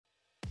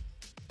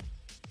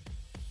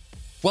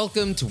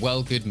Welcome to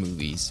Well Good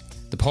Movies,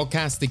 the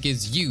podcast that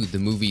gives you the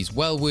movies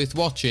well worth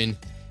watching,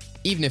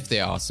 even if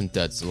there are some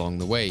duds along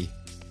the way.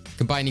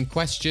 Combining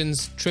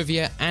questions,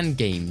 trivia, and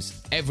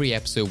games, every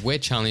episode we're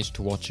challenged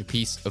to watch a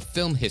piece of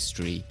film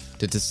history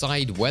to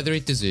decide whether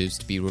it deserves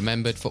to be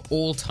remembered for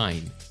all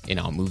time in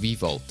our movie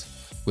vault.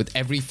 With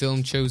every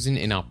film chosen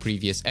in our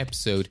previous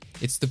episode,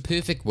 it's the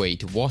perfect way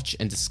to watch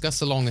and discuss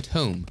along at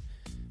home.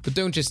 But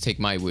don't just take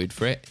my word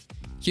for it.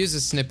 Here's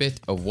a snippet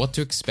of what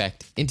to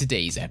expect in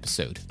today's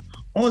episode.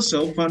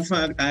 Also, fun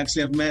fact, I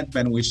actually have met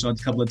Ben Whishaw a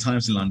couple of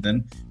times in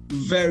London.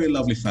 Very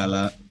lovely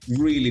fella,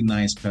 really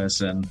nice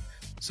person.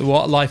 So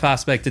what life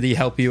aspect did he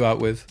help you out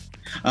with?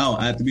 Oh,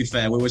 to be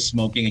fair, we were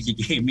smoking and he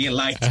gave me a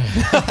light.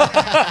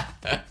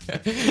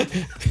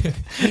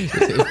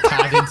 If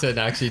Paddington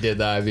actually did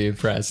that, I'd be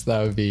impressed.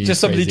 That would be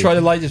just somebody crazy. tried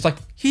to light it, like,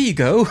 here you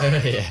go.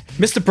 Yeah.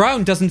 Mr.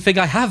 Brown doesn't think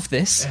I have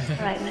this. All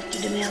right, Mr.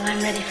 DeMille,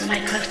 I'm ready for my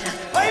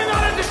close-up. Are you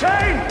not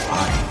entertained?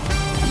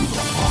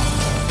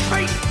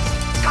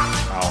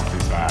 I'll be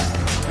back.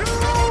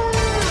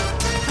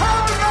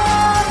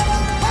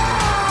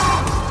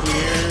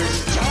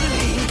 Here's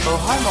Johnny. Oh,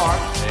 hi, Mark.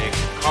 They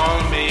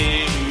call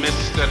me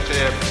Mr.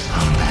 Tibbs.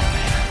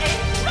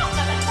 It's not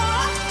the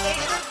car.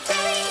 It's a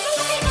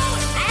silly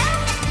movie moon. I'll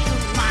get you,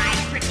 my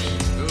pretty.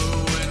 To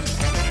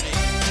infinity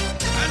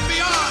and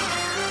beyond.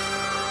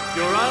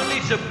 You're only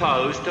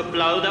supposed to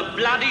blow the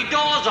bloody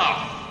doors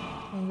off.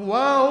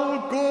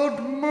 Well, good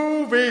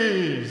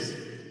movies.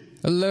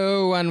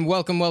 Hello and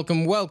welcome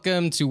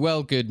to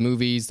Well Good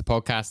Movies, the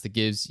podcast that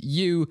gives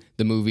you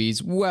the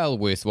movies well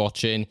worth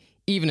watching,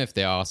 even if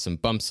there are some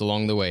bumps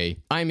along the way.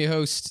 I'm your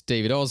host,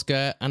 David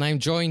Oscar, and I'm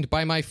joined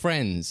by my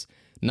friends,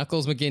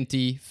 Knuckles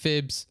McGinty,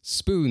 Fibs,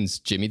 Spoons,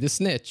 Jimmy the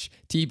Snitch,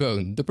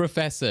 T-Bone, The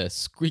Professor,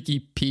 Squeaky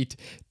Pete,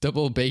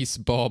 Double Bass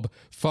Bob,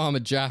 Farmer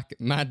Jack,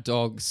 Mad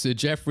Dog, Sir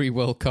Geoffrey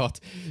Wilcott,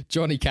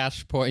 Johnny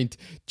Cashpoint,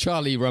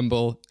 Charlie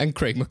Rumble, and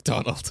Craig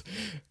McDonald.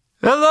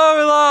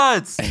 Hello,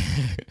 lads!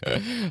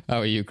 How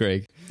are you,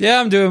 Craig?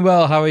 Yeah, I'm doing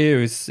well. How are you?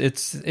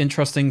 It's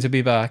interesting to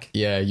be back.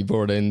 Yeah, you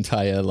brought an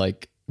entire,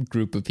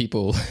 group of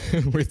people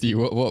with you.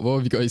 What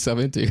have you got yourself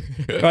into?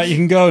 Right, you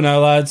can go now,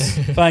 lads.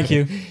 Thank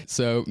you.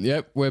 So,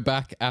 yep, we're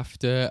back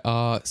after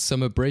our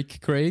summer break,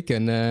 Craig,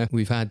 and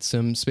we've had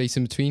some space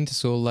in between to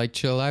sort of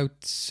chill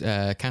out,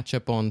 catch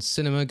up on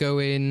cinema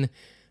going,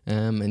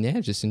 and yeah,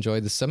 just enjoy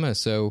the summer.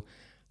 So,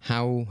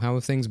 how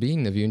have things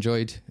been? Have you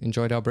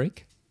enjoyed our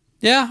break?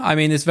 Yeah, I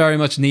mean, it's very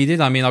much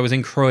needed. I mean, I was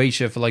in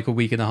Croatia for a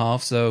week and a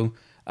half, so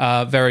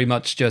very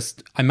much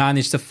just, I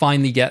managed to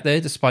finally get there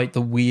despite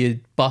the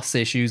weird bus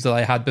issues that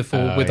I had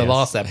before with the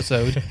last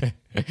episode.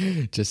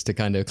 Just to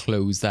kind of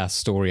close that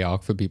story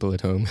arc for people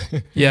at home.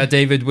 Yeah,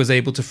 David was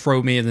able to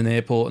throw me in an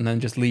airport and then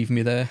just leave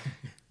me there.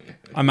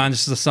 I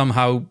managed to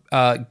somehow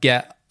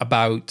get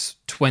about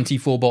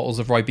 24 bottles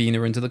of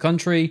Ribena into the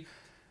country.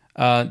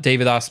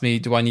 David asked me,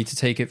 do I need to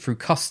take it through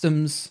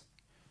customs?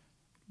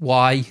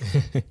 Why?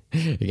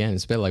 Again,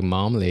 it's a bit like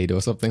marmalade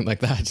or something like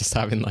that. Just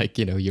having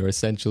your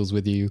essentials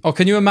with you. Oh,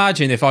 can you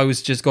imagine if I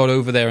was just got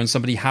over there and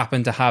somebody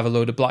happened to have a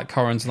load of black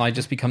currants and I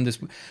just become this...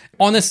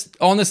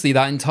 Honestly,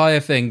 that entire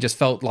thing just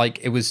felt like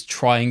it was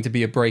trying to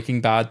be a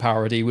Breaking Bad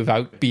parody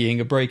without being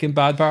a Breaking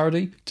Bad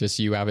parody. Just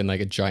you having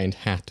a giant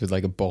hat with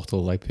a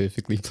bottle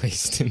perfectly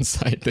placed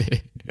inside there.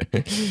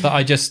 That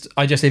I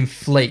just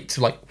inflate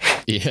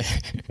Yeah.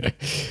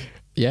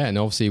 Yeah, and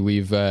obviously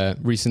we've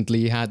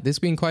recently there's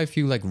been quite a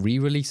few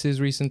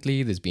re-releases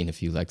recently. There's been a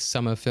few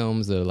summer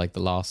films that are the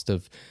last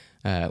of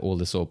all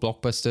the sort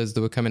of blockbusters that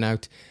were coming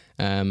out.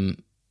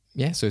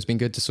 Yeah, so it's been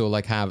good to sort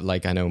of have,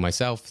 I know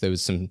myself, there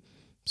was some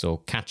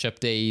sort of catch-up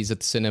days at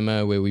the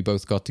cinema where we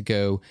both got to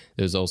go.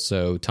 There's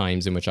also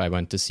times in which I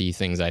went to see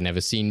things I'd never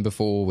seen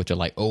before, which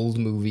are old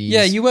movies.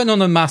 Yeah, you went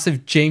on a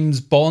massive James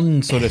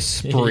Bond sort of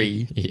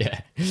spree. Yeah.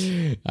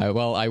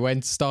 I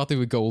started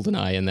with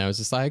GoldenEye, and I was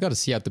just I got to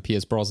see out the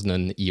Pierce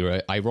Brosnan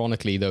era.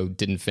 Ironically, though,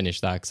 didn't finish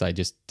that because I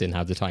just didn't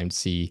have the time to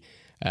see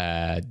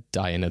Die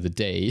Another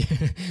Day,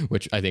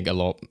 which I think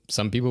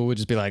some people would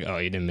just be like, oh,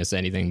 you didn't miss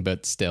anything,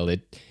 but still,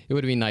 it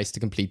would have been nice to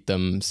complete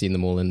them, seeing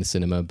them all in the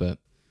cinema, but...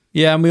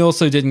 Yeah, and we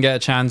also didn't get a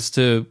chance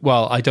to,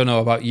 well, I don't know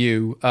about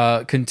you,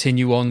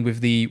 continue on with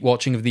the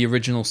watching of the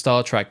original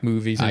Star Trek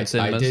movies in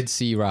cinemas. I did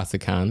see Wrath of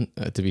Khan,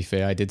 to be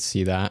fair, I did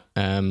see that.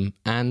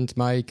 And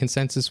my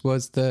consensus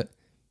was that,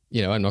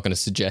 I'm not going to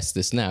suggest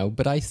this now,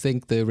 but I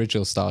think the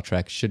original Star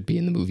Trek should be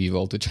in the movie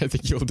vault, which I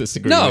think you'll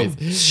disagree with.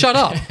 No, shut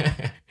up.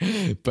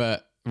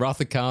 But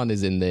Wrath of Khan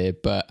is in there,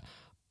 but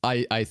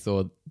I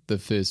thought the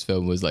first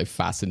film was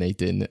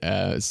fascinating.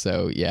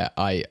 So yeah,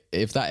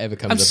 if that ever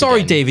comes I'm up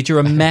sorry, again, David, you're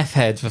a meth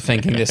head for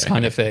thinking this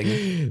kind of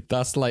thing.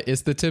 That's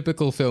it's the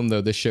typical film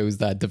though that shows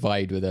that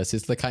divide with us.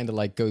 It's the kind of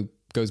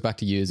goes back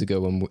to years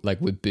ago when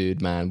with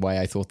Birdman, why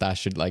I thought that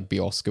should be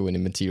Oscar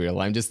winning material.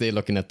 I'm just there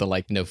looking at the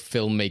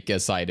filmmaker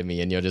side of me,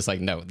 and you're just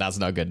no, that's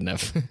not good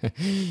enough.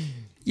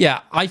 Yeah,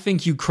 I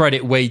think you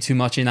credit way too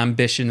much in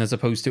ambition as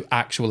opposed to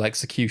actual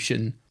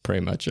execution.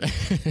 Pretty much.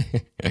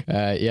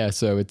 Yeah,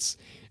 so it's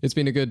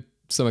been a good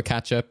summer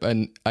catch up,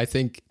 and I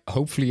think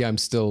hopefully I'm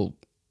still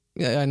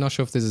I'm not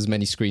sure if there's as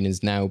many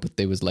screenings now, but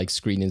there was like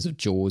screenings of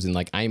Jaws in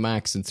like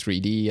IMAX and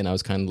 3D, and I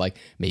was kind of like,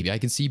 maybe I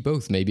can see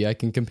both, maybe I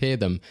can compare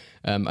them.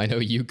 I know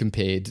you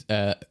compared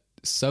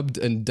subbed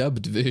and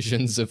dubbed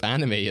versions of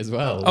anime as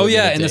well. Oh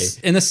yeah,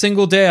 in a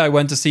single day I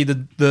went to see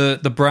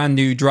the brand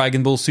new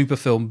Dragon Ball Super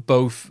film,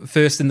 both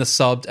first in the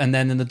subbed and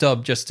then in the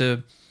dubbed,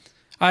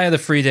 I had a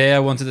free day. I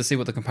wanted to see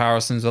what the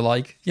comparisons are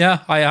like. Yeah,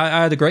 I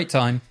had a great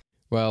time.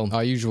 Well,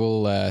 our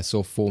usual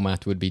sort of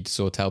format would be to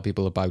sort of tell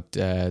people about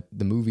the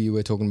movie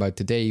we're talking about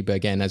today. But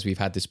again, as we've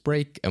had this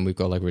break and we've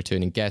got like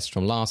returning guests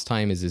from last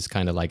time, is this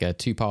kind of like a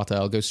two-parter.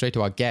 I'll go straight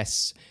to our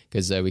guests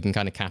because we can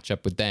kind of catch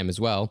up with them as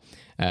well.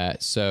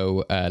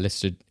 So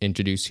let's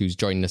introduce who's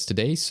joining us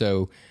today.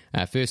 So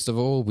first of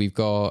all, we've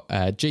got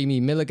Jamie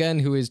Milligan,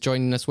 who is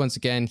joining us once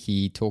again.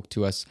 He talked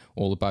to us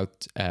all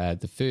about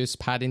the first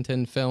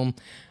Paddington film,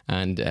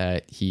 and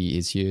he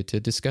is here to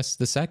discuss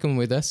the second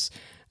with us.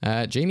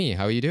 Jamie,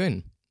 how are you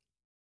doing?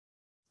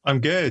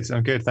 I'm good.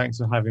 Thanks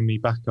for having me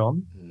back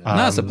on.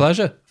 No, it's a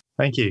pleasure.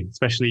 Thank you,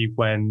 especially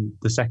when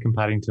the second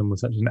Paddington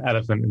was such an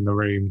elephant in the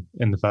room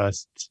in the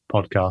first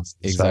podcast.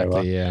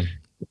 Exactly, yeah.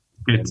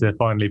 Good to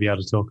finally be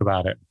able to talk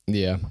about it.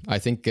 Yeah, I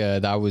think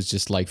that was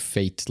just like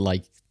fate,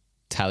 like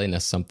telling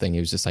us something. It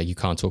was just like, you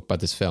can't talk about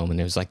this film,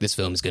 and it was like, this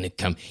film is going to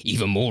become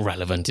even more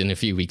relevant in a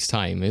few weeks'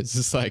 time. It's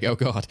just like, oh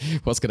God,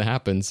 what's going to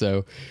happen?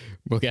 So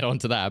we'll get on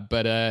to that.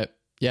 But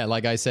yeah,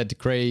 like I said to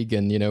Craig,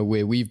 and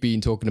where we've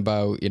been talking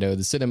about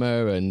the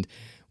cinema and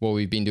what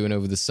we've been doing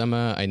over the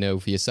summer. I know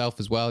for yourself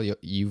as well,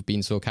 you've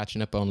been sort of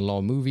catching up on a lot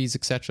of movies,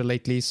 etc.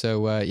 lately.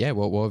 So yeah,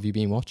 what have you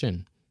been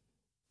watching?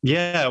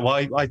 Yeah,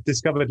 well, I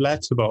discovered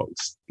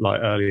Letterboxd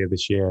like earlier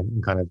this year,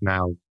 and kind of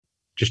now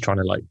just trying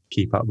to like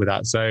keep up with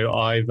that. So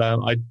I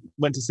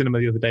went to cinema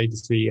the other day to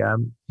see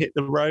Hit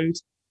the Road,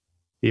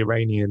 the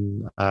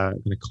Iranian kind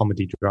of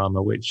comedy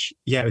drama, which,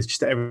 yeah, it was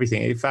just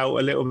everything. It felt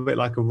a little bit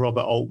like a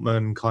Robert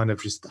Altman, kind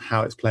of just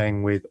how it's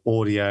playing with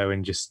audio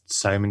and just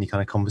so many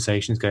kind of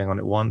conversations going on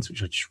at once,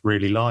 which I just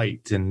really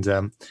liked. And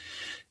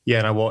yeah,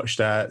 and I watched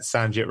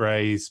Sanjit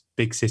Ray's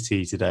Big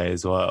City today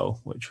as well,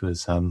 which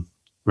was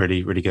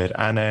really, really good.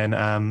 And then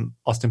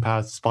Austin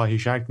Powers' The Spy Who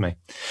Shagged Me,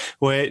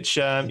 which,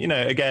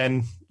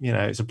 again,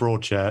 it's a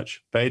broad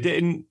church, but it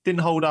didn't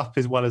hold up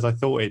as well as I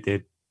thought it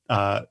did.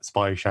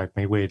 Spy Who Shagged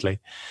Me, weirdly.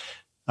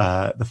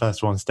 The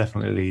first one's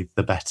definitely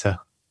the better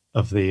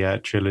of the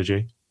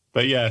trilogy.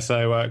 But yeah,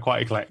 so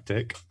quite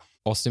eclectic.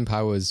 Austin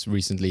Powers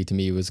recently to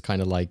me was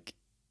kind of like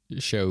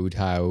showed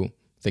how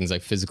things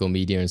like physical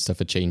media and stuff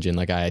are changing.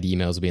 Like I had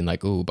emails being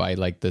like, oh, buy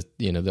like the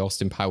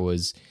Austin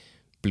Powers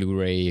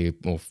Blu-ray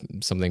or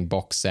something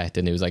box set,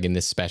 and it was like in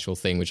this special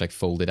thing which like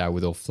folded out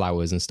with all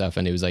flowers and stuff,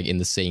 and it was like in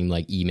the same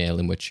like email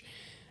in which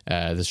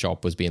the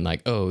shop was being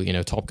like, oh,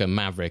 Top Gun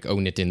Maverick,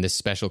 own it in this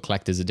special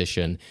collector's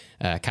edition,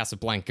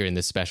 Casablanca in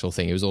this special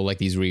thing. It was all like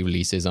these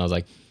re-releases, and I was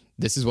like,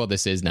 this is what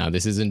this is now.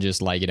 This isn't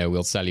just like,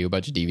 we'll sell you a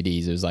bunch of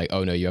DVDs. It was like,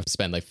 oh no, you have to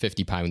spend like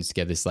 £50 to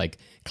get this like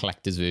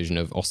collector's version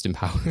of Austin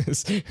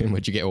Powers in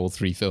which you get all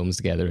three films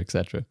together,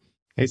 etc.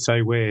 It's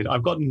so weird.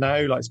 I've got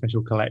no like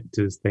special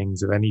collector's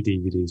things of any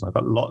DVDs. I've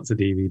got lots of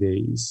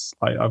DVDs.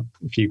 I've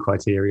a few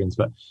criterions,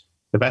 but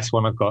the best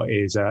one I've got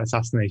is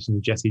Assassination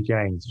of Jesse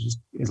James,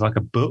 which is like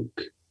a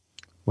book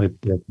with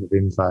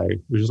info,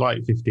 which is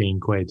like 15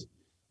 quid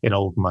in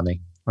old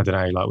money. I don't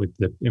know, like with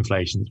the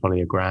inflation, it's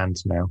probably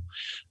 £1,000 now.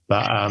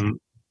 But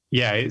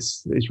yeah,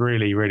 it's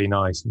really, really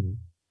nice. And,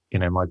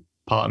 my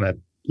partner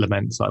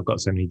laments that I've got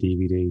so many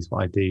DVDs, but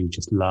I do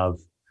just love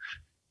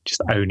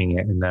just owning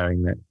it and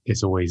knowing that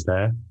it's always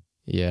there.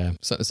 Yeah,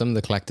 so some of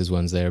the collector's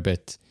ones, they're a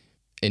bit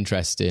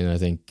interesting. I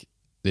think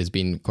there's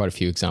been quite a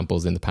few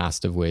examples in the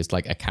past of where it's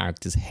like a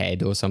character's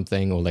head or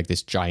something, or like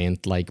this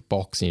giant like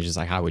box, and you're just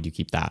like, how would you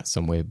keep that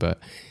somewhere? But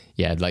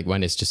yeah, like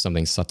when it's just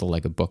something subtle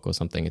like a book or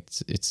something,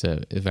 it's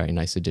a very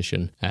nice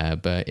addition.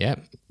 But yeah,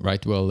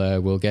 right,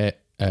 well, we'll get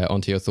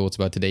onto your thoughts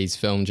about today's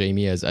film,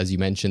 Jamie. As you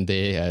mentioned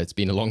there, it's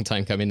been a long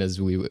time coming,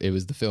 it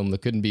was the film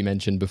that couldn't be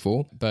mentioned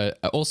before. But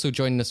also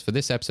joining us for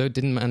this episode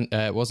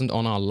wasn't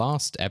on our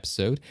last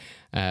episode.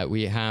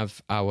 We have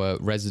our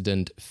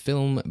resident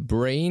film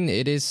brain.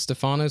 It is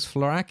Stefanos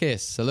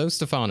Florakis. Hello,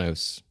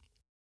 Stefanos.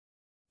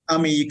 I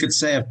mean, you could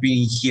say I've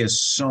been here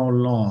so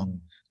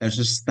long. I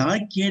should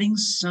start getting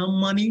some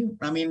money.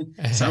 I mean,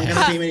 some kind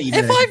of payment.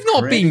 If I've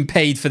not been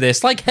paid for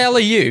this, like hell are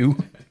you?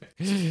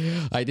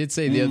 I did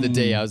say the other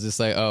day, I was just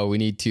like, oh, we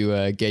need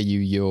to get you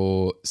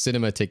your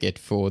cinema ticket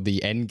for the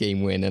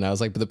Endgame win. And I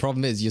was like, but the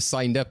problem is you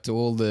signed up to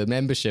all the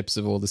memberships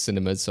of all the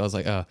cinemas. So I was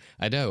like, oh,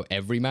 I know,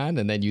 Everyman.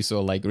 And then you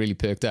sort of like really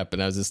perked up.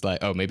 And I was just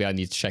like, oh, maybe I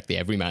need to check the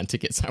Everyman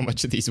tickets. How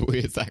much are these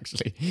worth,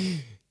 actually?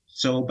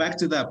 So back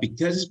to that,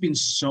 because it's been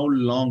so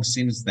long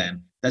since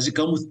then, does it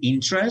come with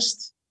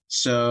interest?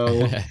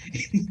 So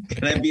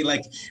can I be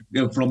like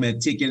from a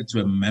ticket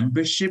to a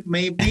membership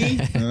maybe?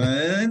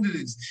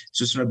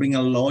 Just sort of bring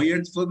a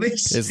lawyer for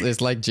this?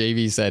 It's like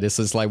JV said, it's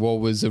just like what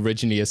was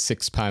originally a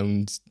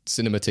 £6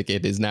 cinema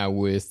ticket is now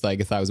worth like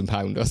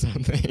 £1,000 or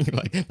something.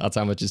 Like that's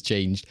how much has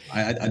changed.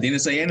 I didn't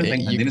say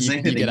anything. I didn't say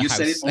anything. You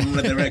said it on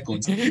the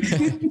record.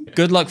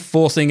 Good luck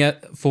forcing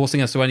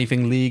us to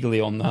anything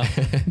legally on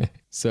that.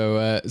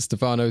 So,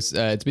 Stefanos,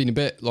 it's been a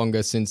bit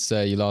longer since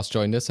you last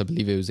joined us. I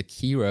believe it was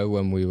Akira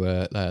when we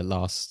were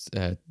last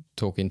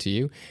talking to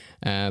you.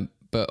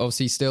 But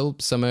obviously, still,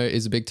 summer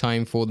is a big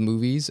time for the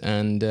movies.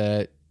 And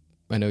I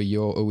know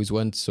you're always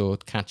one to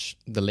sort of catch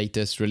the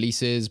latest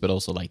releases, but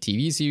also like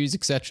TV series,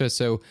 etc.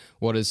 So,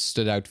 what has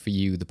stood out for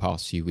you the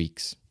past few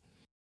weeks?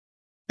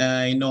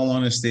 In all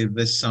honesty,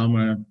 this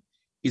summer,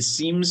 it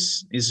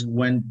seems it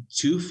went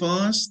too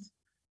fast,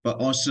 but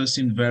also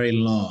seemed very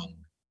long.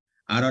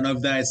 I don't know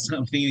if that's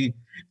something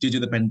due to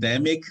the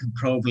pandemic.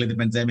 Probably the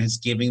pandemic has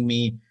given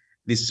me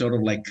this sort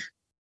of like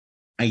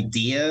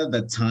idea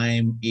that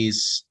time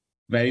is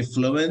very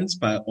fluent,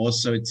 but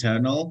also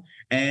eternal.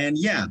 And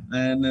yeah,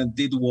 and I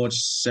did watch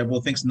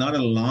several things, not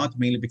a lot,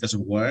 mainly because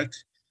of work.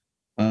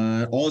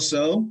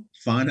 Also,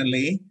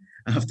 finally,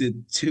 after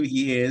 2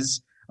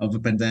 years of a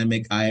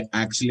pandemic, I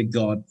actually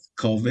got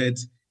COVID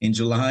in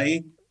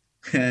July.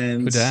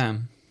 And Oh,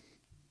 damn.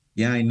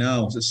 yeah, I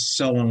know. It's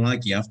so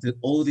unlucky. After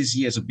all these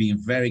years of being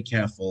very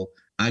careful,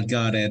 I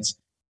got it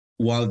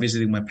while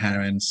visiting my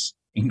parents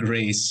in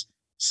Greece.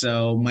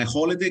 So my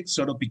holiday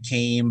sort of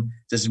became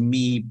just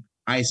me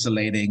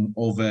isolating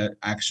over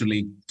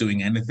actually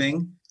doing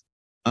anything.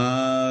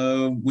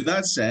 With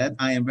that said,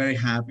 I am very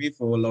happy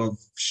for a lot of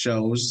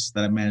shows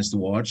that I managed to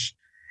watch.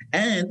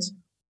 And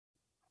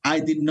I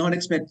did not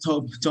expect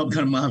Top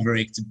Gun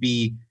Maverick to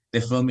be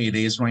the film it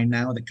is right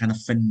now, the kind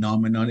of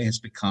phenomenon it has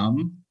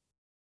become.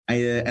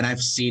 And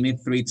I've seen it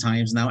 3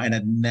 times now, and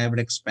I'd never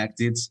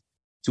expected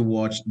to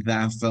watch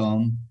that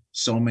film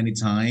so many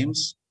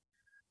times.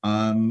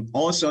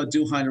 Also, I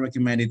do highly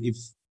recommend it if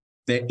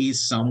there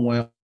is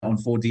somewhere on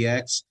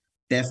 4DX.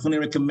 Definitely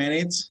recommend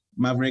it,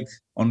 Maverick,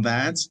 on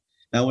that.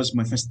 That was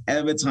my first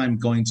ever time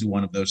going to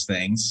one of those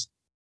things,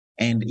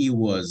 and it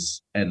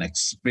was an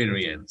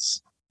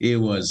experience. It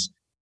was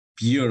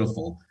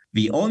beautiful.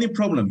 The only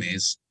problem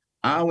is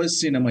our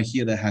cinema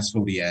here that has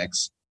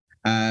 4DX,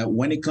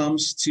 when it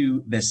comes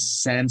to the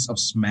sense of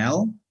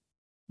smell,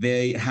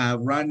 they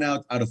have run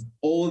out of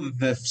all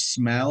the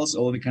smells,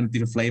 all the kind of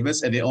different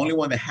flavors, and the only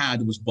one they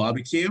had was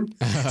barbecue.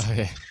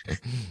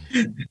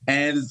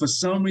 And for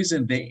some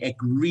reason, they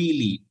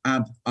really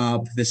amped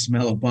up the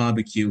smell of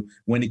barbecue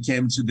when it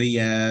came to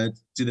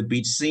the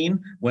beach scene,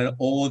 where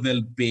all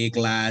the big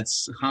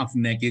lads, half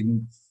naked,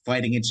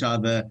 fighting each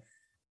other.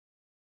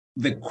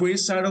 The queer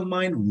side of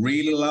mine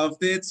really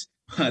loved it.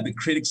 The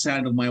critic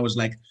side of mine was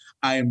like,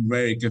 I am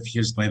very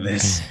confused by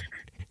this.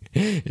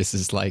 This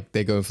is like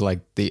they're going for like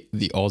the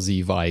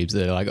Aussie vibes.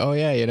 They're like, oh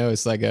yeah,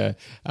 it's like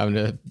having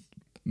a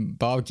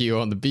barbecue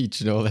on the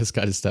beach and all this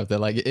kind of stuff. They're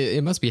like,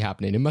 it must be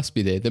happening. It must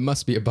be there. There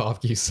must be a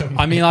barbecue somewhere.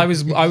 I mean, I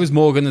was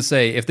more going to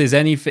say if there's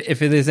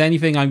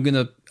anything I'm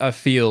going to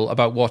feel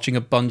about watching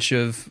a bunch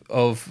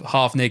of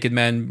half naked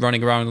men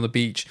running around on the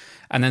beach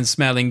and then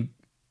smelling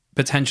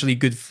potentially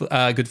good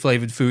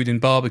flavored food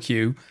and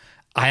barbecue,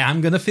 I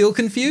am going to feel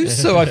confused.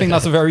 So I think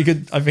that's a very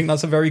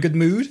good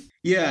mood.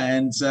 Yeah,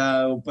 and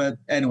but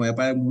anyway,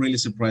 but I'm really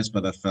surprised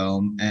by the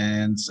film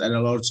and a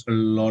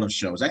lot of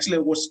shows. Actually,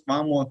 it was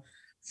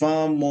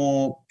far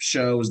more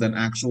shows than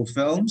actual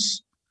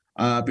films.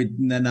 But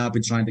then I've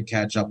been trying to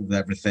catch up with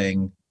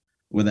everything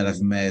that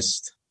I've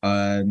missed,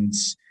 and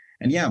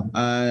yeah,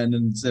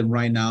 and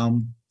right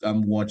now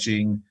I'm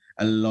watching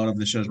a lot of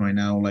the shows right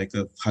now, like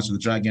House of the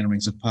Dragon,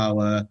 Rings of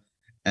Power,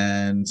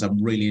 and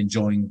I'm really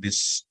enjoying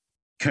this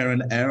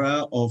current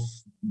era of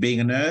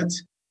being a nerd.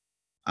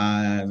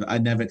 I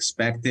never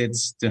expected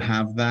to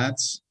have that.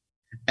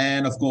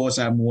 And of course,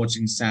 I'm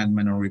watching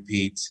Sandman on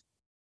repeat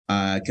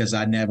because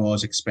I never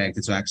was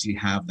expected to actually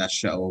have that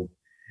show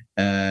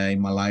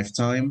in my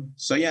lifetime.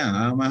 So yeah,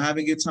 I'm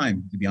having a good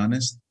time, to be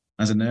honest,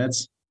 as a nerd.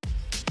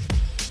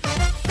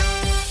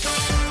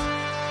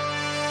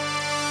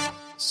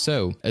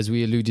 So, as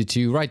we alluded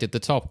to right at the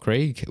top,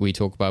 Craig, we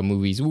talk about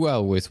movies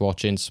well worth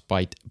watching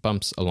despite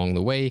bumps along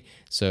the way.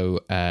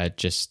 So,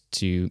 just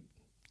to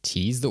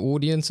tease the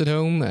audience at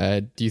home,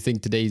 do you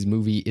think today's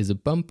movie is a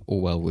bump or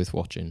well worth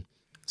watching?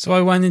 So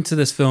I went into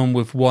this film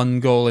with one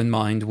goal in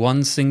mind,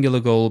 one singular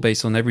goal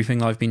based on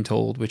everything I've been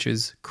told, which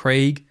is,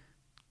 Craig,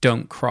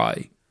 don't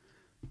cry.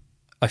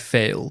 I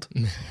failed.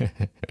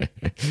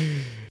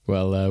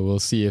 Well, we'll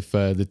see if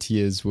the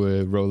tears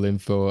were rolling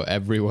for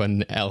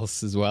everyone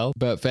else as well.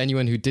 But for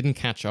anyone who didn't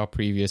catch our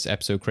previous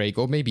episode, Craig,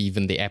 or maybe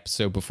even the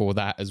episode before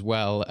that as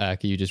well,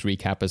 can you just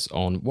recap us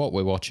on what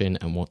we're watching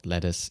and what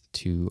led us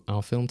to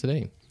our film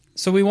today?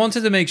 So we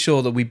wanted to make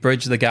sure that we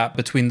bridge the gap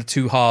between the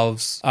two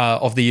halves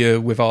of the year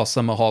with our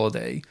summer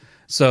holiday.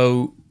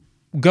 So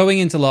going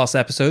into last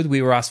episode,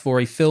 we were asked for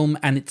a film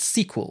and its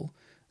sequel.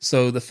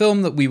 So the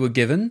film that we were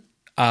given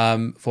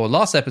for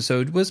last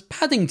episode was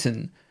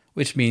Paddington,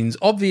 which means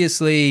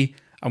obviously,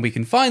 and we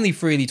can finally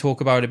freely talk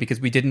about it because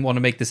we didn't want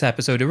to make this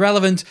episode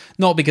irrelevant,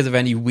 not because of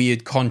any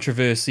weird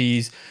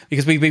controversies,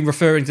 because we've been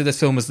referring to this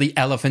film as the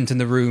elephant in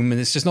the room,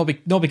 and it's just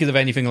not because of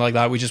anything like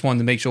that. We just wanted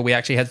to make sure we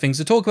actually had things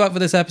to talk about for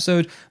this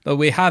episode, but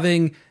we're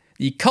having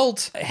the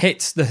cult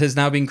hit that has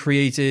now been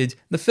created.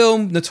 The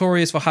film,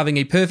 notorious for having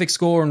a perfect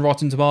score on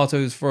Rotten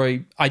Tomatoes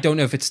I don't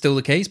know if it's still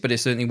the case, but it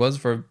certainly was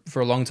for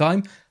a long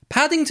time.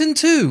 Paddington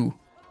 2.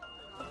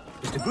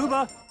 Mr.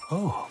 Gruber?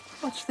 Oh,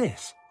 what's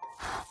this?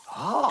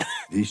 Ah,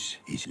 this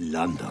is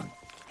London.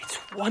 It's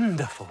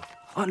wonderful.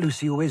 Aunt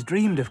Lucy always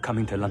dreamed of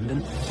coming to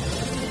London.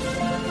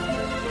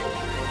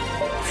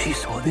 If she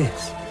saw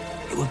this,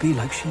 it would be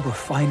like she were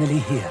finally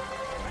here.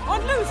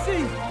 Aunt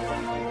Lucy!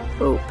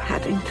 Oh,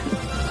 Paddington.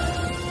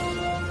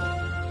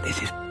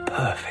 This is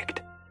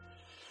perfect.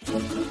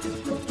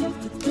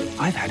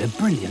 I've had a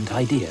brilliant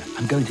idea.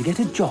 I'm going to get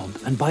a job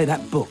and buy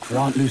that book for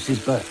Aunt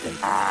Lucy's birthday.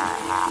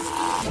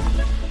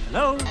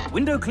 Hello,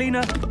 window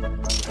cleaner.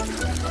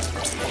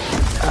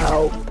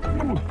 Ow.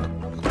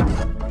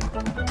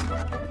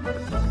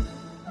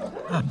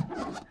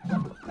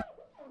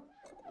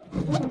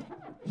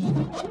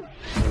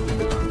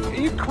 Are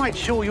you quite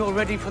sure you're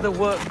ready for the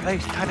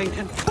workplace,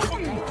 Paddington?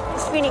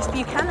 It's Phoenix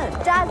Buchanan,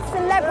 Dad's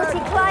celebrity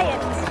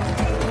client.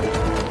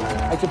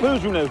 I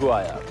suppose you know who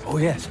I am. Oh,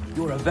 yes.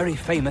 You're a very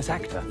famous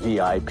actor.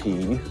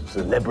 VIP,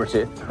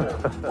 celebrity.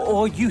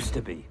 Or used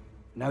to be.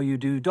 Now you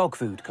do dog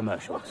food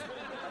commercials.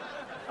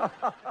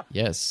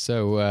 Yes,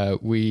 so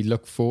we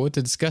look forward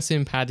to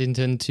discussing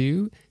Paddington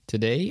 2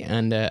 today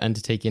and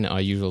undertaking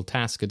our usual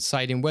task of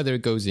deciding whether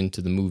it goes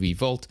into the movie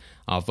vault,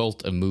 our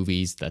vault of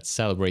movies that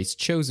celebrates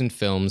chosen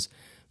films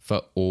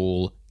for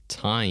all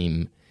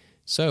time.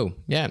 So,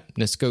 yeah,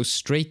 let's go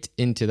straight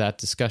into that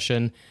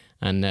discussion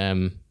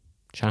and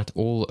chat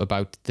all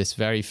about this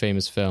very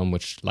famous film,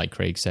 which, like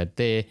Craig said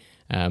there,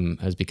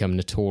 has become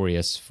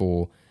notorious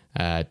for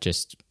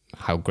just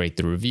how great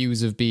the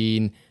reviews have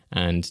been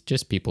and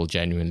just people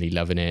genuinely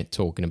loving it,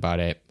 talking about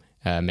it,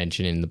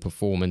 mentioning the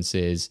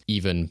performances,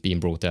 even being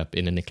brought up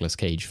in a Nicolas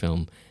Cage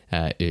film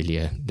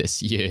earlier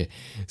this year.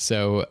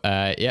 So,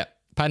 yeah,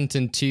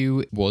 Paddington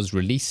 2 was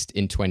released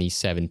in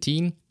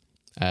 2017.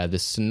 The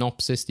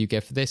synopsis you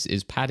get for this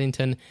is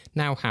Paddington,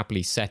 now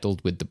happily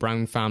settled with the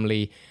Brown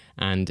family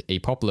and a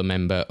popular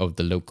member of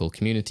the local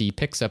community,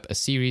 picks up a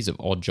series of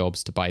odd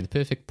jobs to buy the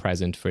perfect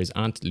present for his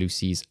Aunt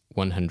Lucy's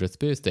 100th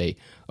birthday,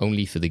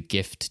 only for the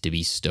gift to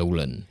be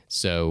stolen.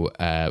 So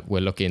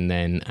we're looking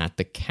then at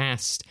the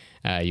cast.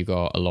 You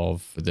got a lot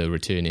of the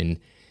returning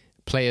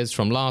players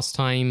from last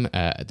time.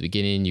 At the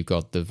beginning, you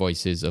got the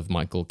voices of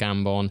Michael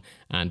Gambon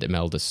and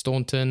Imelda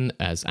Staunton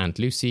as Aunt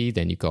Lucy.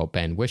 Then you got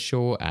Ben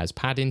Whishaw as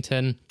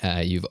Paddington.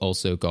 You've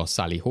also got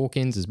Sally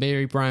Hawkins as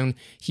Mary Brown,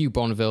 Hugh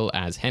Bonneville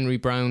as Henry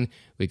Brown.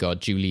 We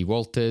got Julie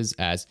Walters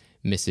as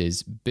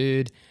Mrs.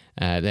 Bird.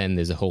 Then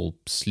there's a whole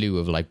slew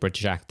of like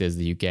British actors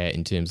that you get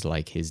in terms of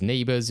like his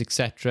neighbours,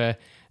 etc.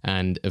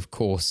 And of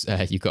course,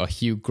 you got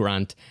Hugh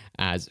Grant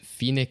as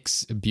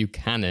Phoenix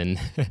Buchanan,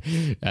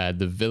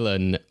 the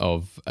villain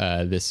of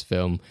this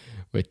film,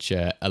 which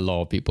a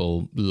lot of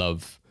people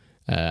love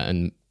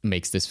and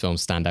makes this film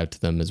stand out to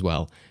them as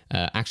well.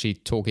 Actually,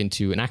 talking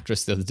to an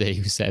actress the other day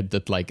who said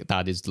that like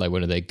that is like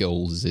one of their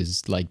goals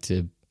is like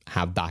to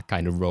have that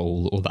kind of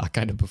role or that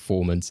kind of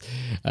performance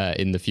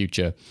in the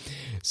future.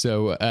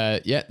 So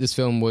yeah, this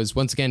film was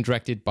once again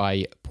directed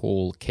by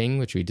Paul King,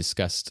 which we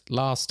discussed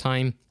last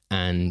time.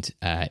 And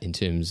in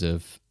terms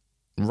of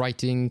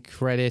writing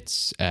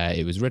credits,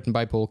 it was written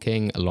by Paul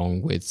King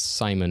along with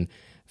Simon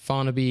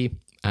Farnaby,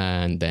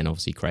 and then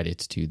obviously credit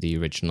to the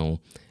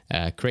original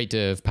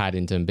creator of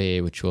Paddington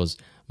Bear, which was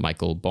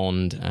Michael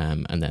Bond,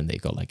 and then they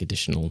got like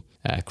additional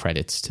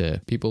credits to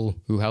people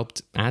who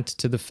helped add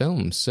to the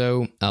film.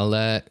 So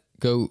I'll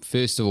go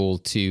first of all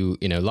to,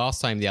 you know, last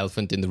time the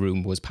elephant in the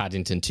room was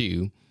Paddington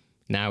 2.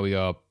 Now we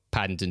are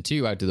Paddington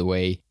 2 out of the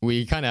way.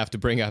 We kind of have to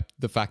bring up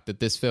the fact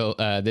that this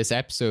this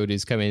episode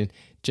is coming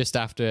just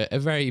after a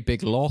very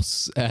big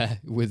loss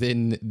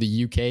within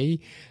the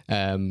UK.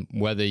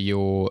 Whether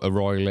you're a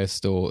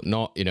royalist or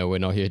not, you know, we're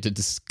not here to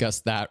discuss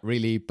that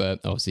really, but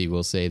obviously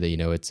we'll say that, you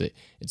know, it's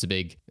a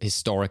big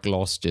historic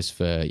loss just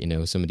for, you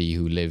know, somebody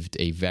who lived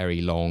a very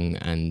long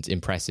and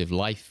impressive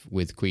life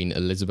with Queen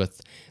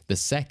Elizabeth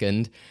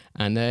II.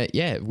 And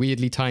yeah,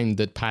 weirdly timed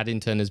that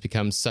Paddington has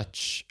become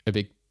such a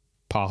big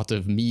part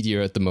of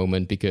media at the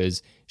moment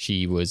because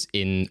she was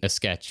in a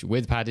sketch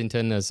with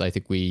Paddington, as I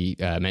think we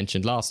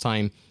mentioned last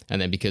time,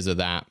 and then because of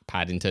that,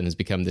 Paddington has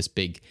become this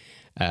big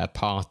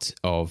part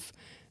of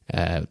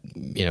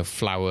you know,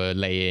 flower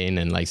laying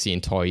and like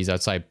seeing toys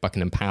outside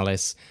Buckingham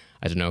Palace.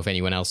 I don't know if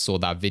anyone else saw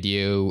that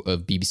video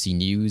of BBC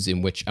News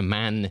in which a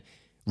man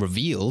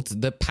revealed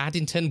that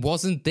Paddington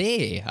wasn't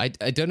there. I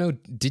don't know,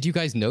 did you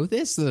guys know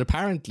this? That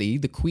apparently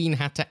the Queen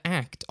had to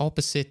act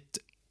opposite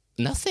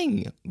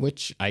nothing,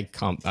 which I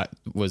can't,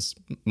 was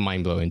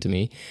mind-blowing to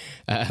me.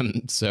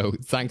 So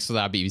thanks for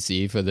that,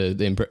 BBC, for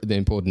the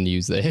important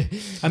news there.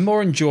 I'm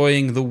more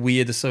enjoying the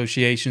weird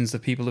associations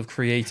that people have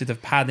created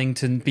of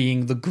Paddington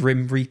being the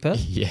Grim Reaper.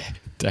 Yeah.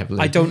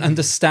 Definitely. I don't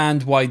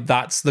understand why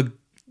that's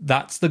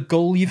the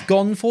goal you've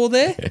gone for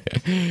there.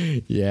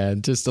 Yeah,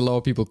 just a lot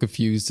of people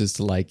confused as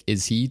to like,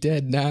 is he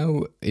dead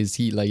now? Is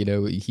he like,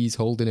 he's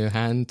holding her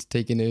hand,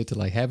 taking her to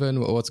like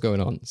heaven? What's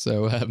going on?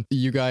 So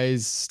you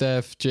guys,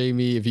 Steph,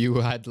 Jamie, if you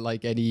had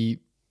like any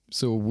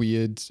sort of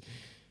weird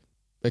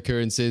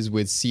occurrences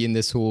with seeing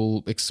this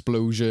whole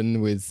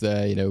explosion with,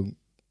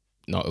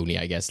 not only,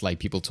 I guess, like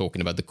people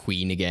talking about the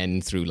Queen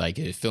again through like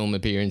her film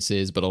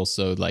appearances, but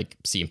also like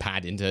seeing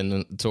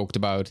Paddington talked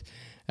about.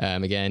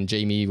 Again,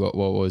 Jamie, what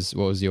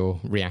was your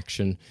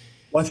reaction?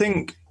 Well, I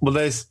think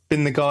there's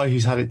been the guy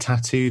who's had it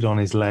tattooed on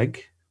his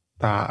leg,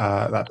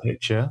 that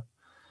picture.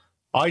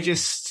 I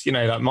just,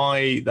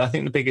 I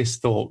think the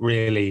biggest thought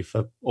really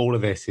for all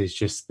of this is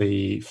just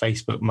the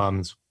Facebook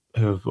mums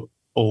who have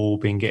all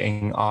been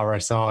getting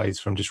RSIs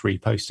from just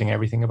reposting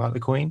everything about the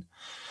Queen.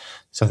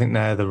 So I think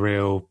they're the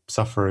real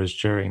sufferers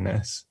during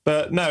this.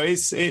 But no,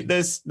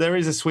 there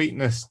is a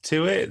sweetness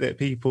to it that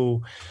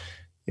people,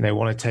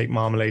 want to take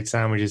marmalade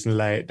sandwiches and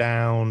lay it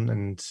down.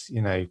 And,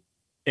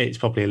 it's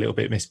probably a little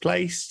bit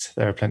misplaced.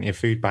 There are plenty of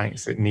food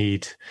banks that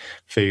need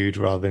food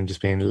rather than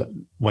just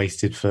being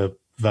wasted for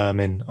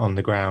vermin on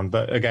the ground.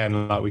 But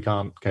again, like, we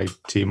can't go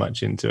too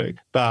much into it.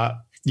 But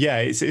yeah,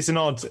 it's an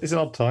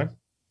odd time.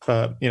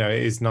 But, it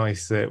is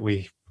nice that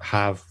we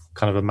have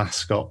kind of a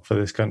mascot for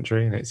this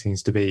country, and it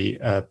seems to be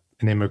an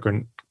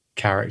immigrant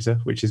character,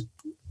 which is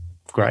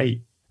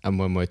great. And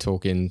when we're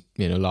talking,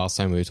 last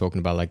time we were talking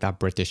about like that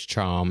British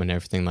charm and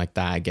everything like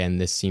that, again,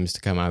 this seems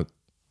to come out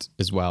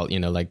as well,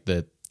 like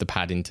the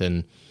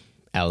Paddington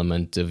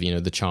element of,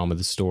 the charm of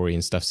the story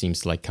and stuff seems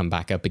to like come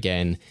back up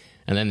again.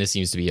 And then there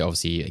seems to be,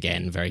 obviously,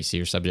 again, very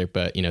serious subject,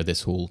 but,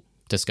 this whole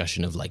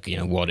discussion of like,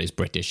 what is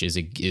British? Is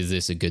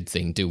this a good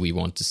thing? Do we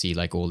want to see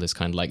like all this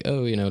kind of like,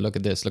 oh, look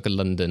at this, look at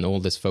London,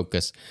 all this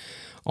focus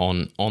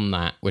on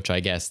that, which I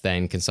guess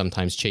then can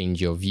sometimes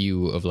change your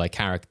view of like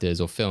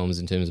characters or films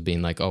in terms of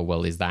being like, oh,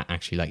 well, is that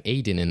actually like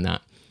aiding in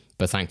that?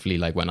 But thankfully,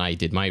 like when I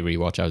did my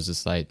rewatch, I was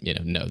just like,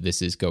 no,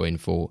 this is going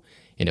for,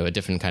 a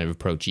different kind of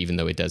approach, even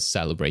though it does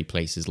celebrate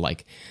places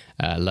like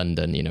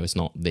London, it's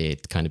not there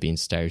kind of being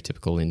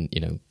stereotypical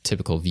in,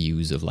 typical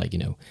views of like,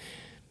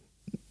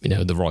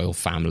 the royal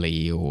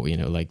family or,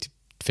 like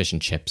fish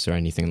and chips or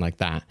anything like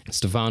that.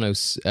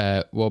 Stefanos,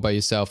 what about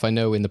yourself? I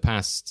know in the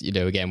past,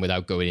 again,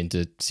 without going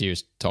into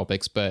serious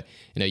topics, but,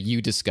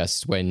 you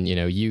discussed when,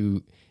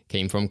 you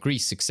came from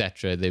Greece,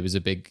 etc. There was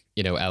a big,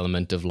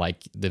 element of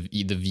like the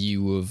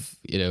view of,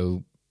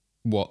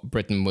 what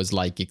Britain was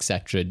like,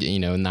 etc.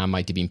 And that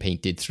might have been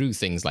painted through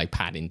things like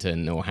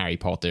Paddington or Harry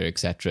Potter,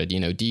 etc.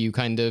 Do you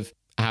kind of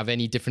have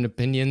any different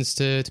opinions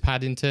to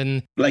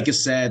Paddington? Like I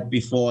said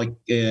before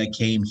I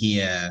came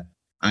here,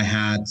 I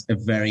had a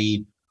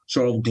very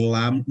sort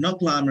of not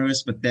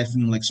glamorous, but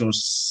definitely like sort of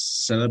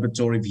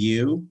celebratory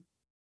view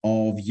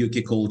of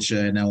UK culture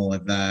and all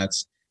of that.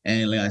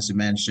 And as you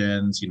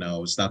mentioned,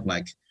 stuff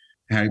like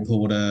Harry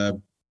Potter,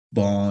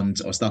 Bond,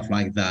 or stuff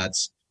like that,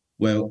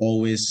 were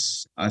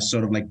always a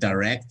sort of like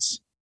direct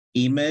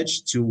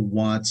image to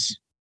what,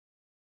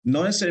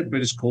 not necessarily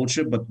British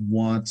culture, but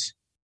what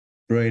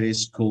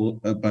British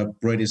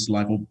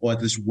life, or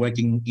at least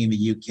working in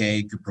the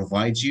UK, could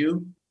provide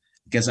you.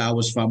 Because I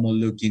was far more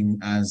looking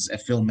as a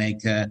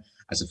filmmaker,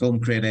 as a film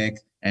critic,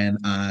 and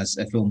as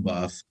a film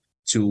buff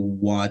to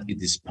what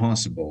it is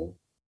possible.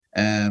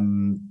 But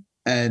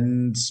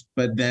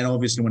then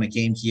obviously when I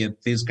came here,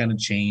 things kind of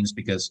changed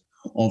because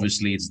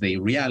obviously it's the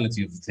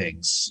reality of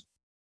things.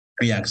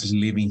 You're actually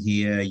living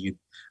here, you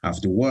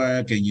have to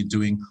work, and you're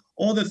doing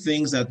all the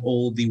things that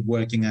all the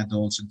working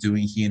adults are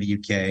doing here in the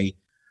UK,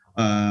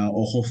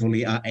 or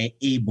hopefully are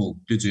able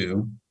to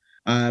do.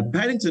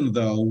 Paddington,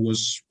 though,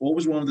 was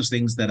always one of those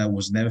things that I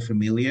was never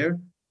familiar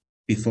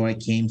before I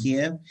came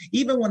here.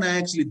 Even when I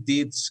actually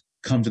did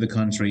come to the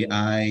country,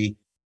 I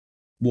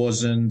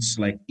wasn't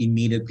like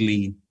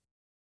immediately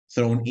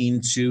thrown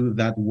into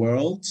that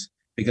world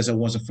because I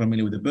wasn't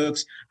familiar with the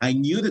books. I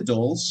knew the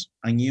dolls.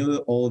 I knew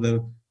all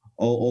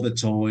the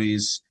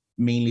toys,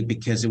 mainly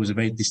because it was a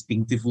very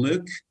distinctive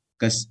look.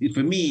 Because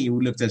for me, it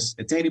looked as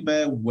a teddy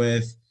bear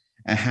with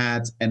a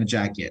hat and a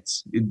jacket.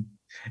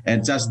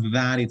 And just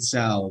that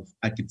itself,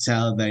 I could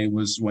tell that it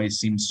was why it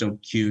seemed so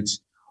cute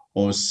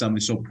or something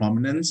so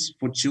prominent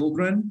for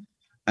children.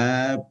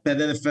 But then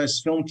the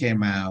first film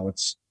came out,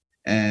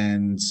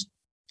 and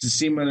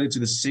similarly to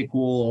the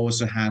sequel,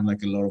 also had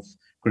like a lot of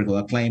critical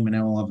acclaim and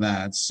all of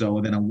that.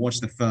 So then I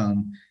watched the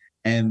film,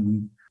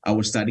 and I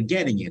started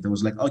getting it. I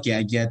was like, okay,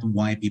 I get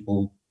why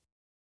people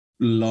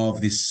love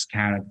this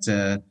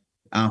character.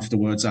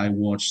 Afterwards, I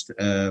watched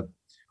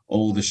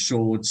all the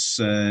shorts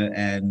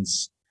and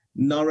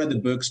not read the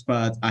books,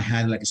 but I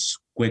had like a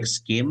quick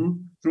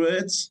skim through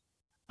it.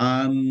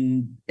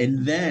 And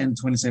then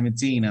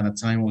 2017, at the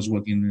time I was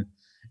working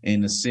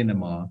in a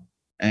cinema,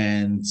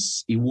 and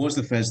it was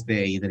the first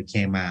day that it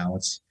came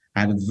out.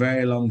 I had a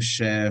very long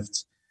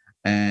shift,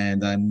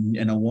 and I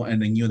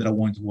knew that I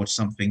wanted to watch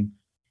something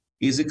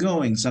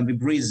easygoing, something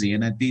breezy,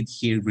 and I did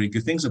hear very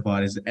good things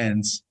about it,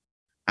 and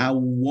I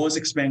was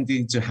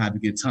expecting to have a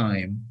good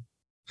time.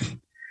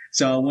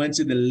 So I went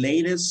to the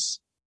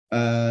latest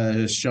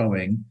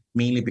showing,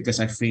 mainly because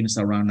I finished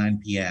around 9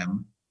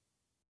 p.m.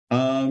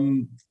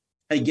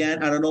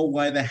 Again, I don't know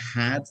why they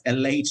had a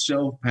late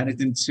show of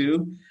Paddington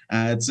 2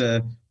 at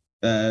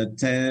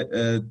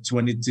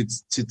 20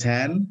 to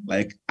 10.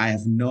 Like, I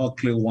have no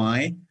clue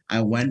why.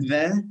 I went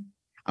there.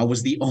 I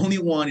was the only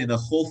one in the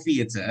whole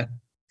theater.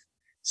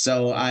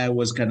 So I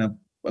was kind of,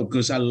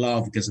 because I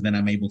love, because then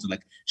I'm able to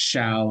like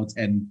shout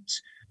and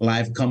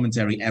live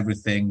commentary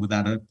everything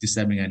without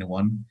disturbing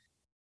anyone.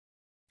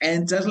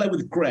 And just like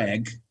with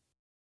Greg,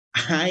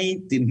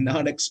 I did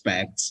not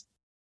expect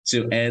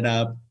to end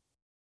up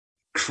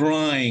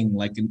crying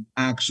like an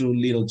actual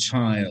little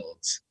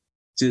child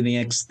to the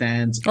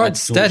extent. All right,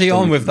 steady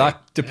on with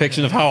that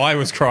depiction of how I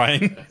was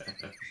crying.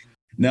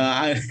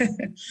 No,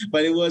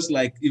 but it was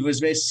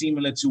very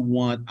similar to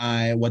what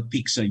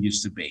Pixar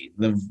used to be.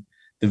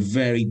 The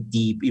very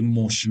deep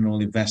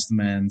emotional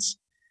investments,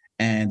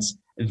 and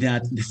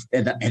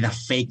that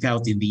fake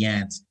out in the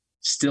end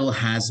still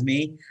has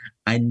me.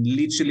 I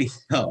literally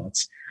thought,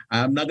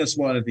 I'm not gonna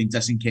spoil anything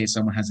just in case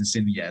someone hasn't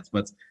seen it yet,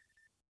 but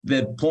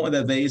the point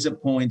that there is a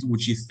point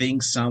which you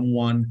think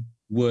someone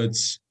would,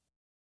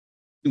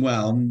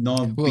 well,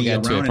 not we'll be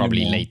get to around it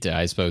probably anymore. later.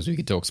 I suppose we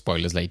could talk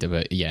spoilers later,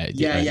 but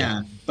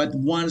Yeah. But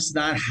once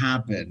that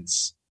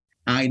happens,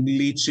 I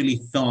literally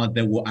thought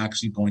they were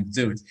actually going to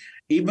do it.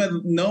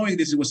 Even knowing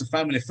this was a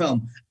family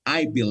film,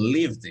 I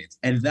believed it.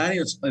 And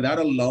that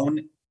alone,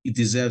 it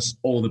deserves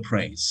all the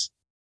praise.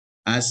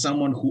 As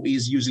someone who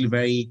is usually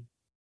very,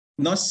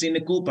 not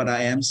cynical, but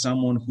I am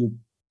someone who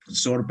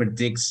sort of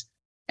predicts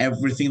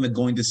everything they're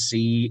going to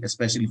see,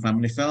 especially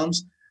family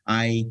films,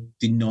 I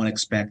did not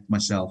expect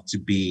myself to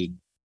be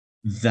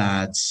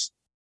that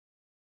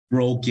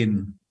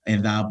broken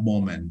in that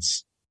moment.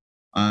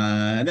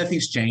 And then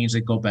things changed,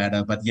 they got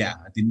better, but yeah,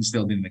 I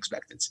still didn't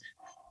expect it.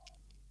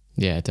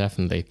 Yeah,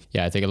 definitely.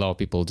 Yeah, I think a lot of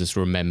people just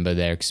remember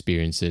their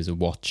experiences of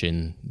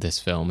watching this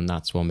film, and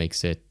that's what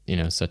makes it,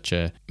 such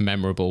a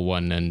memorable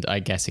one. And I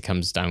guess it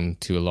comes down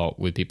to a lot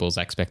with people's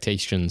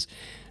expectations.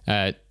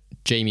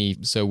 Jamie,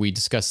 so we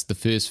discussed the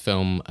first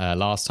film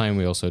last time.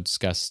 We also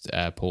discussed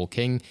Paul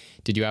King.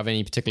 Did you have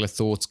any particular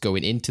thoughts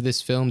going into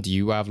this film? Do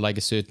you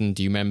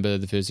remember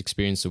the first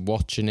experience of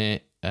watching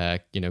it,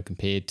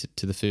 compared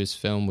to the first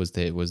film? Was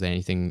there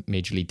anything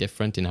majorly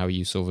different in how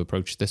you sort of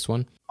approached this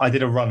one? I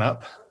did a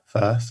run-up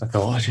first. I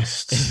thought I'll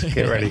just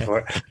get ready for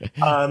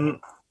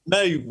it.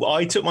 No,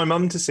 I took my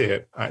mum to see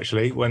it,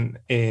 actually, when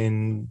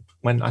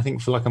I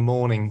think for like a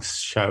morning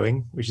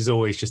showing, which is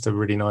always just a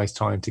really nice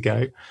time to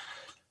go.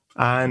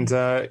 And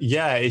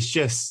it's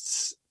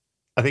just,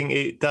 I think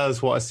it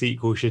does what a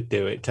sequel should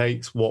do. It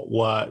takes what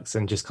works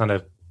and just kind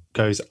of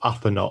goes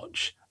up a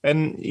notch.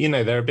 And,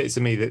 there are bits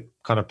of me that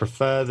kind of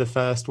prefer the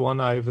first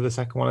one over the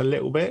second one a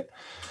little bit.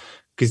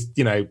 Because,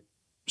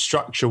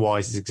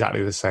 structure-wise, it's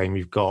exactly the same.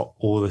 You've got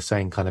all the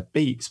same kind of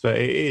beats, but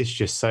it is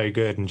just so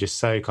good and just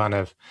so kind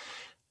of,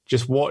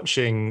 just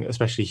watching,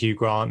 especially Hugh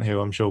Grant, who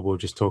I'm sure we'll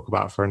just talk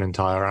about for an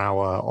entire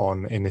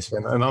hour in this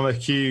film. And I'm a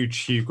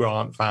huge Hugh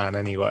Grant fan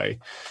anyway.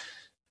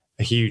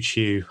 A huge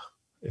Hugh,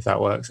 if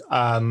that works.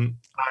 And,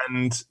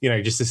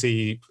 just to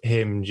see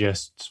him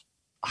just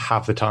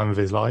have the time of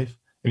his life.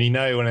 And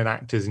when an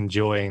actor's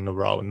enjoying the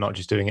role and not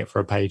just doing it for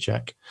a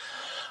paycheck.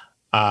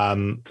 I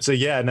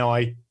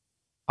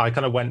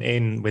kind of went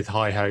in with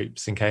high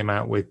hopes and came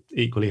out with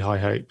equally high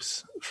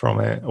hopes from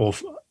it. Or,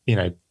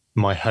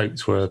 my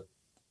hopes were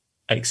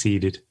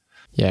exceeded.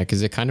 Yeah,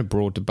 because it kind of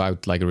brought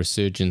about like a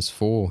resurgence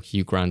for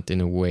Hugh Grant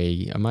in a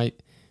way.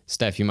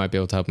 Steph, you might be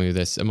able to help me with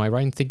this. Am I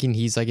right in thinking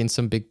he's like in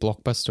some big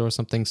blockbuster or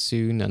something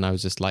soon? And I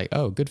was just like,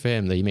 oh, good for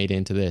him that he made it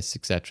into this,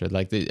 etc.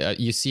 Like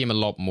you see him a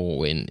lot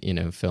more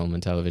in film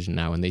and television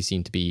now, and they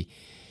seem to be,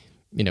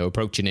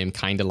 approaching him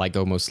kind of like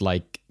almost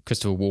like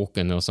Christopher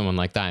Walken or someone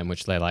like that, in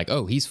which they're like,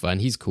 oh, he's fun,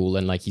 he's cool,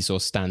 and like he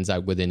sort of stands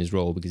out within his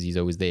role because he's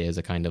always there as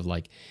a kind of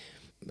like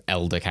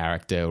elder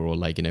character or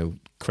like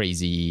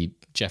crazy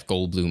Jeff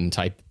Goldblum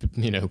type,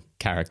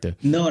 character.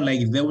 No,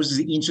 like there was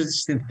the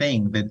interesting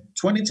thing that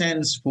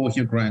 2010s for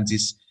Hugh Grant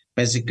is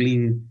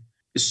basically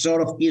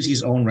sort of is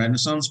his own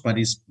renaissance, but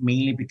it's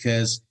mainly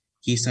because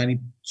he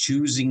started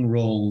choosing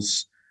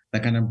roles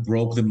that kind of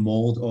broke the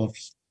mold of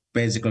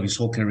basically his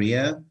whole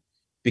career.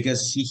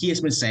 Because he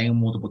has been saying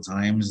multiple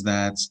times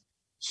that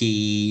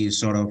he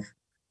sort of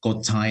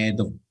got tired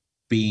of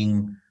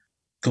being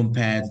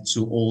compared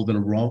to all the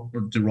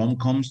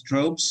rom-com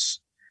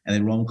tropes and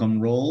the rom-com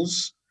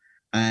roles.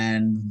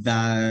 And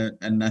I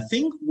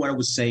think what I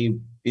would say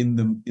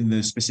in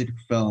the specific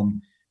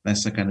film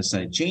that's kind of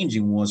started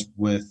changing was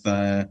with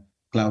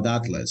Cloud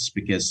Atlas,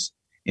 because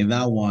in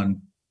that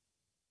one,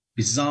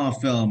 bizarre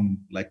film,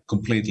 like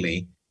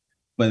completely,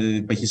 but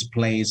his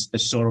plays a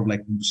sort of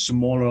like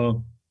smaller,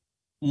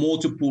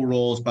 multiple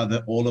roles, but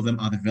all of them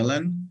are the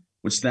villain,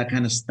 which that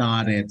kind of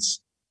started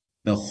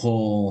the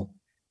whole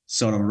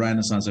sort of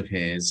renaissance of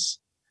his.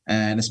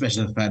 And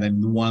especially the fact that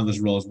one of those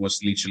roles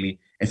was literally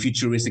a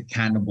futuristic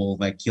cannibal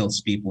that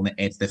kills people and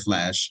eats their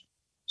flesh.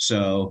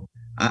 So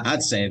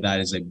I'd say that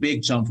is a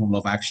big jump from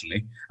Love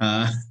Actually.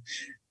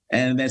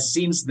 And then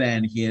since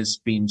then, he has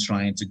been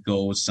trying to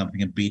go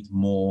something a bit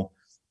more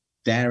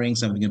daring,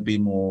 something a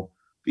bit more,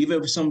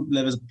 even some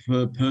levels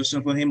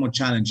personal for him, or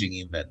challenging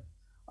even.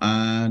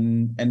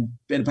 And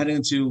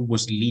Paddington 2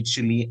 was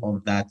literally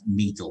on that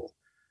middle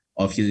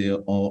of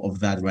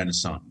that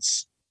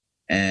renaissance.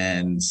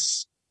 And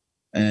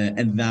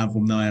then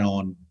from there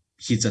on,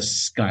 he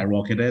just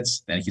skyrocketed.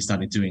 Then he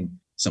started doing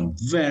some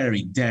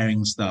very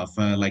daring stuff,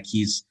 like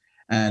his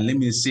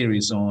limited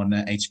series on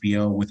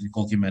HBO with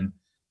Nicole Kidman.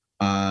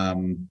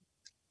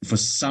 For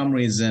some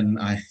reason,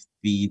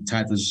 the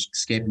title is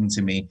escaping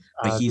to me.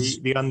 But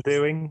The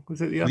Undoing,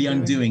 was it The Undoing? The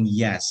Undoing,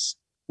 yes,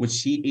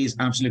 which he is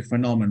absolutely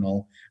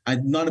phenomenal.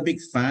 I'm not a big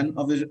fan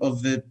of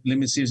the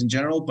limited series in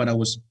general, but I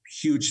was a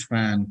huge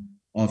fan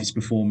of his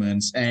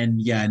performance.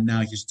 And yeah,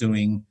 now he's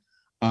doing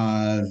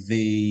what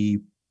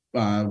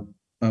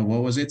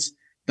was it?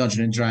 Dungeons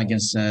and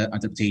Dragons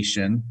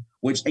adaptation,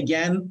 which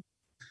again,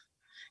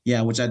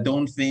 which I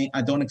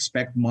don't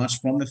expect much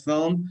from the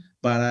film,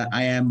 but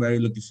I am very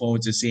looking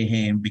forward to see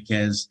him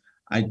because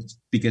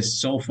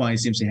so far he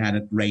seems to have had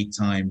a great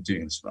time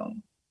doing this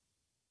film.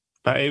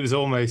 But it was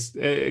almost,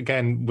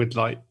 again, with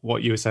like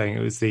what you were saying,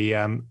 it was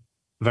the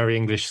Very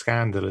English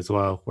Scandal as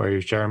well, where he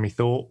was Jeremy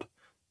Thorpe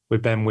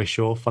with Ben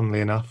Whishaw, funnily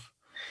enough.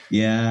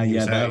 Yeah,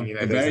 saying,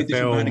 very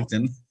different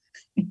Paddington.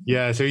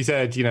 Yeah, so he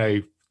said,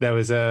 there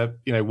was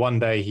one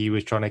day he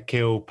was trying to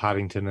kill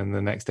Paddington and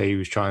the next day he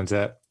was trying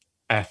to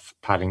F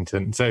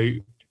Paddington. So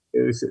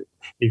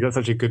he got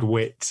such a good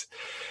wit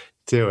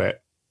to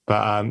it.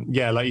 But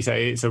like you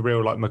say, it's a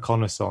real like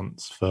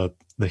reconnaissance for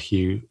the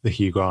Hugh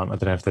Grant. I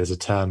don't know if there's a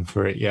term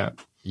for it yet.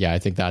 Yeah, I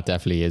think that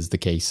definitely is the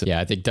case. Yeah,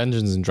 I think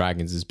Dungeons and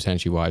Dragons is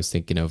potentially what I was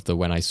thinking of. That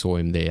when I saw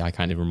him there, I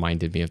kind of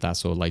reminded me of that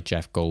sort of like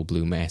Jeff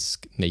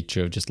Goldblum-esque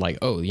nature of just like,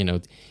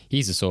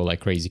 he's a sort of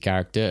like crazy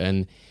character.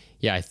 And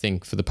yeah, I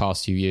think for the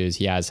past few years,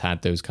 he has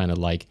had those kind of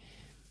like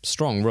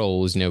strong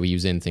roles. He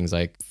was in things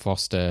like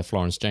Foster,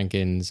 Florence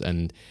Jenkins,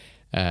 and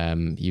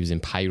he was in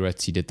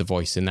Pirates. He did the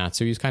voice in that.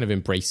 So he was kind of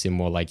embracing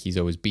more like he's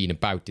always been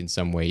about in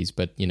some ways.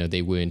 But,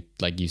 they weren't,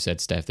 like you said,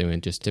 Steph, they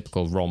weren't just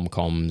typical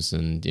rom-coms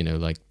and,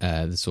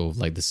 the sort of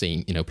like the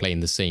same,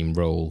 playing the same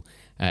role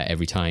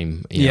every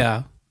time.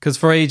 Yeah, because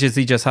for ages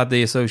he just had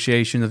the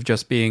association of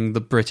just being the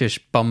British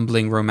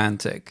bumbling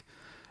romantic.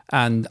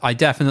 And I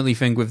definitely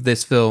think with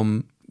this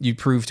film, you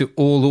prove to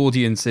all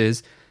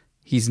audiences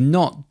he's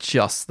not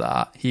just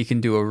that. He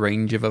can do a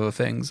range of other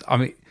things. I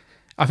mean,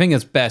 I think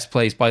it's best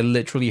placed by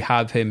literally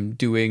have him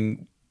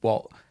doing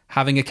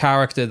having a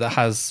character that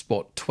has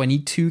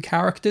 22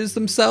 characters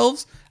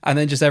themselves, and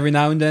then just every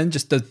now and then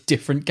just does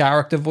different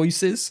character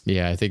voices.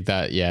 Yeah, I think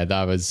that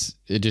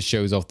it just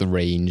shows off the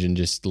range and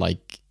just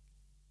like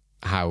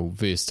how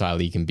versatile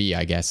he can be.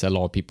 I guess a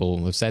lot of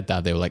people have said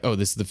that they were like, oh,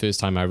 this is the first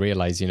time I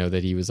realized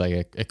that he was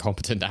like a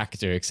competent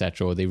actor,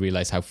 etc., or they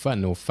realized how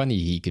fun or funny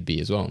he could be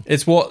as well.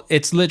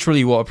 It's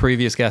literally what a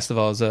previous guest of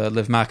ours,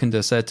 Liv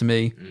Mackinder, said to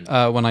me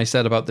when I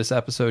said about this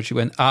episode. She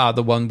went,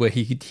 the one where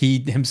he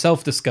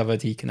himself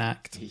discovered he can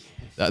act.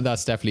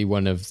 That's definitely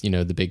one of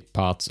the big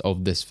parts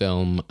of this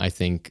film. I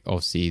think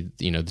obviously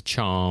the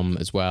charm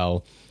as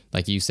well,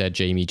 like you said,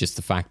 Jamie, just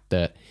the fact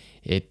that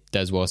it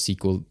does what a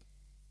sequel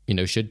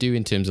should do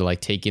in terms of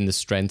like taking the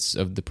strengths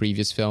of the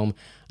previous film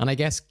and I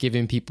guess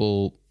giving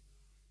people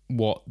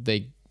what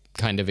they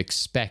kind of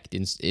expect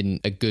in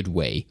a good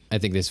way. I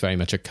think there's very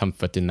much a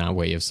comfort in that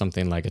way of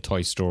something like a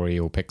Toy Story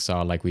or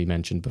Pixar, like we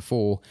mentioned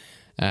before,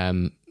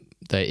 that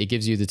it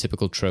gives you the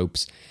typical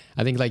tropes.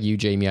 I think like you,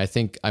 Jamie, I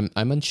think I'm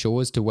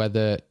unsure as to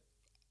whether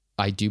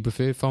I do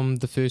prefer it from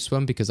the first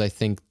one, because I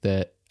think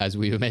that, as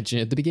we were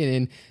mentioning at the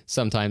beginning,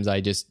 sometimes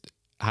I just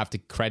have to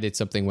credit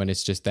something when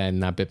it's just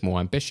then a bit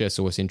more ambitious,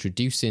 or it's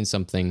introducing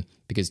something,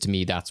 because to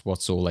me that's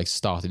what sort of like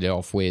started it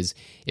off with.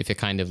 If it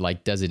kind of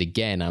like does it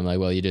again, I'm like,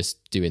 well, you're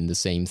just doing the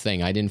same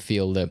thing. I didn't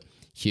feel that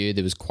here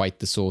there was quite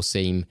the sort of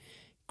same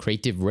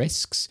creative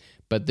risks,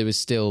 but there was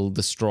still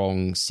the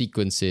strong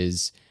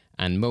sequences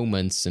and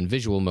moments and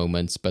visual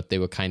moments, but they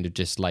were kind of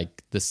just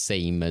like the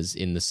same as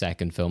in the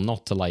second film.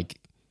 Not to like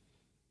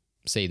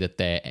say that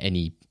they're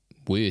any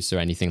worse or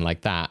anything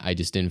like that. I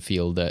just didn't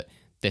feel that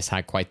this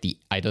had quite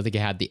I don't think it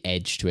had the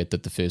edge to it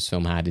that the first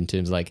film had, in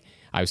terms of like,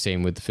 I was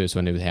saying with the first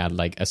one, it had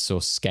like a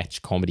sort of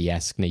sketch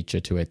comedy-esque nature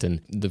to it,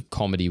 and the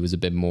comedy was a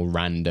bit more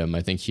random.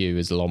 I think here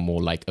is a lot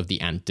more like of the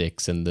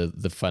antics and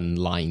the fun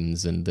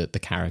lines and the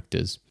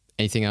characters.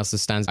 Anything else that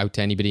stands out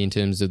to anybody in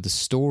terms of the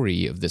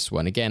story of this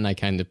one? Again, I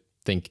kind of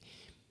think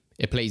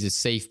it plays it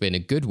safe, but in a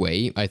good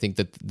way. I think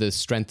that the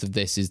strength of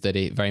this is that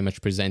it very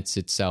much presents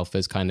itself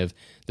as kind of,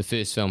 the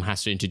first film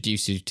has to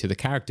introduce you to the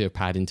character of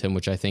Paddington,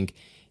 which I think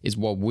is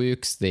what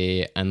works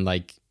there. And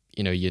like,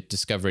 you're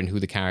discovering who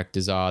the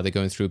characters are. They're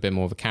going through a bit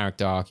more of a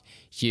character arc.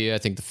 Here, I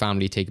think the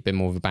family take a bit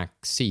more of a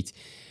back seat.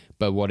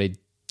 But what it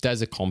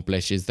does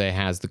accomplish is there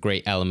has the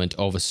great element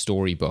of a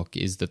storybook,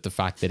 is that the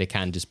fact that it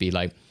can just be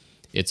like,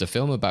 it's a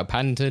film about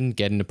Paddington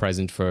getting a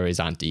present for his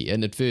auntie.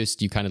 And at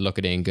first you kind of look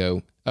at it and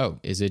go, oh,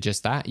 is it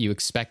just that? You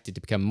expect it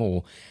to become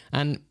more.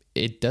 And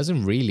it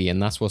doesn't really,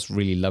 and that's what's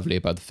really lovely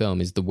about the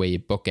film, is the way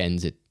it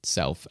bookends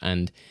itself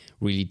and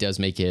really does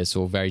make it a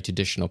sort of very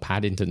traditional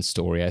Paddington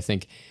story. I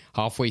think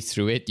halfway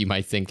through it, you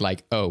might think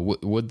like, oh,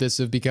 would this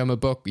have become a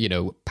book? You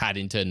know,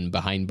 Paddington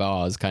behind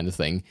bars kind of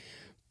thing.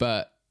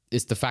 But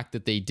it's the fact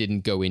that they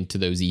didn't go into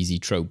those easy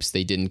tropes.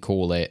 They didn't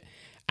call it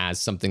as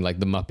something like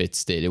the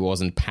Muppets did. It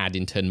wasn't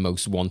Paddington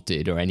Most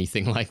Wanted or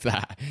anything like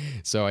that.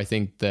 So I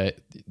think that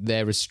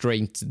their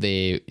restraint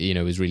there, you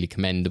know, is really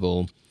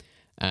commendable.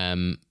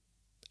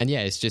 And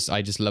yeah, it's just,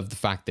 I just love the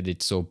fact that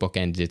it sort of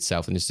bookended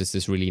itself, and it's just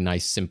this really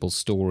nice, simple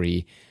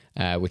story,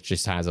 which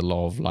just has a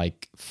lot of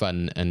like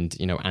fun and,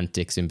 you know,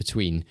 antics in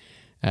between.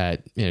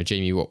 You know,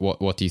 Jamie,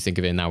 what do you think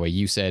of it now? Where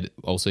you said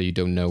also you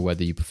don't know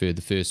whether you prefer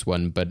the first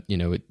one, but, you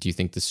know, do you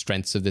think the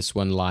strengths of this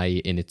one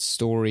lie in its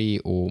story,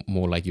 or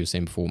more like you were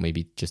saying before,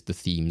 maybe just the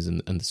themes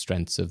and the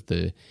strengths of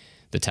the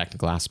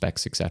technical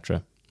aspects,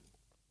 etc.?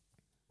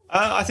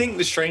 I think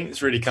the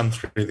strengths really come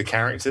through the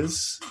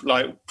characters,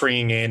 like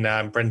bringing in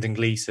Brendan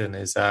Gleeson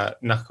as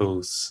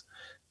Knuckles.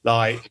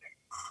 Like,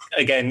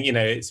 again, you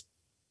know, it's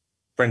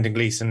Brendan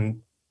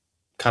Gleeson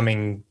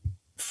coming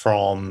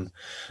from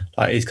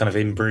like his kind of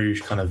In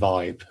Bruges kind of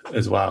vibe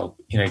as well.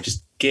 You know,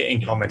 just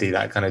getting comedy,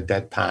 that kind of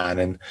deadpan,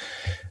 and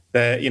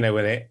there, you know,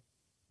 with it.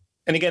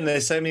 And again,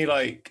 there's so many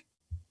like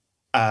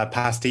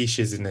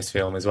pastiches in this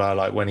film as well.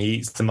 Like when he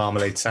eats the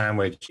marmalade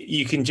sandwich,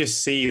 you can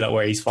just see like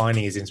where he's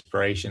finding his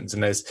inspirations,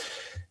 and there's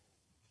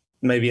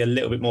maybe a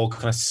little bit more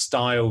kind of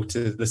style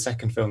to the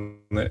second film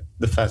that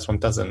the first one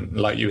doesn't.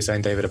 Like you were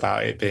saying, David,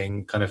 about it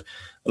being kind of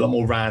a lot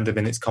more random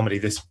in its comedy.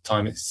 This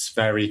time it's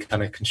very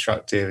kind of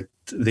constructive.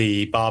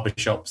 The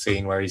barbershop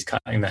scene where he's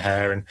cutting the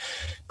hair, and,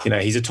 you know,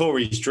 he's a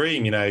Tory's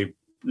dream. You know,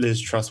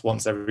 Liz Truss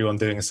wants everyone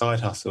doing a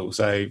side hustle.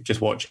 So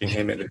just watching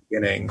him at the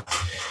beginning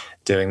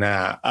doing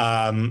that.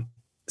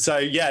 So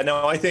yeah,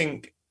 no, I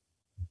think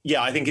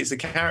it's the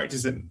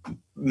characters that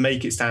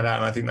make it stand out,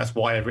 and I think that's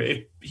why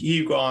if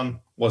Hugh Grant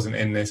wasn't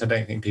in this, I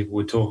don't think people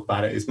would talk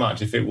about it as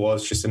much. If it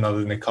was just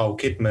another Nicole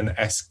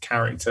Kidman-esque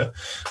character,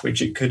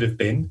 which it could have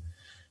been,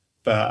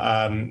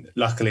 but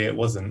luckily it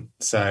wasn't.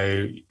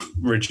 So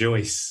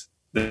rejoice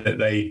that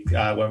they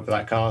went for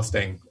that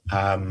casting.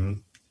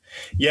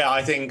 Yeah,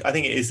 I think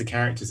it is the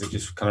characters that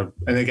just kind of,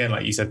 and again,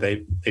 like you said,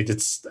 they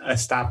did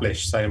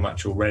establish so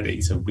much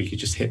already, so we could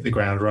just hit the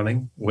ground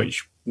running,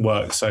 which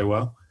works so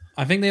well.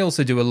 I think they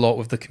also do a lot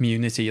with the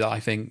community that I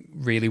think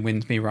really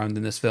wins me around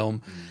in this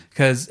film,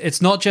 because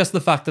it's not just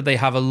the fact that they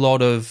have a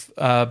lot of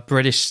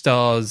British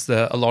stars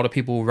that a lot of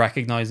people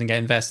recognize and get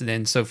invested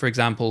in. So, for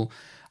example,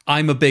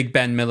 I'm a big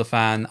Ben Miller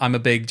fan. I'm a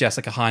big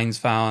Jessica Hines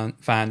fan.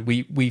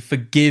 We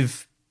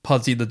forgive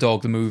Pudgy the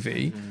dog, the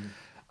movie.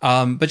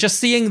 But just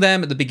seeing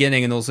them at the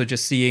beginning, and also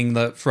just seeing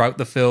that throughout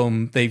the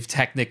film, they've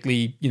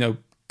technically, you know,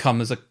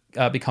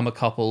 become a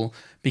couple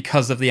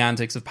because of the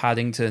antics of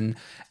Paddington.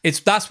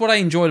 That's what I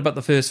enjoyed about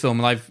the first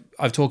film, and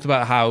I've talked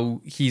about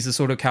how he's the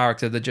sort of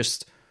character that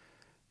just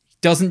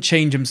doesn't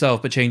change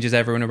himself but changes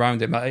everyone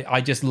around him.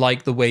 I just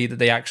like the way that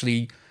they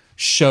actually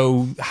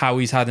show how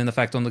he's had an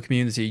effect on the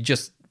community.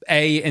 Just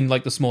A, in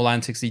like the small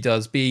antics he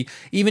does, B,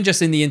 even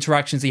just in the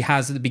interactions he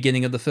has at the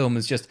beginning of the film,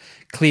 is just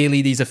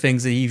clearly these are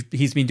things that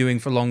he's been doing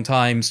for a long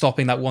time,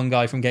 stopping that one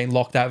guy from getting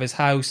locked out of his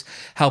house,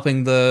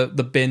 helping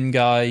the bin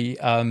guy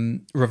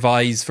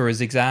revise for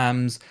his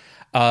exams,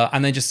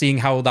 and then just seeing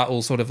how that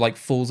all sort of like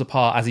falls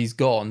apart as he's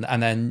gone.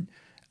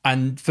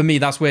 And for me,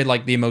 that's where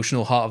like the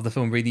emotional heart of the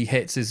film really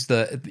hits, is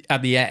that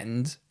at the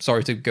end,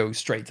 sorry to go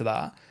straight to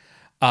that,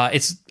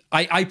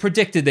 I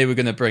predicted they were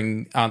going to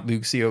bring Aunt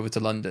Lucy over to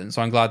London,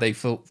 so I'm glad they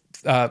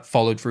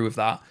followed through with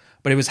that.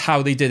 But it was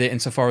how they did it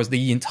insofar as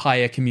the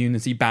entire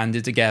community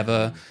banded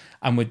together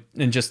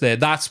and just there.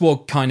 That's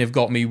what kind of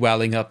got me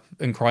welling up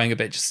and crying a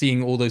bit, just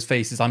seeing all those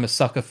faces. I'm a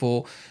sucker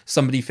for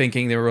somebody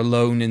thinking they were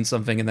alone in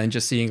something, and then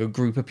just seeing a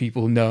group of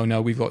people,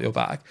 no, we've got your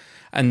back.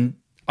 And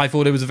I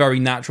thought it was a very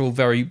natural,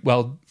 very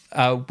well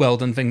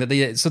done thing that they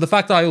did. So the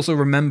fact that I also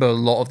remember a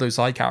lot of those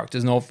side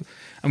characters,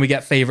 and we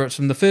get favourites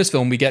from the first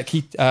film. We get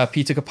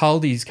Peter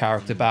Capaldi's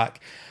character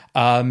back,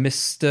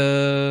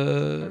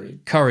 Mr.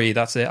 Curry.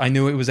 That's it. I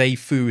knew it was a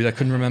food. I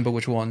couldn't remember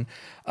which one.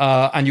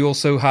 And you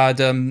also had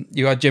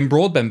Jim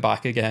Broadbent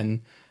back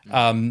again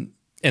in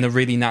a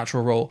really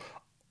natural role.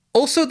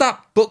 Also,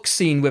 that book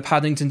scene where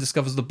Paddington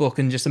discovers the book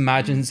and just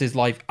imagines his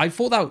life. I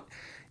thought that,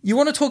 you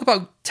want to talk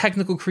about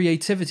technical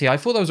creativity, I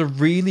thought that was a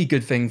really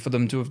good thing for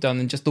them to have done,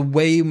 and just the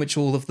way in which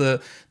all of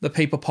the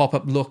paper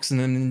pop-up looks and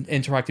then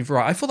interactive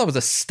variety. I thought that was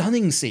a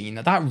stunning scene.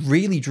 That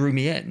really drew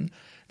me in.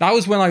 That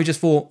was when I just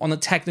thought, on a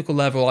technical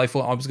level, I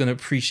thought I was going to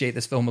appreciate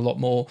this film a lot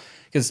more.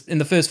 Because in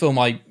the first film,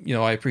 I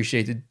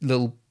appreciated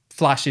little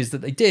flashes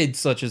that they did,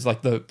 such as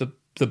like the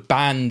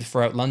band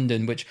throughout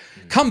London, which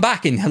come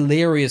back in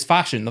hilarious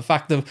fashion. The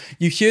fact that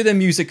you hear their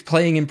music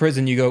playing in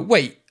prison, you go,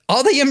 wait,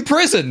 are they in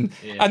prison?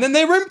 Yeah. And then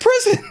they were in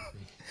prison.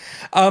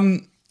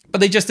 But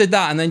they just did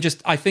that. And then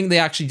I think they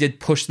actually did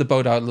push the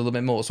boat out a little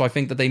bit more. So I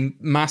think that they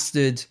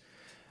mastered,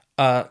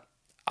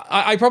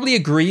 I probably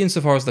agree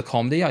insofar as the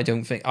comedy. I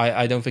don't think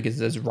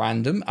it's as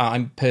random.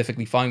 I'm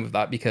perfectly fine with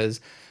that, because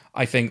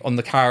I think on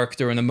the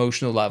character and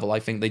emotional level, I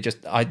think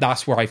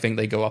that's where I think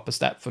they go up a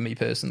step for me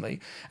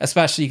personally,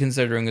 especially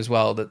considering as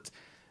well that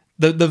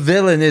the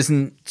villain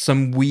isn't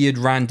some weird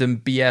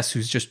random BS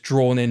who's just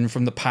drawn in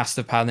from the past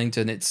of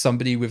Paddington. It's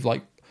somebody with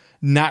like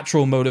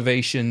natural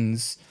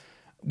motivations,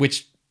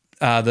 which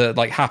that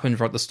like happen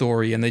throughout the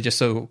story, and they just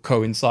so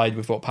coincide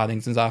with what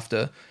Paddington's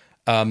after.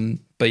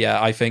 But yeah,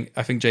 I think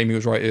Jamie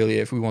was right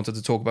earlier. If we wanted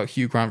to talk about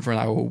Hugh Grant for an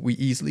hour, we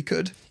easily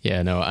could.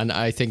 Yeah, no, and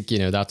I think,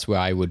 that's where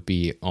I would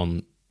be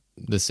on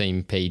the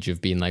same page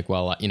of being like,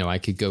 well, I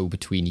could go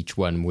between each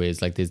one,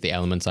 whereas like there's the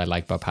elements I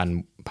like about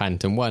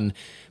Paddington 1,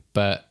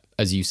 but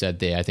as you said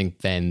there, I think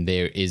then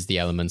there is the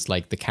elements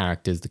like the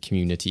characters, the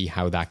community,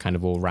 how that kind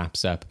of all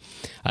wraps up.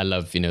 I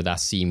love, that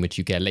scene which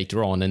you get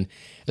later on, and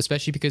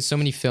especially because so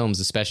many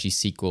films, especially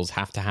sequels,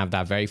 have to have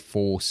that very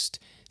forced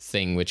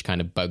thing which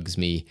kind of bugs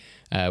me,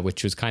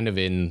 which was kind of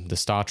in the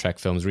Star Trek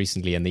films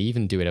recently, and they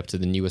even do it up to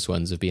the newest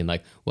ones of being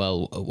like,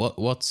 well,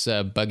 what's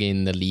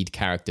bugging the lead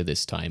character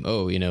this time?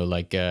 Oh,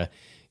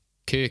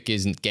 Kirk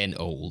isn't getting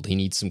old, he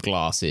needs some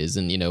glasses,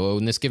 and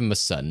and let's give him a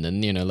son,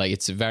 and like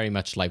it's very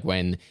much like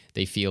when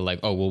they feel like,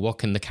 oh well, what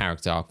can the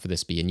character arc for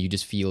this be, and you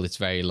just feel it's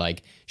very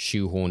like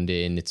shoehorned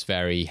in, it's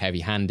very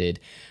heavy-handed.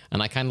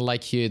 And I kind of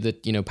like here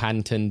that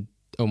Paddington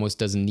almost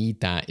doesn't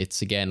need that.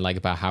 It's again like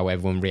about how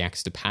everyone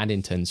reacts to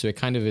Paddington, so it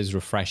kind of is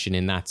refreshing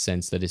in that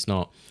sense that it's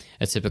not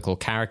a typical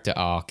character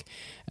arc.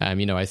 I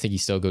think he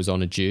still goes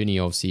on a journey,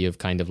 obviously, of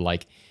kind of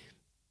like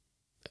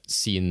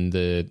seeing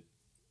the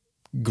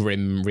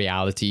grim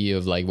reality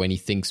of like when he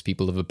thinks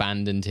people have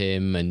abandoned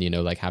him, and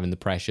like having the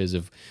pressures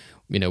of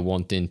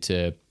wanting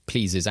to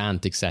please his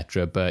aunt,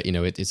 etc. But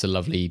it's a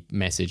lovely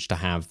message to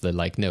have, that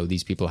like, no,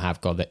 these people have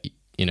got that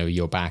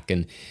your back,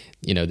 and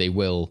they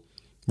will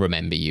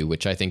remember you,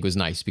 which I think was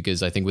nice,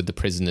 because I think with the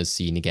prisoners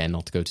scene, again,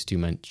 not to go to too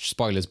much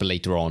spoilers, but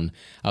later on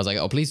I was like,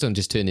 oh, please don't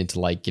just turn into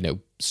like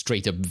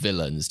straight up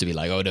villains to be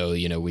like, oh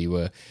no, we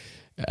were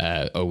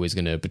always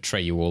going to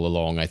betray you all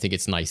along. I think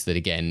it's nice that,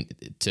 again,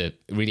 to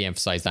really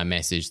emphasize that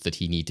message that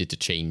he needed to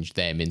change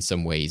them in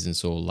some ways, and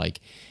sort of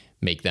like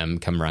make them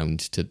come around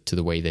to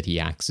the way that he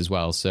acts as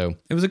well. So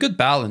it was a good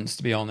balance,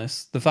 to be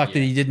honest. The fact that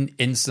he didn't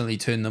instantly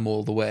turn them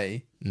all the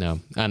way.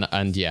 No,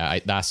 and yeah,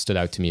 that stood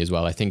out to me as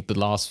well. I think the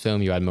last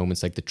film you had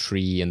moments like the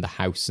tree and the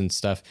house and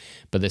stuff,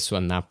 but this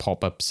one, that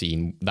pop-up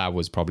scene, that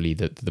was probably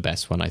the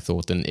best one, I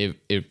thought. And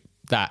it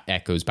that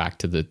echoes back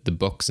to the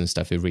books and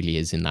stuff. It really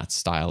is in that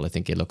style. I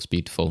think it looks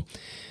beautiful.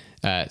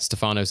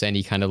 Stefanos,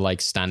 any kind of like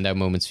standout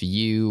moments for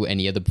you?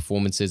 Any other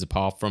performances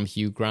apart from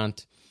Hugh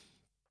Grant?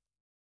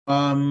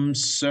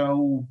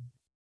 So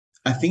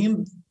I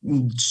think I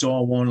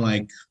won't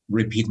like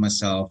repeat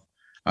myself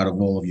out of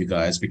all of you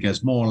guys,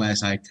 because more or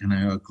less I kind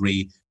of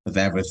agree with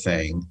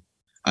everything.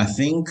 I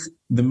think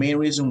the main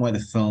reason why the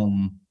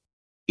film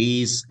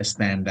is a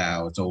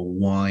standout, or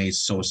why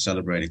it's so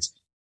celebrated,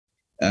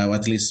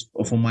 at least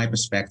from my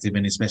perspective,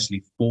 and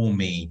especially for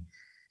me,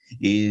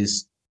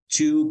 is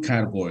two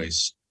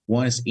categories.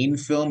 One is in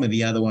film, and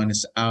the other one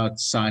is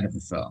outside of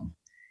the film.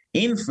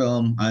 In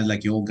film,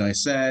 like you all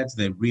guys said,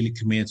 they're really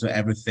committed to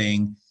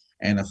everything,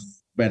 and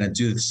I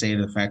do say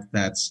the fact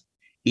that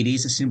it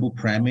is a simple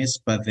premise,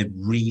 but they've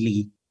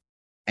really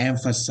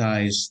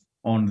emphasized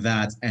on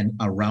that and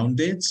around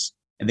it,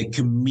 and they're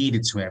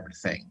committed to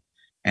everything.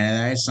 And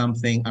that is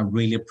something I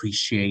really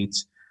appreciate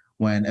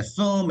when a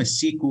film, a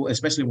sequel,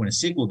 especially when a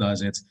sequel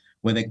does it,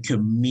 where they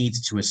commit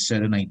to a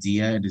certain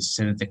idea and a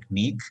certain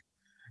technique,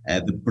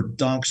 the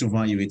production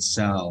value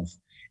itself.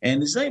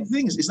 And it's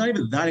not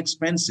even that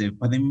expensive,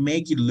 but they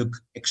make it look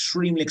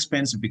extremely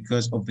expensive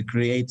because of the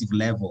creative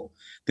level.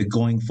 They're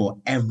going for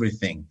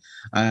everything.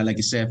 Like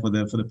I said, for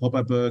the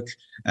pop-up book,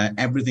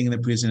 everything in the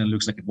prison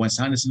looks like a Wes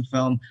Anderson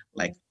film.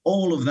 Like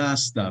all of that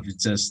stuff is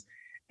just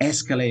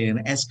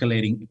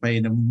escalating but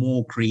in a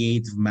more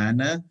creative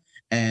manner.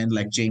 And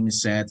like Jamie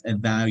said,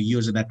 and they're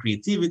using that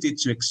creativity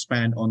to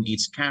expand on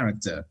each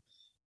character.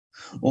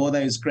 All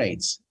that is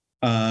great.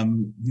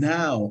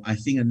 Now, I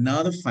think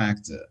another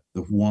factor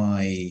of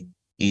why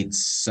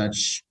it's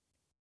such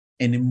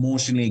an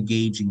emotionally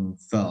engaging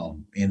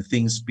film in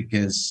things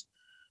because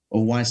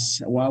of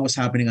what was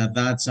happening at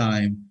that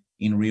time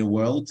in real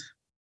world,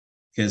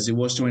 because it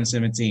was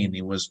 2017.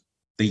 It was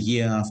the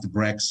year after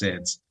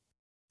Brexit.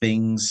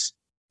 Things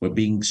were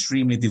being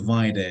extremely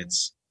divided.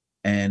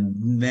 And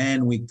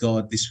then we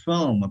got this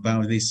film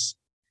about this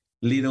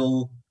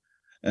little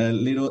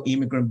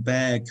immigrant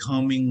bear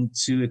coming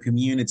to a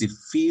community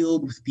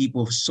filled with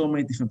people of so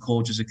many different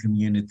cultures and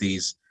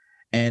communities,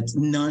 and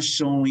not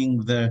showing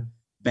the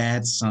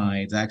bad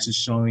side, actually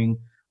showing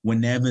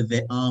whenever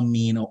they are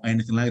mean or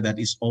anything like that,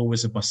 it's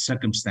always about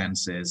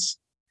circumstances,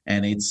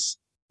 and it's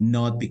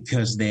not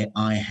because they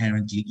are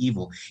inherently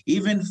evil.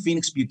 Even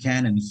Phoenix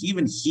Buchanan,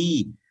 even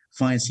he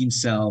finds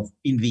himself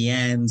in the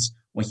end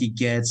when he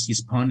gets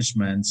his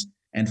punishment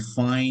and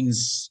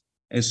finds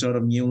a sort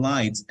of new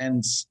light.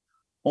 And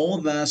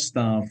all that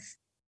stuff,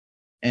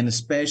 and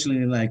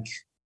especially like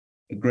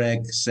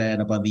Greg said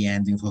about the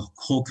ending, for the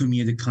whole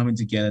community coming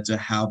together to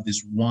help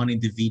this one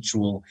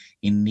individual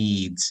in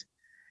need.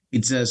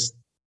 It's just,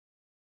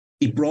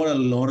 it brought a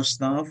lot of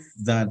stuff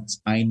that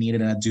I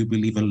needed, and I do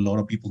believe a lot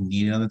of people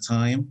needed at the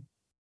time,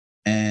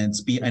 and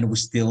we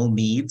still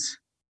need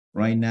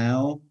right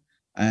now.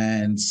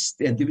 And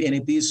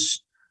it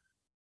is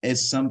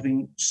it's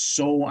something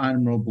so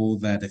admirable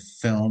that a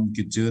film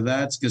could do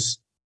that, because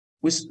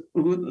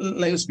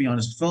let's be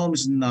honest, film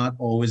is not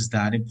always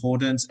that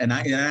important, and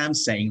I am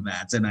saying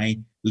that, and I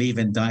live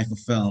and die for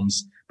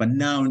films. But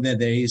now that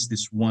there is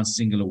this one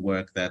singular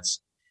work that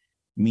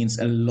means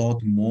a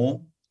lot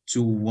more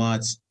to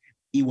what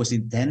it was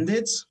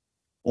intended,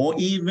 or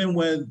even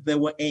where they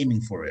were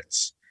aiming for it,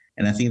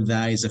 and I think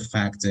that is a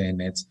factor in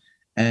it.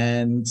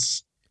 And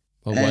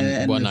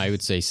one I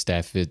would say,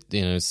 Steph, it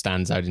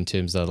stands out in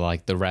terms of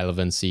like the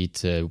relevancy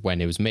to when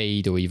it was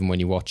made, or even when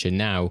you watch it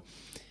now,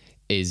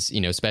 is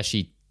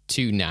especially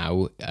to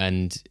now.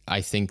 And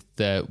I think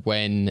that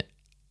when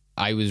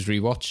I was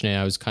rewatching it,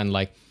 I was kind of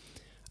like,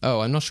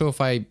 oh, I'm not sure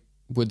if I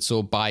would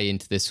sort of buy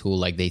into this whole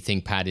like they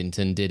think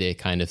Paddington did it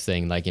kind of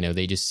thing. Like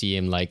they just see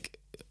him like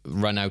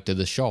run out to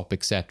the shop,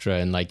 etc.,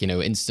 and like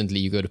instantly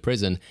you go to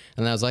prison.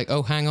 And I was like,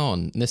 oh, hang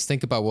on, let's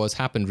think about what's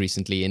happened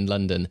recently in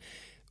London.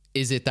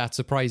 Is it that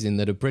surprising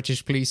that a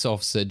British police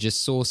officer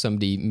just saw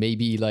somebody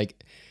maybe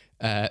like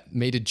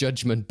made a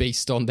judgment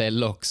based on their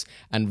looks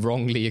and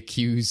wrongly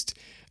accused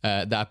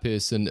that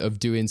person of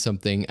doing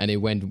something, and it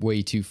went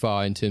way too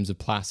far in terms of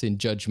passing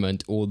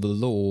judgment or the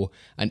law,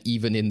 and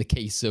even in the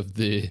case of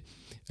the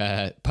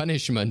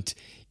punishment,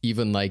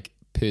 even like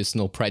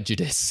personal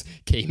prejudice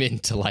came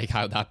into like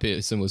how that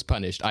person was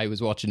punished. I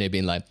was watching it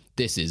being like,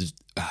 this is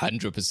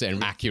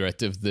 100%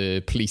 accurate of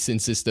the policing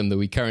system that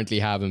we currently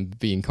have and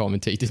being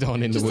commentated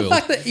on in the world. The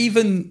fact that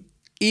even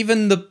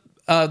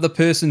the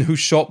person whose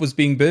shop was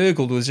being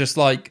burgled was just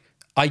like,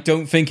 I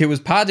don't think it was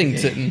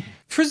Paddington.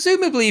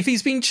 Presumably, if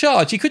he's being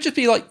charged, he could just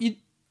be like, you're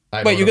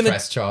going to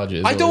press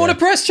charges. I don't want to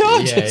press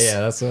charges.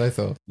 Yeah, that's what I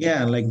thought.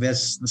 Yeah, like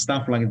there's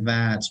stuff like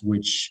that,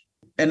 which,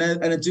 and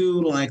I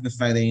do like the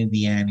fact that in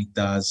the end it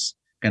does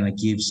kind of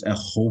gives a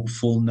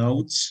hopeful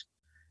note,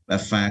 the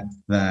fact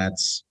that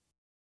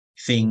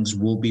things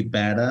will be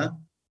better.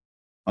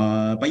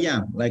 But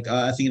yeah, like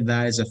I think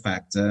that is a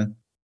factor.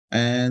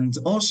 And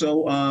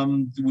also,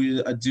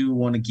 I do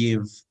want to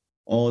give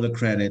all the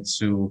credit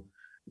to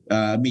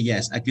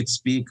yes, I could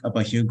speak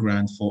about Hugh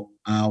Grant for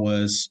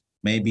hours,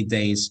 maybe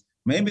days,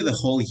 maybe the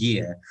whole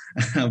year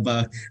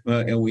about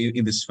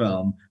in this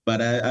film.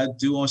 But I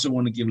do also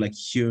want to give like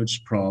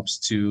huge props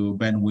to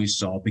Ben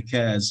Whishaw,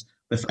 because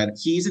the fact that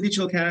he's a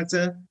digital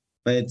character,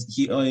 but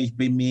he's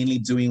been mainly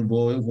doing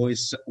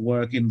voice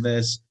work in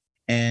this,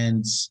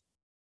 and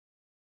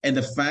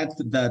the fact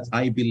that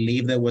I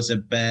believe there was a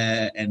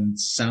bear and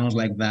sounds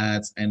like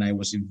that, and I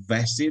was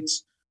invested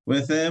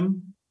with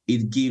him,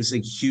 it gives a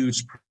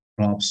huge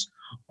props.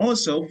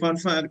 Also, fun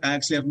fact,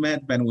 actually I've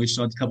met Ben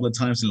Whishaw a couple of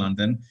times in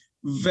London.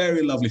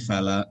 Very lovely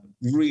fella,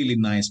 really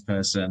nice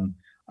person.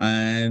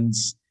 And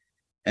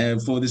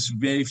for this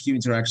very few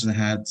interactions I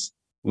had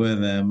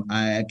with him,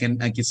 I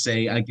can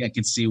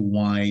see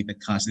why they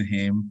casted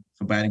him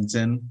for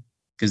Paddington,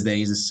 because there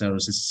is a sort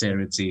of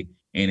sincerity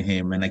in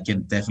him, and I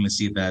can definitely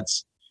see that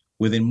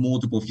within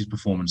multiple of his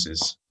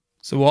performances.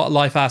 So what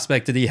life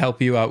aspect did he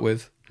help you out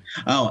with?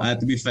 Oh,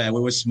 to be fair,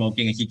 we were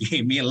smoking and he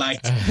gave me a light.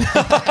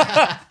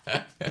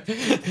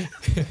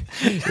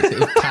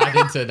 If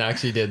Paddington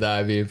actually did that,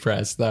 I'd be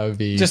impressed. That would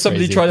be just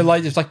somebody crazy. tried to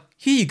light. It's like,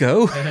 here you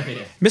go.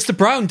 Mr.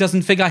 Brown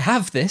doesn't think I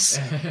have this.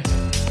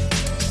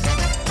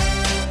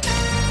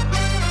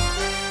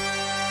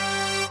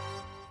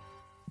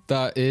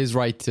 That is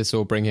right to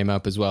sort of bring him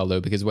up as well, though,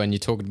 because when you're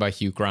talking about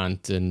Hugh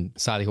Grant and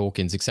Sally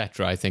Hawkins,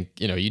 etc., I think,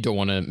 you don't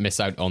want to miss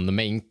out on the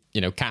main,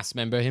 cast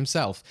member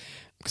himself.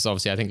 Because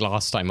obviously, I think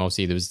last time,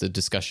 there was the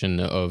discussion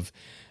of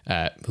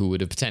who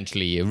would have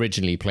potentially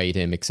originally played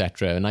him,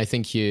 etc. And I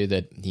think here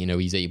that,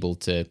 he's able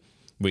to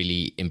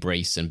really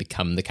embrace and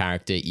become the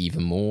character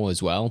even more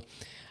as well.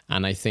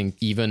 And I think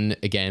even,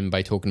 again,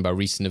 by talking about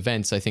recent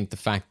events, I think the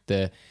fact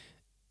that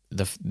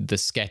the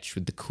sketch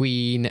with the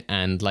Queen,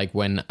 and like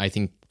when I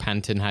think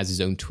Paddington has his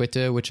own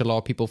Twitter, which a lot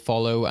of people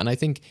follow, and I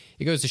think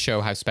it goes to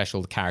show how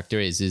special the character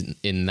is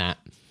in that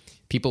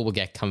people will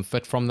get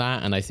comfort from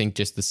that. And I think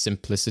just the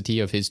simplicity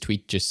of his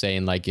tweet, just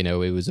saying like, it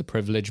was a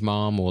privilege,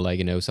 Mom, or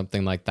like,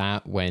 something like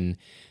that when,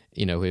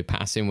 her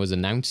passing was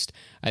announced.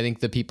 I think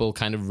that people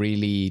kind of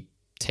really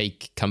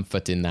take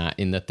comfort in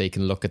that they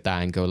can look at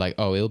that and go like,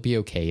 oh, it'll be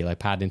okay. Like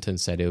Paddington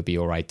said it'll be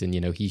all right. And,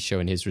 he's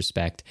showing his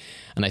respect.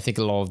 And I think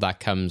a lot of that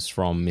comes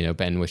from,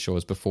 Ben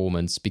Whishaw's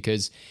performance,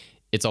 because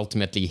it's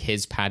ultimately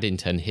his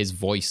Paddington, his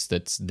voice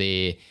that's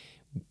there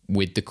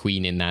with the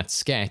Queen in that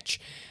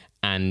sketch.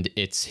 And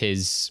it's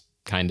his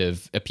kind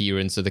of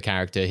appearance of the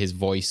character, his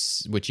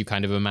voice, which you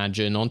kind of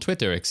imagine on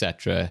Twitter,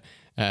 etc.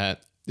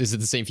 Is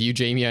it the same for you,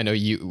 Jamie? I know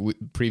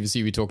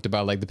previously we talked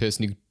about like the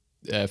person who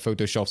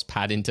photoshops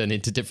Paddington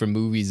into different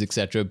movies,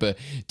 etc. But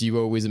do you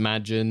always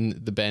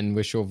imagine the Ben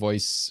Whishaw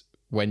voice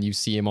when you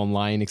see him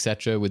online,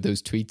 etc., with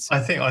those tweets? I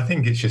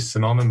think it's just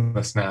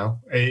synonymous now.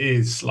 It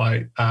is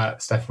like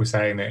Steph was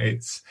saying,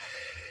 it's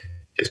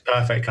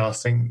perfect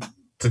casting.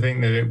 to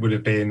think that it would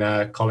have been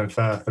Colin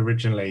Firth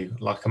originally,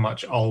 like a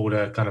much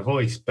older kind of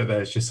voice, but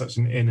there's just such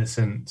an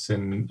innocence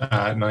and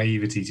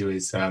naivety to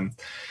his to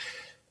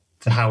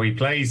how he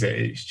plays it.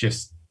 It's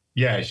just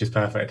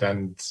perfect,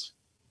 and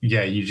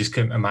you just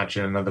couldn't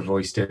imagine another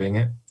voice doing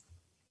it.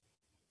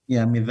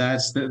 Yeah, I mean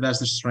that's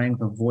the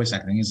strength of voice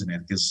acting, isn't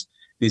it? Because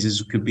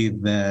could be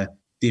the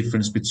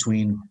difference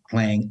between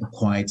playing a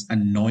quite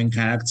annoying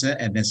character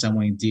and then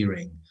someone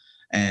endearing.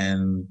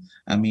 And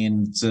I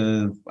mean,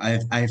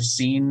 I've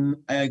seen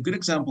a good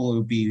example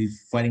would be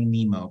Finding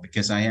Nemo,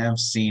 because I have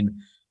seen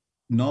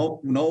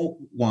not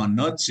one,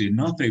 not two,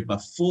 not three,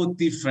 but 4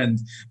 different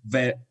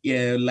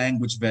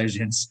language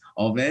versions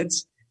of it.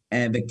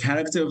 And the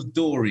character of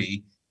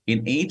Dory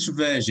in each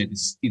version,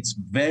 it's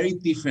very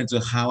different to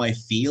how I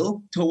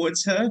feel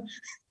towards her.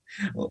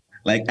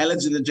 Like Ellen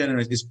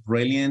DeGeneres is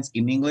brilliant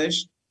in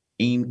English.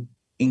 In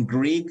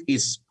Greek,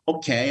 it's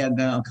okay.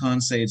 I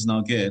can't say it's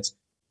not good.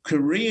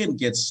 Korean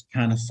gets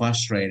kind of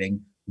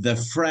frustrating. The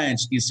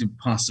French is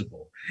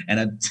impossible. And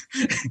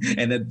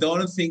I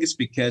don't think it's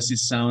because it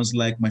sounds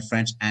like my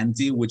French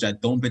auntie, which I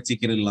don't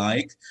particularly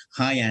like.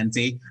 Hi,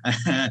 auntie.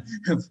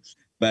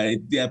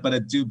 but I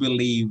do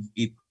believe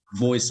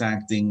voice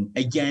acting,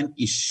 again,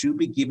 it should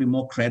be giving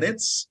more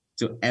credits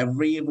to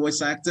every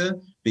voice actor,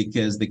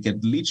 because they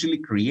could literally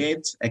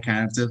create a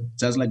character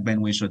just like Ben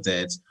Whishaw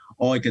did,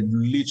 or it could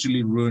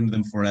literally ruin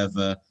them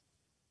forever.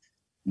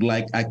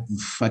 Like I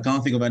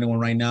can't think of anyone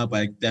right now,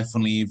 but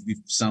definitely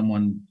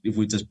if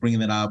we just bring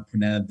that up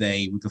another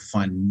day, we could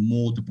find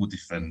multiple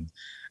different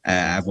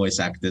voice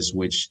actors,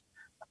 which,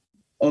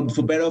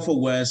 for better or for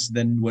worse,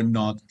 then we're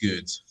not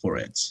good for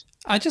it.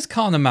 I just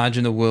can't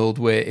imagine a world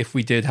where, if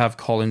we did have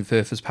Colin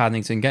Firth as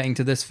Paddington, getting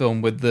to this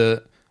film with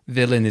the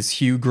villain is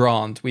Hugh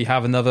Grant, we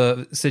have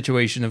another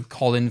situation of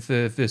Colin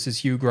Firth versus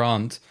Hugh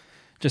Grant,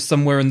 just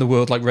somewhere in the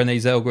world, like Renee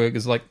Zellweger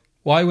is like,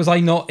 why was I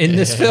not in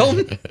this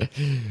film?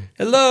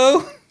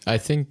 Hello? I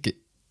think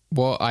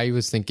what I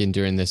was thinking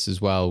during this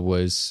as well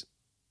was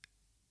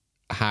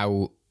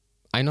how,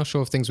 I'm not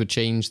sure if things would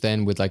change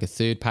then with like a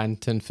third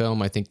Paddington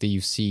film. I think that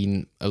you've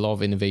seen a lot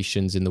of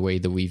innovations in the way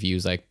that we've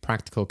used like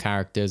practical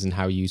characters and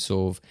how you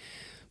sort of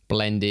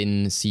blend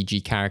in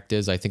CG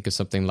characters. I think of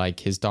something like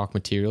His Dark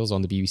Materials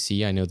on the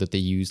BBC. I know that they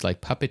use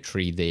like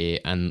puppetry there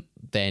and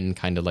then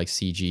kind of like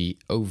CG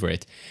over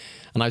it.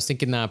 And I was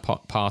thinking that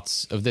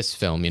parts of this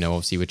film,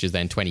 obviously, which is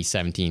then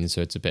 2017,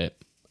 so it's a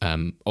bit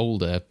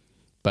older,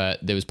 but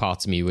there was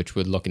parts of me which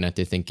were looking at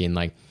it thinking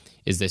like,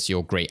 is this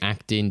your great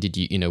acting? Did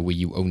you, were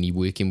you only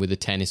working with a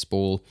tennis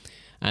ball?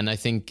 And I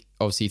think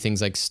obviously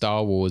things like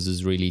Star Wars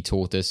has really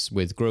taught us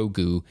with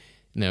Grogu,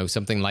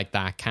 something like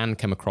that can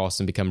come across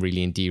and become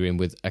really endearing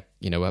with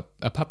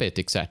a puppet,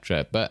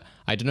 etc. But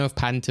I don't know if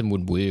Paddington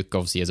would work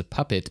obviously as a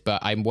puppet,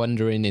 but I'm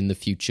wondering in the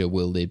future,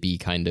 will there be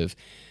kind of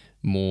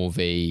more of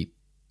a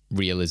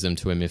realism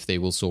to him if they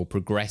will sort of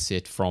progress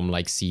it from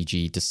like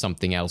CG to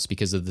something else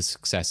because of the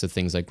success of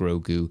things like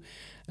Grogu.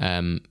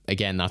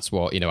 Again, that's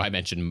what, I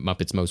mentioned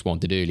Muppets Most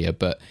Wanted earlier,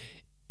 but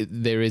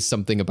there is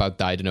something about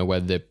that. I don't know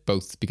whether they're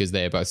both because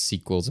they're about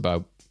sequels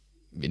about,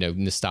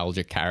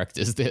 nostalgic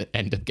characters that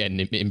end up getting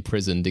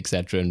imprisoned,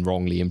 etc., and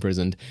wrongly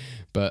imprisoned.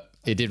 But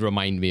it did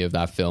remind me of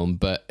that film.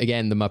 But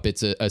again, the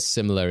Muppets are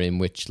similar in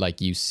which like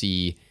you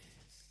see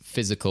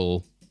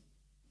physical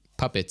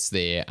puppets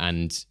there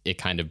and it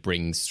kind of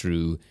brings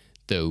through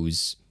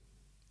those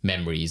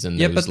memories and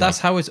but that's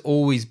how it's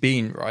always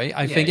been, right?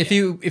 I think if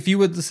you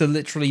were to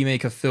literally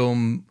make a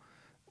film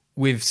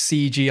with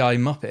CGI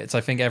Muppets,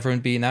 I think everyone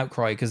would be an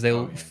outcry because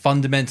they'll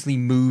fundamentally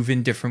move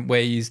in different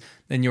ways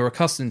than you're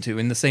accustomed to,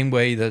 in the same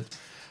way that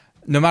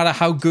no matter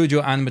how good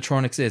your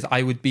animatronics is,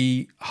 I would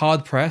be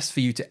hard pressed for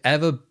you to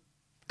ever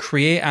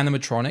create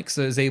animatronics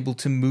that is able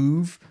to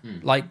move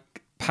like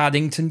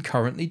Paddington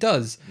currently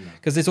does,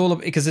 because it's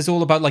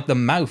all about like the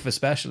mouth,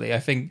 especially. I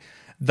think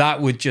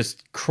that would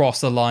just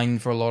cross a line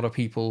for a lot of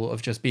people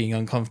of just being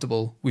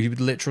uncomfortable. We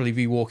would literally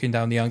be walking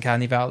down the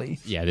uncanny valley.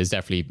 Yeah, there's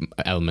definitely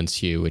elements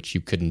here which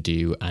you couldn't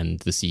do, and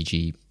the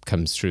CG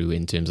comes through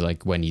in terms of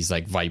like when he's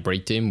like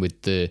vibrating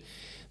with the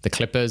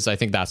clippers. I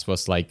think that's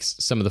what's like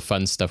some of the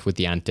fun stuff with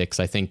the antics.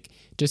 I think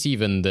just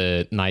even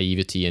the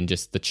naivety and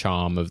just the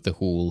charm of the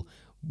whole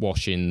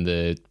washing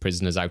the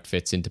prisoners'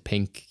 outfits into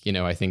pink.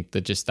 I think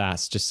that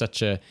that's just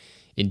such a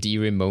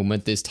endearing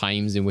moment. There's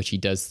times in which he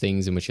does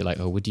things in which you're like,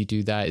 oh, would you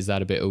do that? Is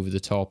that a bit over the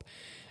top?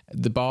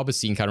 The barber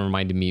scene kind of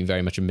reminded me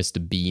very much of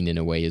Mr. Bean in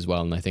a way as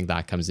well, and I think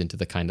that comes into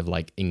the kind of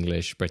like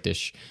English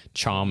British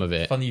charm of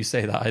it. Funny you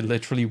say that. I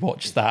literally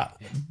watched that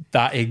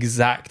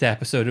exact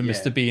episode of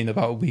Mr. Bean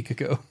about a week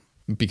ago.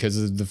 Because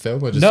of the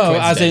film, or just no,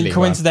 as in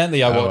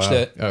coincidentally, I watched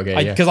it.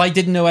 Okay, because I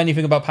didn't know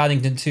anything about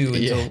Paddington 2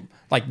 until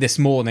like this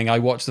morning. I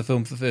watched the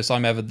film for the first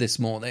time ever this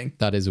morning.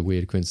 That is a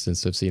weird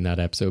coincidence to have seen that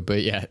episode, but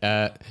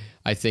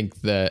I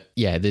think that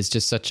there's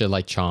just such a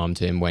like charm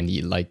to him when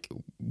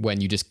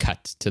you just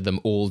cut to them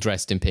all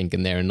dressed in pink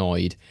and they're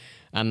annoyed.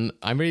 And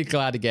I'm really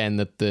glad again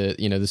that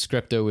the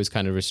script always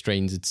kind of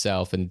restrains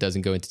itself and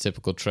doesn't go into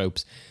typical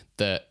tropes.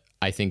 That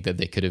I think that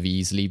they could have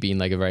easily been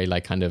like a very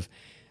like kind of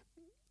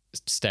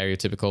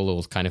stereotypical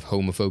or kind of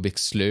homophobic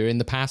slur in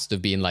the past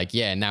of being like,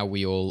 yeah, now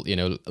we all,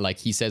 like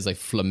he says like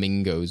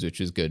flamingos, which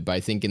was good. But I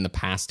think in the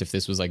past, if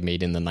this was like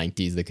made in the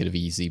 90s, there could have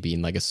easily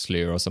been like a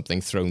slur or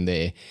something thrown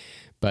there.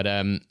 But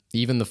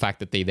even the fact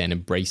that they then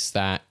embrace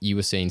that, you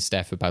were saying,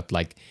 Steph, about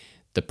like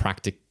the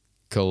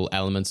practical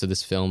elements of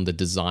this film, the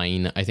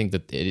design, I think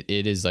that it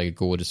is like a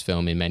gorgeous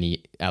film in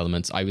many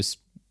elements. I was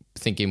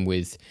thinking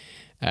with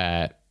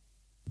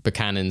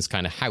Buchanan's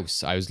kind of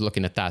house, I was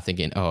looking at that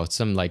thinking, oh,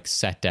 some like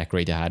set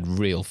decorator had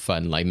real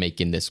fun like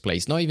making this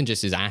place. Not even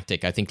just his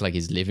attic, I think like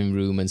his living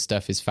room and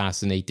stuff is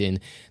fascinating.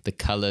 The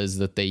colors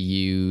that they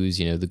use,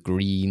 the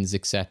greens,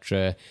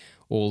 etc.,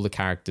 all the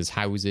characters'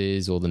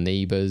 houses, all the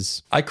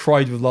neighbors. I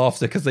cried with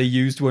laughter because they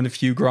used one of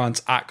Hugh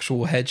Grant's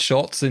actual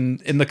headshots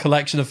in the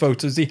collection of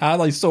photos he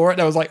had. I saw it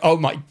and I was like, oh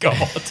my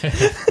god.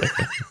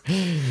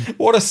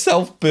 What a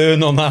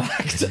self-burn on that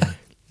actor.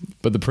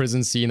 But the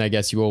prison scene, I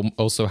guess you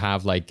also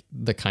have like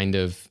the kind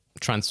of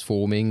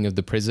transforming of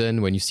the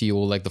prison when you see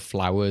all like the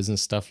flowers and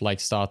stuff like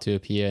start to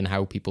appear and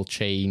how people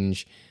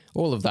change.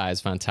 All of that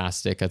is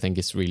fantastic. I think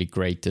it's really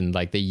great. And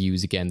like they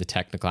use again the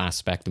technical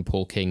aspect, and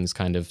Paul King's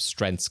kind of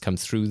strengths come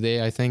through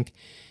there, I think,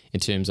 in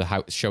terms of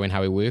how showing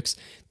how it works.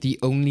 The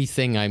only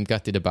thing I'm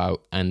gutted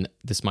about, and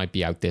this might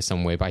be out there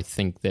somewhere, but I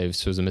think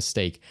this was a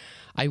mistake.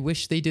 I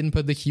wish they didn't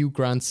put the Hugh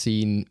Grant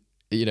scene,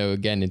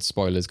 again, it's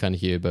spoilers kind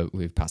of here, but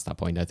we've passed that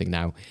point, I think,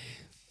 now.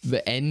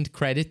 The end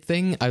credit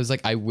thing, I was like,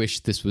 I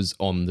wish this was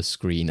on the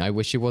screen. I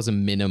wish it wasn't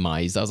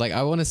minimized. I was like,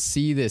 I want to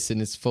see this in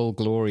its full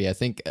glory. I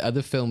think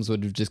other films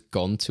would have just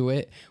gone to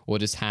it or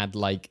just had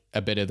like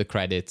a bit of the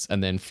credits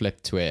and then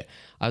flipped to it.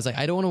 I was like,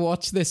 I don't want to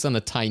watch this on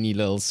a tiny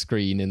little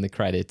screen in the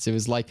credits. It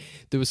was like,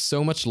 there was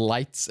so much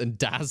lights and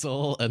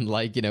dazzle and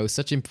like,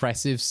 such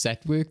impressive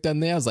set work done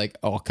there. I was like,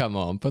 oh, come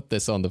on, put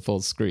this on the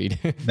full screen.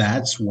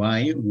 That's why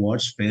you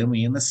watch film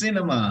in the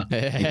cinema,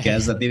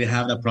 because I didn't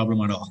have that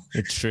problem at all.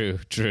 True.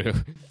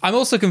 I'm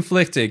also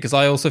conflicted because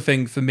I also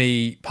think for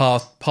me,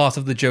 part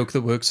of the joke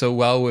that works so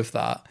well with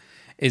that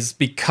is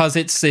because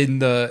it's in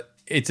the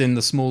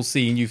small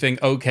scene, you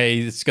think, okay,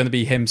 it's going to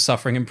be him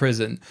suffering in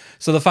prison.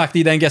 So the fact that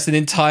he then gets an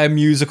entire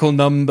musical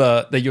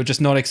number that you're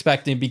just not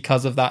expecting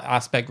because of that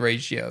aspect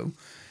ratio,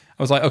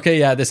 I was like, okay,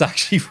 yeah, this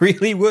actually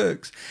really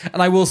works.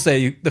 And I will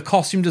say, the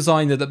costume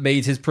designer that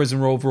made his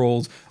prison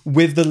overalls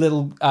with the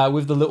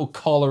little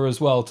collar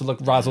as well to look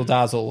razzle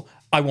dazzle,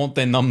 I want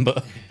their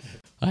number.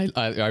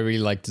 I really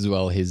liked as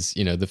well his,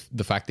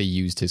 the fact they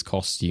used his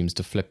costumes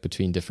to flip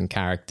between different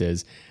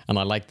characters. And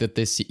I like that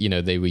this,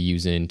 they were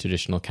using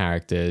traditional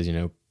characters,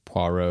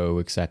 Poirot,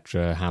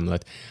 etc.,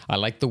 Hamlet. I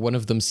like that one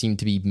of them seemed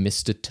to be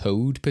Mr.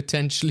 Toad,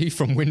 potentially,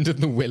 from Wind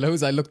in the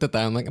Willows. I looked at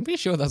that, I'm like, I'm pretty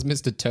sure that's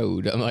Mr.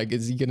 Toad. I'm like,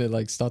 is he going to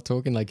like start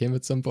talking like him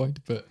at some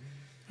point? But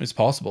it's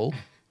possible.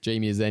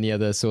 Jamie, is there any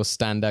other sort of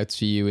standouts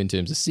for you in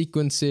terms of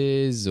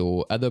sequences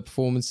or other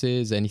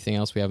performances? Anything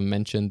else we haven't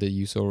mentioned that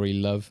you sort of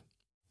really love?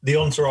 The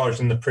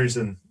entourage in the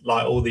prison,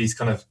 like all these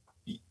kind of,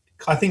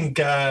 I think,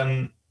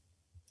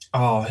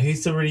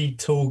 who's the really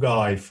tall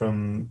guy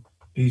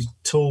who's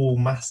tall,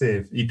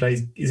 massive? He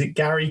plays, is it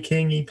Gary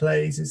King he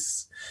plays?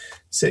 His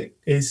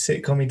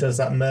sitcom, he does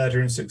that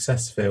Murder and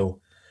Successville.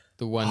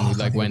 The one who,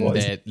 like, when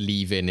they're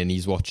leaving and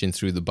he's watching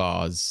through the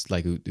bars,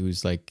 like,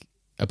 who's like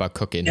about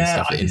cooking and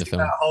stuff in the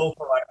film. That whole,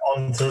 like,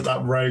 onto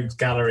that rogues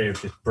gallery of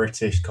just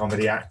British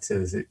comedy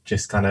actors, it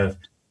just kind of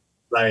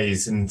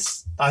plays, and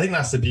I think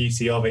that's the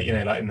beauty of it.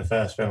 Like in the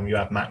first film, you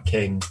have Matt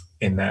King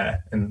in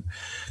there, and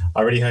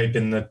I really hope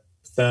in the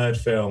third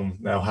film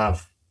they'll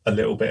have a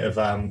little bit of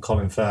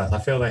Colin Firth. I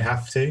feel they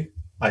have to.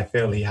 I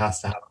feel he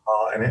has to have a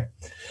part in it.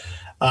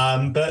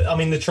 But I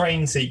mean, the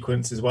train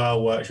sequence as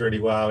well works really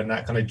well, and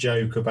that kind of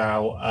joke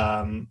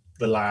about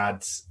the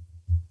lads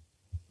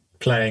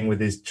playing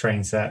with his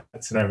train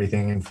sets and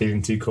everything and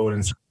feeling too cool,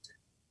 and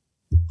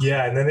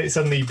yeah, and then it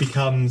suddenly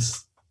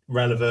becomes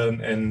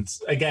relevant, and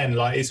again,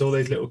 like, it's all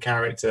those little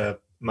character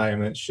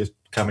moments just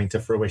coming to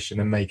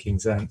fruition and making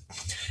sense.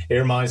 It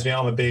reminds me,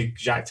 I'm a big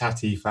Jacques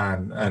Tati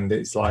fan, and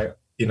it's like,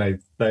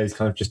 those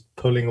kind of just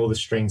pulling all the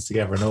strings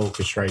together and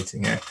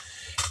orchestrating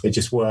it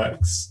just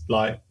works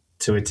like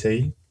to a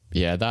T.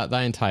 Yeah, that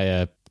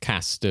entire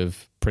cast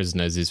of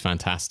prisoners is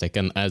fantastic,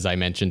 and as I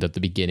mentioned at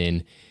the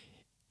beginning,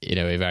 it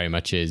very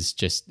much is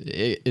just,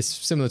 it's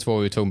similar to what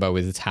we were talking about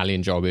with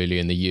Italian Job earlier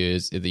in the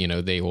years.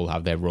 They all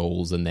have their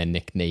roles and their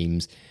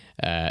nicknames.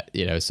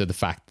 So the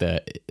fact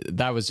that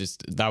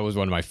was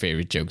one of my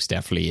favorite jokes,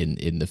 definitely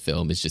in the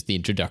film, is just the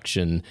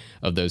introduction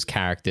of those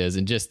characters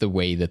and just the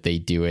way that they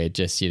do it.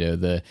 Just,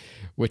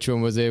 which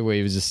one was it where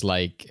he was just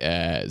like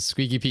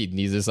Squeaky Pete, and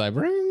he's just like,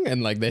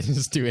 and like they're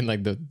just doing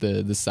like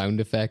the sound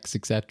effects,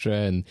 etc.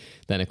 And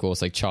then of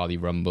course like Charlie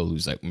Rumble,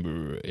 who's like,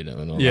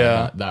 and all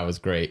that was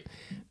great.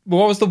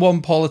 What was the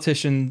one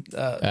politician?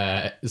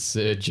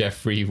 Sir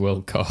Geoffrey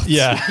Wilcox.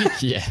 Yeah,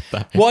 yeah.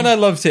 One, I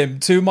loved him.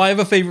 Two, my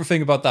other favorite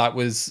thing about that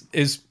is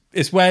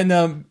when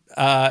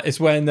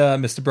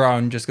Mr.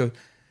 Brown just goes,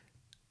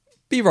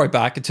 "Be right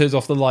back," and turns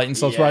off the light and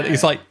starts writing.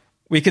 It's like,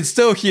 we can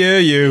still hear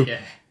you.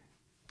 Yeah.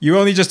 You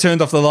only just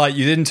turned off the light.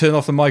 You didn't turn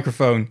off the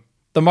microphone.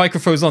 The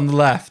microphone's on the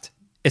left.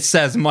 It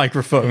says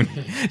microphone.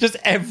 Just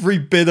every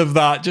bit of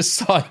that just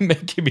started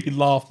making me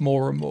laugh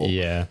more and more.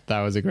 Yeah,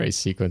 that was a great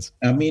sequence.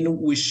 I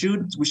mean, we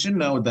should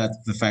know that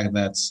the fact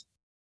that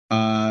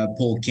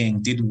Paul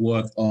King did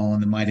work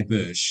on The Mighty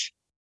Boosh,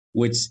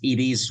 which it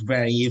is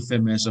very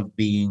infamous of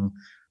being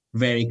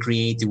very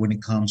creative when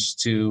it comes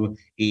to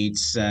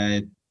its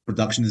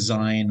production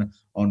design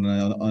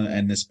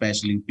and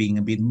especially being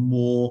a bit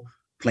more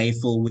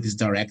playful with his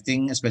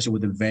directing, especially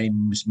with the very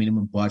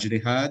minimum budget he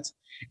had.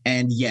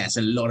 And yes,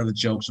 a lot of the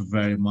jokes are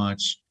very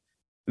much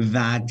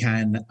that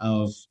kind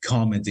of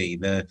comedy,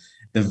 the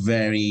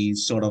very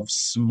sort of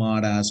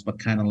smart ass but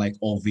kind of like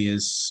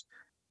obvious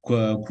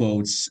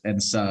quotes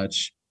and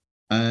such,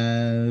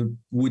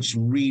 which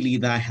really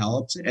that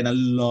helped. And I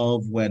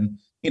love when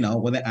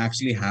they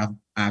actually have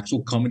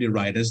actual comedy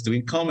writers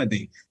doing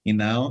comedy.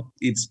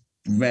 It's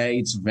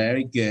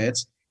very good.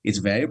 It's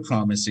very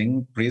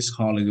promising. Please,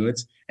 Hollywood,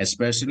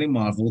 especially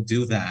Marvel,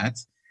 do that.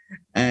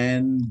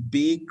 And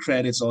big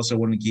credits also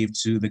want to give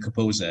to the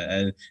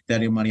composer,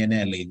 Dario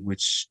Marianelli,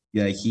 which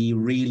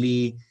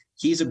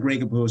he's a great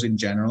composer in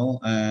general.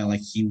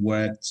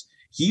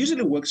 He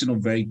usually works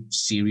in very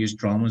serious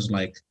dramas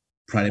like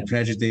Pride and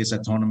Prejudice,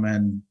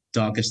 Atonement,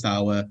 Darkest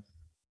Hour.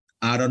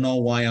 I don't know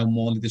why I'm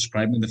only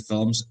describing the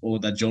films or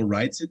that Joe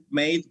Wright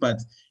made, but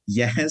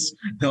yes,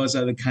 those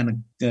are the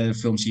kind of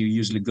films he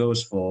usually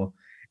goes for.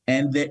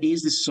 And there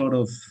is this sort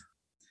of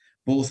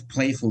both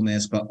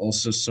playfulness, but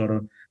also sort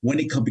of when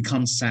it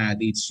becomes sad,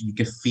 you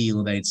can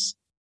feel that it's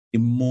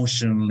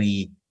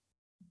emotionally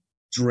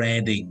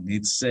dreading.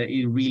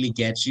 It really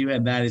gets you,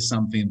 and that is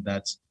something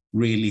that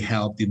really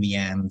helped in the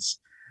end.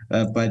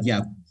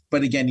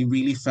 But again, it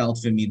really felt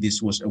for me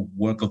this was a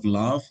work of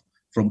love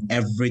from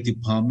every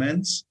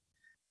department.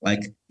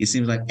 Like it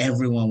seems like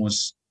everyone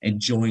was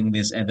enjoying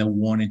this and they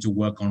wanted to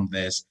work on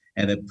this,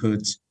 and they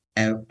put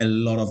a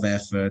lot of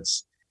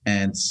efforts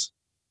and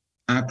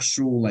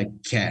actual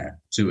care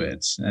to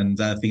it. And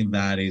I think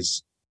that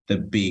is the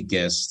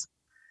biggest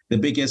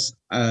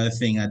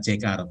thing I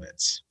take out of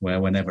it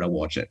whenever I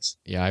watch it.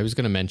 Yeah, I was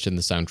going to mention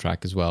the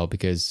soundtrack as well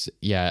because,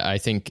 I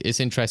think it's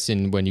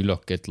interesting when you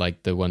look at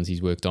the ones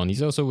he's worked on.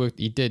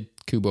 He did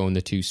Kubo and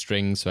the Two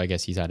Strings, so I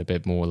guess he's had a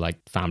bit more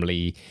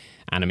family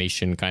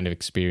animation kind of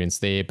experience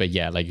there. But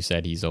yeah, like you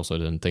said, he's also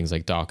done things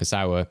like Darkest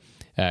Hour.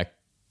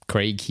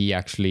 Craig, he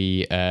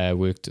actually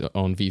worked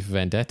on V for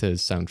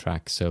Vendetta's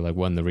soundtrack. So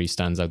one that really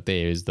stands out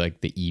there is the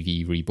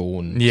Eevee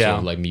Reborn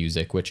sort of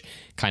music, which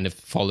kind of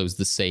follows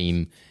the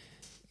same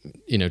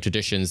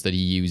traditions that he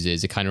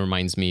uses. It kind of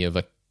reminds me of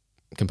a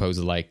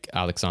composer like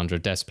Alexandre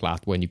Desplat,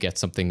 when you get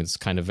something that's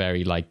kind of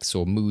very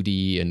sort of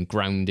moody and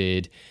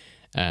grounded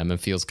and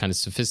feels kind of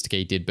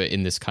sophisticated, but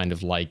in this kind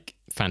of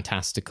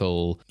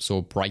fantastical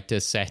sort of brighter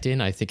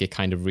setting. I think it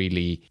kind of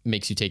really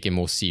makes you take it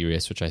more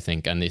serious, which I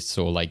think, and it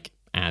sort of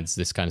adds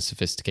this kind of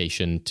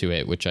sophistication to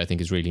it, which I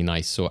think is really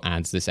nice. So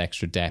adds this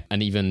extra depth.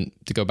 And even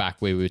to go back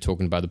where we were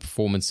talking about the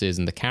performances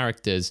and the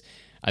characters,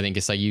 I think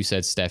it's like you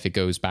said, Steph, it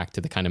goes back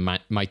to the kind of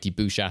Mighty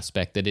Boosh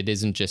aspect, that it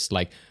isn't just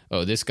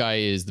this guy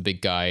is the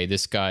big guy,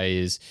 this guy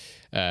is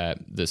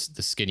the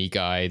skinny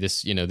guy,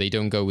 they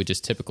don't go with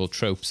just typical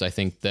tropes. I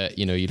think that,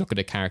 you look at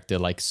a character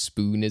like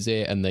Spoon, is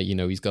it? And that,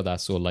 he's got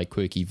that sort of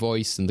quirky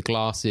voice and the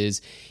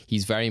glasses.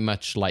 He's very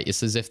much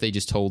it's as if they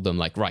just told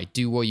them right,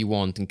 do what you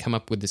want and come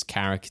up with this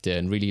character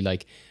and really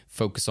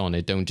focus on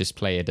it. Don't just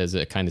play it as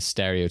a kind of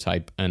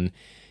stereotype. And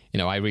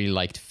I really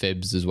liked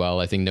Phibbs as well.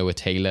 I think Noah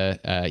Taylor,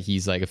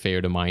 he's a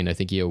favorite of mine. I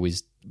think he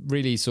always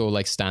really sort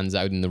of stands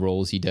out in the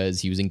roles he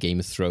does. He was in Game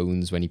of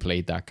Thrones when he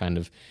played that kind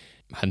of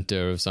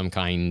hunter of some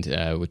kind,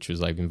 which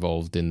was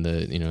involved in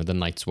the the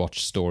Night's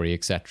Watch story,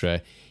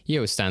 etc. He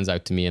always stands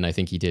out to me, and I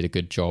think he did a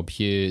good job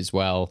here as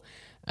well.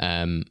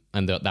 And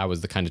that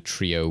was the kind of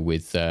trio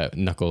with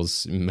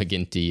Knuckles,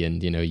 McGinty,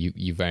 and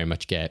you very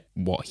much get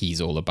what he's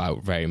all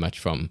about very much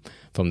from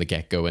the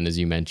get-go. And as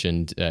you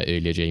mentioned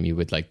earlier, Jamie,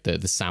 with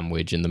the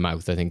sandwich in the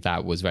mouth, I think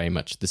that was very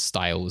much the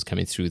style was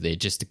coming through there,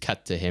 just to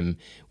cut to him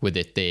with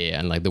it there,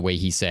 and the way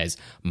he says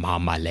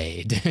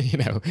marmalade,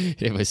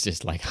 it was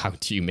just how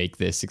do you make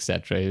this,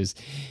 etc. It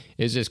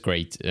was just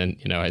great. And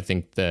I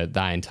think that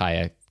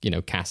entire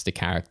cast of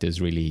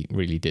characters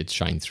really did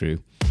shine through.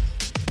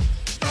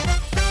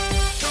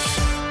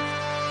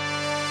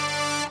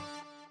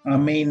 I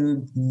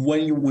mean,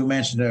 when we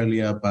mentioned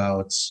earlier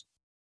about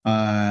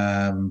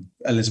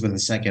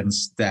Elizabeth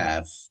II's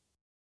death,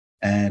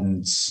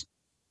 and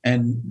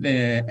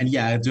yeah,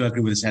 I do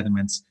agree with the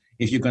sentiments.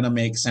 If you're gonna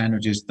make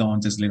sandwiches,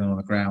 don't just leave them on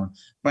the ground.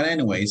 But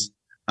anyways,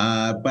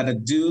 but I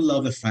do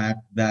love the fact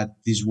that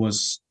this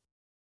was,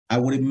 I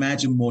would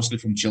imagine, mostly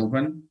from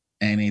children,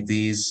 and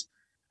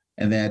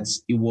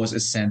that it was a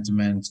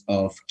sentiment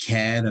of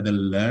care that they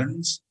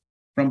learned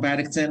from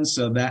Paddington.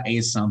 So that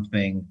is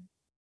something.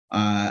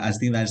 I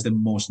think that's the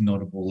most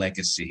notable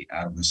legacy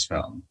out of this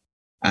film.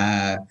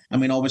 I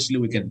mean, obviously,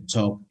 we can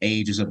talk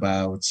ages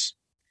about,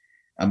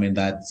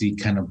 that he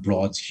kind of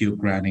brought Hugh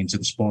Grant into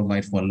the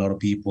spotlight for a lot of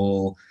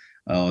people.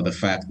 The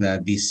fact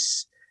that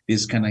this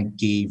kind of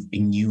gave a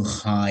new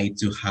height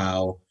to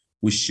how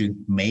we should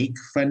make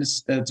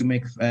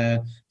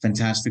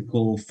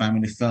fantastical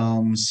family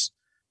films.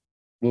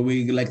 Well,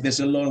 there's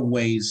a lot of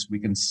ways we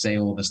can say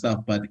all the stuff,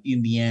 but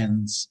in the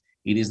end,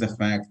 it is the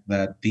fact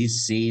that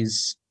this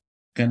is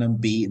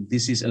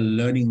a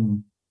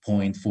learning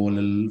point for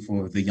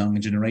the younger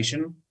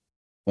generation,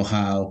 for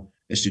how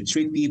they should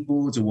treat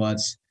people, to what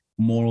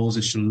morals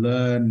they should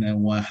learn,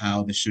 and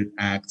how they should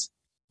act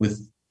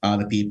with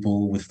other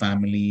people, with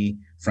family,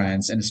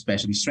 friends, and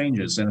especially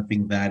strangers. And I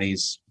think that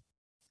is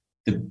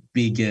the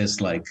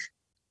biggest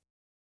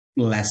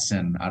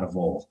lesson out of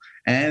all.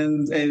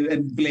 And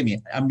believe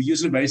me, I'm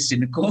usually very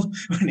cynical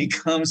when it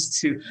comes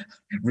to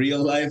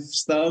real life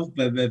stuff,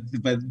 but that's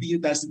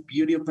the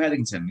beauty of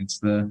Paddington. It's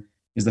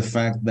the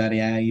fact that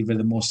even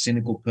the most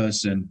cynical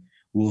person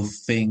will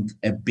think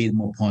a bit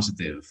more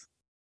positive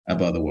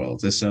about the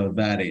world. So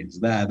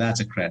that's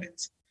a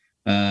credit.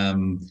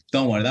 Don't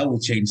worry, that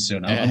will change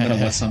soon. I'm going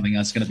to watch something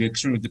that's going to be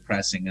extremely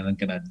depressing, and I'm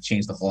going to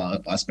change the whole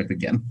aspect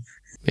again.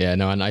 Yeah,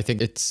 no, and I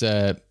think it's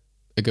a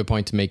good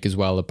point to make as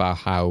well about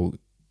how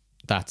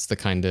that's the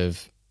kind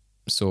of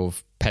sort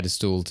of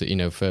pedestal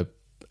to, for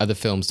other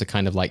films to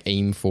kind of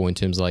aim for in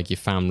terms of your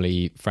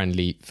family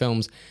friendly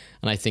films.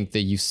 And I think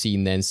that you've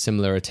seen then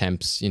similar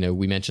attempts,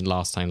 we mentioned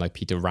last time,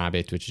 Peter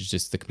Rabbit, which is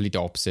just the complete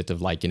opposite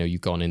of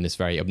you've gone in this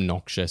very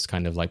obnoxious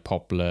kind of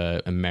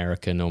popular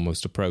American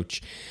almost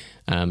approach,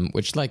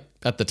 which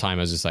at the time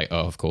I was just oh,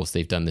 of course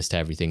they've done this to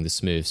everything, the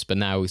Smurfs. But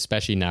now,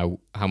 especially now,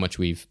 how much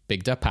we've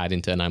bigged up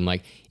Paddington, I'm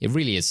it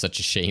really is such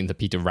a shame that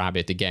Peter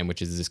Rabbit, again,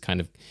 which is this kind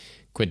of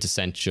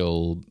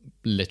quintessential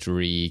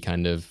literary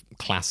kind of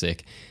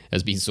classic,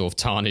 has been sort of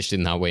tarnished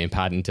in that way, and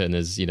Paddington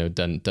has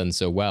done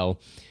so well.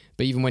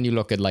 But even when you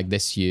look at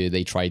this year,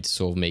 they tried to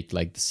sort of make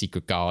the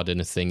Secret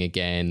Garden a thing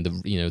again,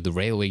 the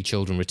Railway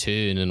Children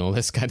return and all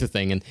this kind of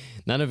thing, and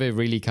none of it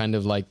really kind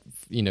of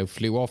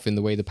flew off in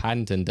the way the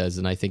Paddington does.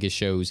 And I think it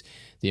shows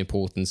the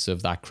importance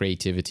of that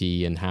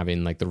creativity and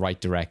having the right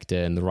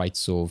director and the right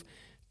sort of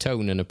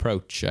tone and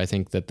approach. I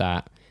think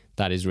that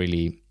is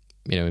really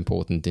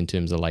important in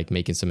terms of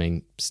making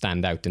something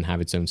stand out and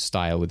have its own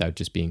style without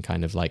just being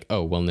kind of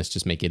oh, well, let's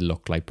just make it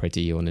look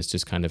pretty, or let's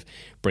just kind of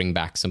bring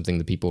back something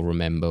that people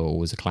remember or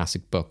was a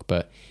classic book.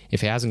 But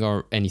if it hasn't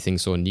got anything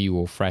so new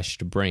or fresh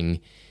to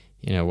bring,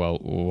 well,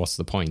 what's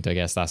the point? I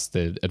guess that's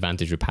the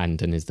advantage with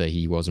Paddington, is that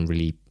he wasn't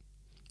really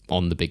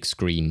on the big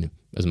screen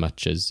as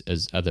much as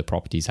other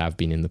properties have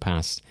been in the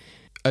past.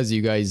 As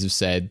you guys have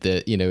said,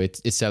 that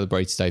it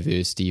celebrates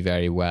diversity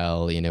very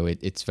well.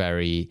 It's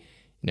very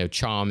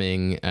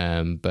charming,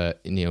 but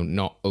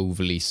not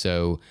overly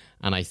so.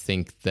 And I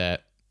think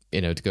that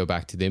to go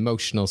back to the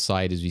emotional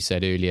side, as we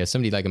said earlier,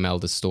 somebody like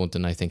Imelda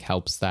Staunton, I think,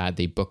 helps that.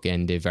 They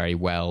bookend it very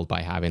well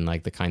by having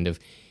the kind of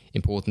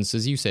importance,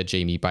 as you said,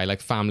 Jamie, by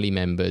family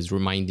members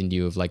reminding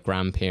you of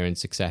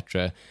grandparents,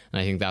 etc.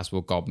 And I think that's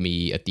what got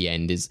me at the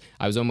end. Is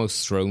I was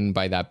almost thrown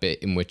by that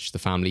bit in which the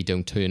family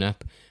don't turn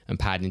up and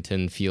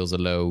Paddington feels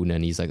alone,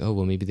 and he's oh,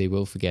 well, maybe they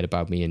will forget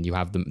about me. And you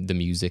have the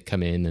music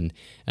come in,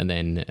 and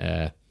then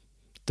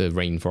the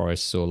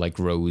rainforest or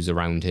grows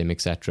around him,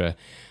 etc.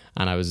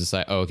 And I was just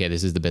oh, okay,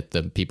 this is the bit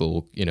that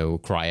people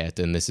cry at,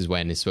 and this is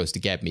when it's supposed to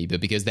get me. But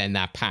because then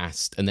that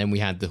passed, and then we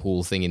had the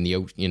whole thing in the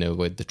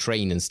with the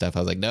train and stuff,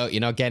 I was no,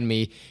 you're not getting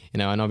me,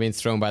 I'm not being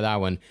thrown by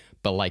that one.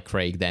 But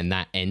Craig, then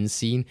that end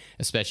scene,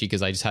 especially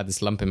because I just had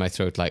this lump in my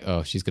throat,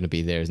 oh, she's going to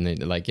be there, isn't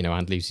it?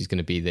 Aunt Lucy's going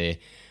to be there.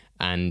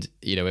 And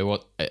it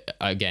was,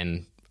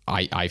 again,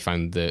 I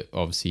found that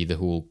obviously the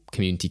whole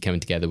community coming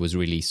together was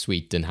really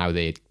sweet, and how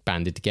they had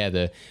banded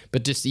together.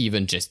 But just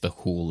the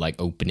whole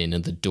opening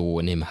of the door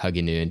and him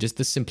hugging her, and just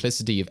the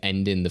simplicity of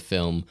ending the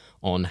film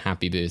on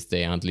 "Happy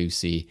Birthday, Aunt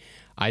Lucy."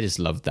 I just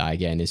loved that.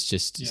 Again, it's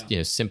just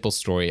simple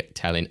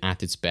storytelling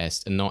at its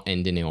best, and not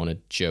ending it on a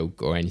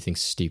joke or anything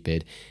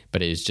stupid.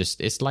 But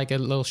it's like a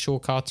little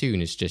short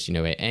cartoon. It's just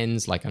it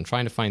ends I'm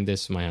trying to find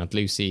this for my Aunt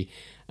Lucy.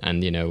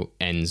 And,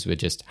 ends with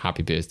just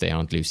 "Happy Birthday,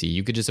 Aunt Lucy."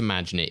 You could just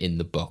imagine it in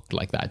the book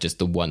like that, just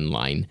the one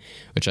line,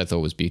 which I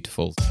thought was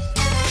beautiful.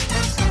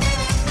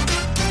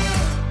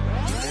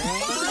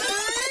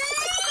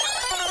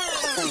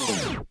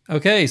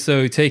 Okay,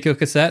 so take your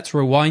cassettes,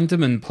 rewind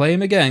them, and play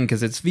them again,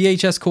 because it's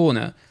VHS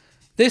Corner.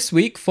 This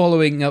week,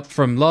 following up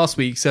from last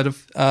episode's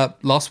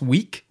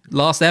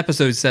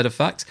set of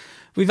facts,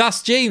 we've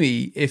asked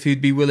Jamie if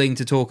he'd be willing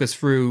to talk us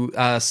through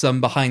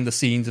some behind the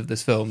scenes of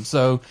this film.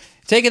 So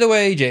take it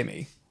away,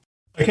 Jamie.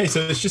 Okay,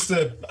 so it's just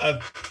a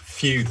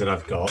few that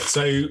I've got.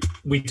 So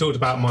we talked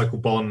about Michael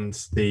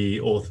Bond, the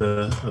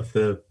author of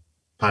the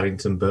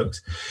Paddington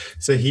books.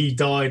 So he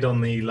died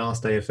on the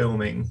last day of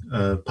filming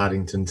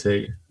Paddington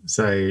 2.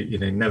 So,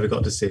 never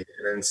got to see it.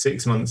 And then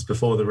 6 months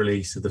before the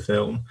release of the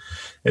film,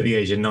 at the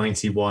age of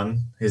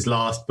 91, his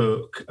last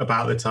book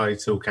about the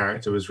title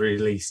character was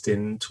released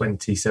in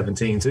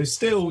 2017. So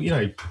still,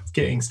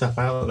 getting stuff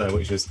out there,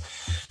 which was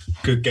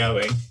good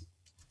going.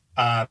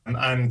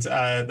 And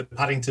the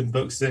Paddington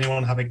books, does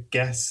anyone have a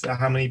guess at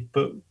how many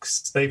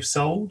books they've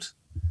sold?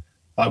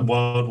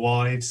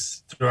 Worldwide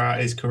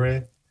throughout his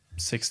career?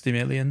 60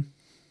 million.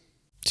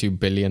 2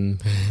 billion.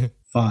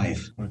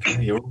 5.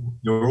 Okay, you're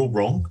all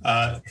wrong.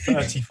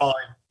 35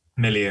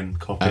 million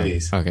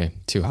copies. Okay,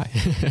 too high.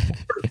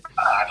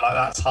 Like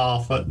that's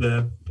half at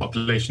the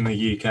population of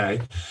the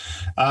UK.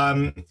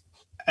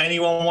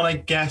 Anyone want to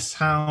guess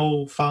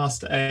how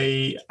fast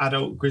a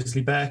adult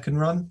grizzly bear can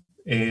run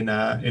in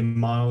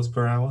miles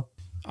per hour?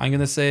 I'm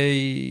gonna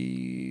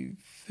say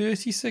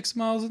 36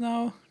 miles an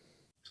hour.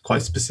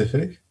 Quite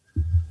specific.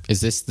 Is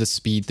this the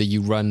speed that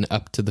you run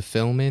up to the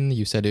film in?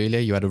 You said earlier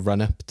you had to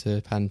run up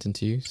to Paddington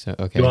 2. So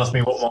okay. You asked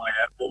me what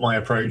my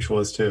approach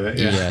was to it.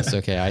 Yeah. Yes.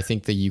 Okay. I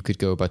think that you could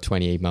go about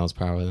 28 miles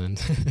per hour then.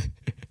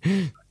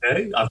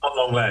 Okay. I've got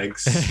long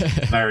legs.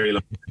 Very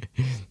long.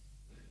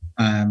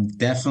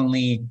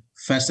 Definitely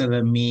faster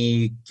than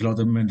me,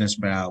 kilometers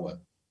per hour.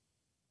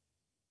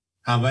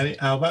 How many?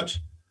 How much?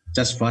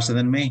 Just faster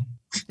than me.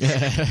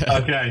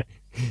 Okay.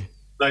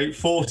 Like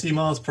 40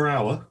 miles per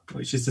hour,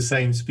 which is the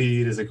same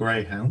speed as a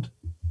greyhound.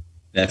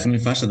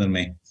 Definitely faster than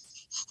me.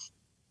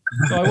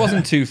 So I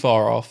wasn't too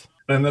far off.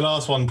 Then the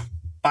last one,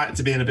 back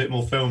to being a bit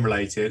more film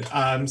related.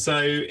 So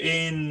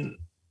in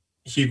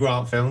Hugh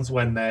Grant films,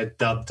 when they're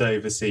dubbed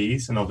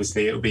overseas, and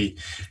obviously it'll be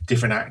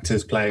different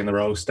actors playing the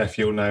role. Steph,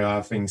 you'll know,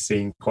 having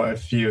seen quite a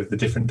few of the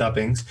different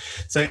dubbings.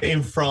 So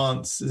in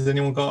France, has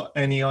anyone got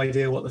any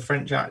idea what the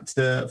French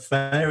actor,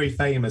 very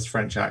famous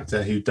French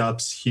actor who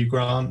dubs Hugh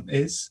Grant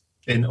is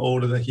in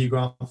all of the Hugh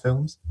Grant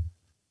films?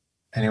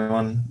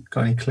 Anyone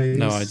got any clues?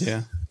 No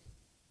idea.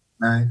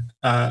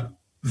 No.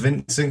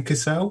 Vincent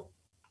Cassel?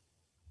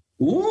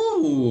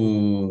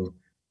 Ooh,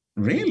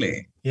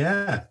 really?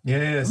 Yeah.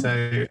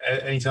 So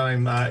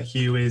anytime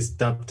Hugh is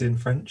dubbed in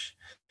French,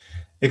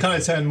 it kind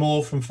of turned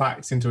more from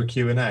facts into a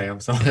Q&A.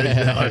 I'm sorry.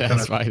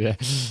 That's fine, yeah.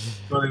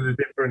 Gone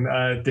in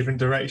a different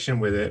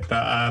direction with it.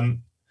 But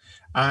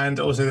and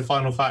also the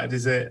final fact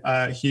is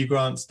that Hugh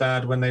Grant's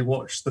dad, when they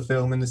watched the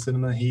film in the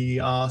cinema, he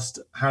asked,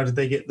 how did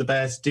they get the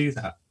bear to do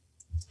that?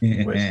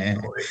 Which is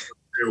a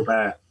real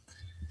bear.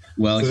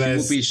 Well, so he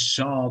will be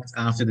shocked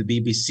after the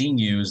BBC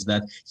news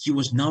that he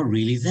was not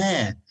really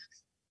there.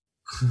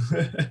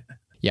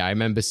 Yeah, I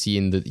remember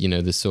seeing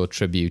the sort of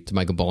tribute to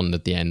Michael Bond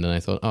at the end, and I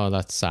thought, oh,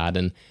 that's sad.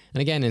 And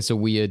again, it's a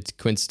weird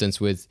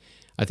coincidence with,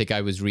 I think I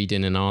was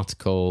reading an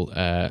article,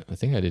 I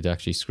think I did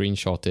actually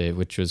screenshot it,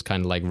 which was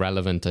kind of like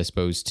relevant, I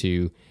suppose,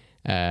 to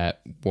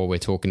what we're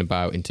talking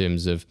about in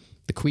terms of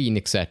the Queen,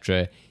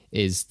 etc.,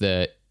 is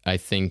that I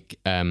think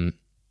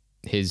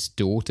his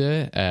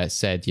daughter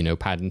said,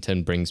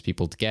 Paddington brings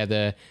people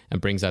together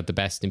and brings out the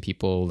best in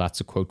people.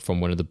 That's a quote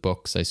from one of the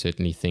books. I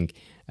certainly think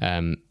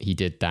he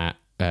did that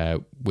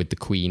with the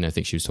Queen. I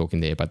think she was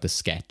talking there about the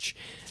sketch.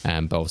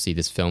 But obviously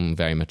this film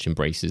very much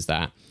embraces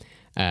that.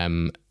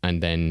 And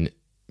then,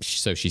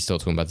 so she's still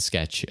talking about the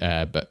sketch,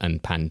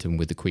 and Paddington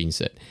with the Queen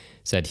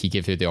said he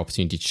gave her the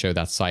opportunity to show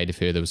that side of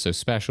her that was so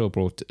special,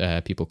 brought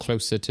people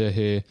closer to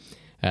her.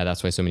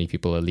 That's why so many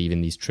people are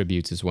leaving these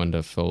tributes as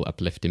wonderful,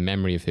 uplifting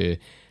memory of her.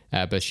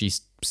 But she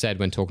said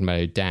when talking about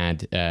her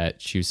dad,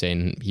 she was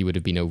saying he would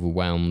have been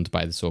overwhelmed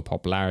by the sort of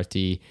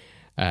popularity.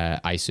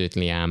 I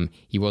certainly am.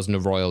 He wasn't a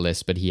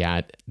royalist, but he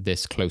had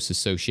this close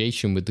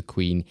association with the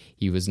Queen.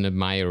 He was an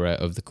admirer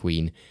of the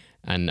Queen.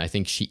 And I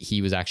think he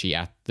was actually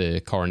at the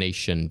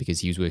coronation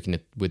because he was working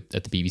at the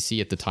BBC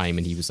at the time,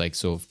 and he was like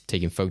sort of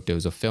taking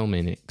photos of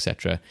filming,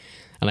 etc.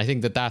 And I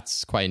think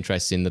that's quite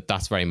interesting,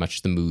 that's very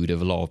much the mood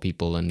of a lot of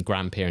people and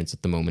grandparents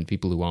at the moment,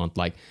 people who aren't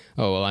like,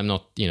 oh, well, I'm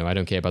not, I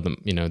don't care about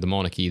the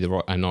monarchy,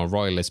 I'm not a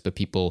royalist, but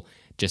people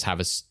just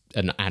have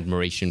an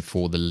admiration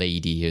for the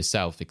lady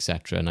herself,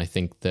 etc. And I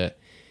think that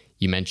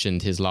you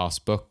mentioned his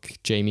last book,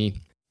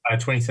 Jamie.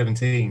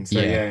 2017.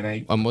 So yeah.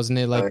 And wasn't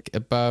it like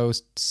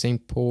about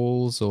St.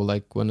 Paul's or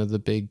like one of the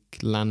big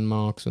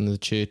landmarks, one of the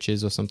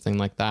churches or something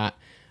like that?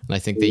 And I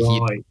think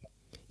that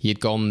he had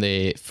gone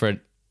there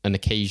for an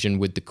occasion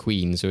with the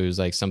Queen, so it was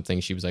like something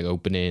she was like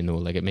opening or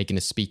like making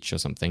a speech or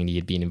something, and he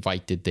had been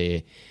invited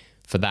there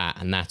for that,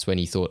 and that's when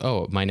he thought,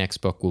 oh, my next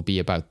book will be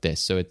about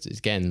this. So it's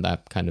again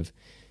that kind of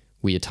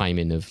weird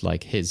timing of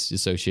like his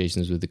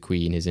associations with the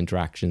Queen, his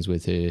interactions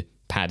with her,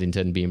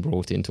 Paddington being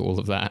brought into all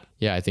of that.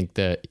 Yeah, I think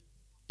that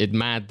it's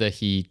mad that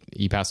he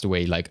passed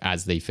away like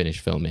as they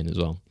finished filming as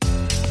well.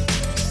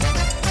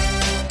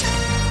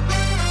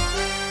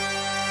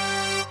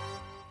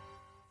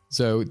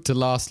 So to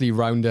lastly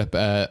round up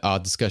our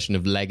discussion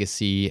of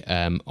legacy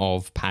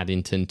of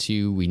Paddington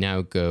 2, we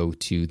now go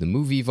to the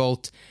movie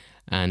vault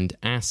and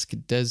ask,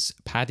 does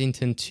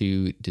Paddington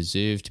 2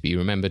 deserve to be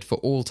remembered for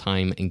all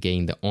time and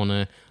gain the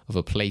honour of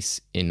a place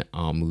in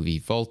our movie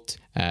vault?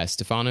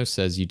 Stefano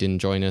says you didn't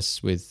join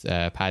us with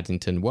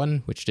Paddington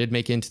 1, which did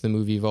make it into the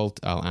movie vault.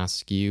 I'll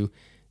ask you,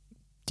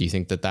 do you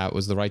think that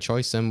was the right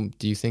choice? And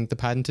do you think the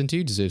Paddington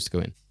 2 deserves to go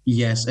in?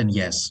 Yes and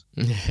yes.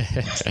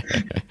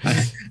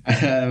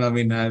 I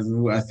mean,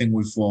 I think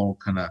we've all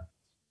kind of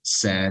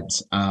said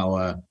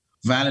our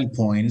valid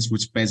points,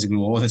 which basically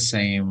all the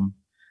same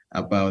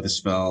about this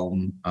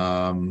film.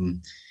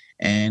 And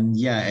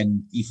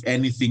if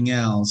anything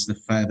else, the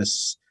fact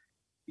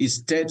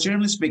is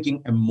generally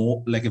speaking a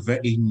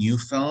very new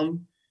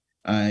film.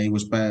 It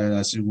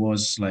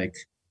was like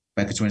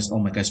back in 20. Oh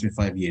my gosh, it's been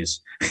 5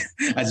 years.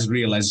 I just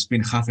realized it's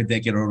been half a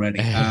decade already.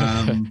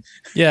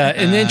 Yeah,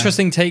 an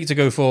interesting take to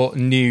go for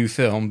new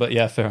film, but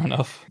yeah, fair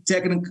enough.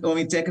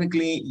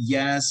 Technically,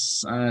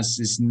 yes,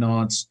 it's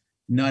not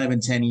even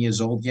 10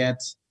 years old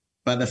yet.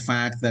 But the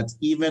fact that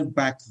even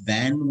back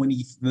then, when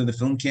the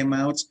film came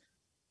out,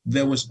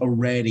 there was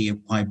already a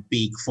quite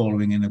big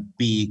following and a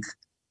big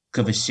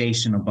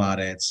conversation about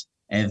it.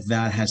 And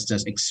that has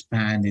just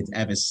expanded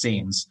ever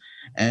since.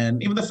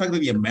 And even the fact that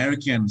the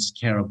Americans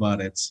care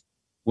about it,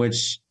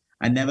 which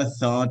I never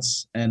thought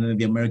and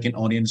the American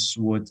audience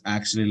would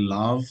actually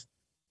love,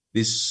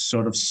 this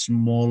sort of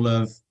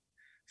smaller,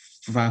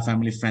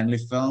 family-friendly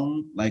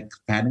film like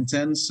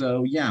Paddington.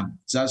 So yeah,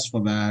 just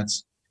for that,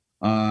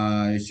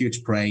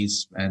 huge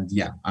praise. And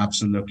yeah,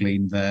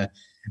 absolutely.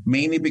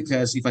 Mainly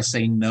because if I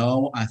say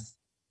no, I'm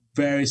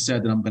very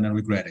certain I'm going to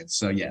regret it.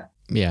 So yeah.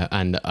 Yeah,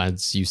 and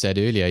as you said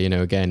earlier,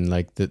 again,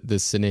 like the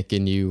cynic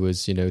in you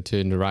was,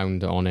 turned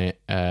around on it.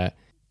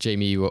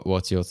 Jamie,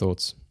 what's your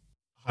thoughts?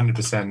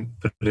 100%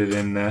 put it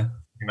in there.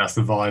 I think that's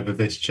the vibe of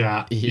this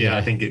chat. Yeah,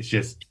 I think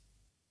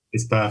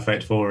it's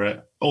perfect for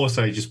it.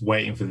 Also, just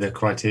waiting for the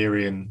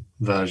Criterion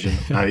version.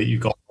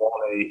 You've got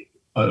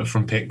WALL-E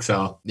from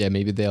Pixar. Yeah,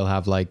 maybe they'll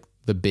have like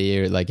the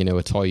bear, like,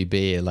 a toy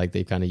bear, like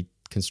they kind of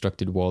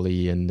constructed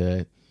WALL-E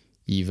and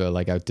Eva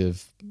like out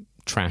of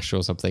trash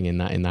or something in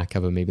that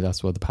cover. Maybe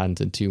that's what the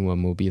Paddington 2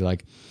 one will be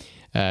like.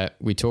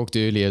 We talked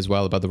earlier as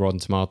well about the Rotten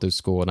Tomatoes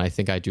score, and I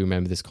think I do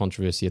remember this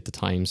controversy at the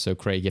time. So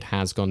Craig, it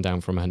has gone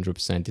down from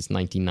 100%. It's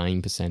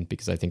 99%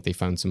 because I think they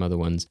found some other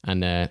ones,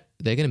 and they're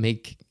going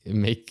to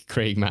make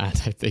Craig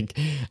mad, I think.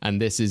 And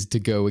this is to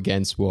go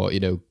against what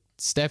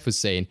Steph was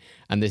saying,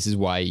 and this is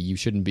why you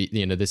shouldn't be,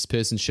 this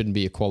person shouldn't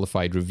be a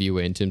qualified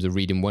reviewer in terms of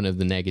reading one of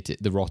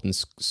the Rotten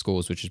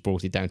scores, which has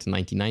brought it down to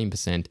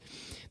 99%.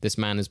 This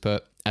man has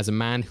put, as a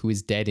man who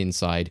is dead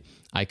inside,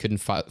 I couldn't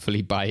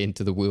fully buy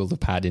into the world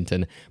of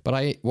Paddington, but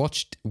I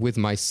watched with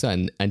my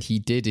son and he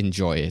did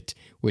enjoy it,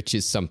 which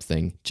is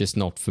something, just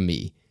not for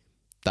me.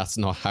 That's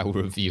not how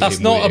reviewing works.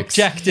 That's not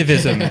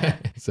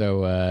objectivism.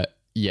 So,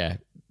 yeah.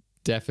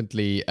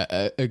 Definitely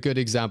a good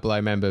example. I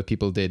remember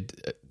people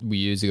did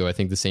years ago, I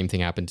think the same thing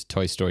happened to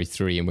Toy Story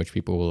 3, in which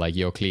people were like,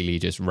 you're clearly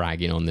just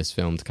ragging on this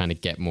film to kind of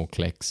get more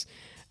clicks,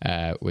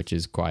 which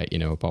is quite,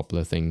 a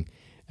popular thing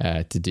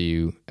to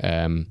do.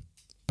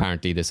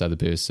 Apparently this other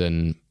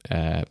person,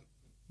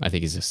 I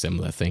think it's a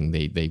similar thing.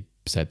 They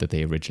said that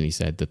they originally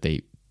said that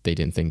they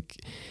didn't think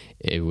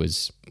it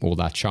was all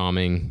that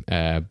charming,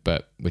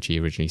 but which he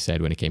originally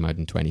said when it came out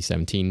in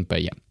 2017.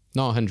 But yeah,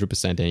 not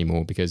 100%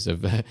 anymore because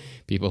of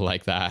people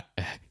like that.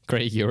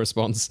 Craig, your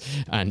response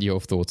and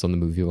your thoughts on the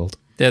movie vault.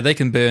 Yeah, they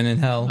can burn in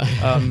hell.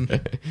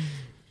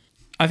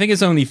 I think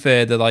it's only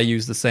fair that I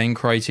use the same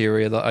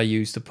criteria that I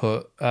used to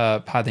put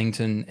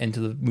Paddington into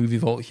the movie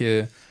vault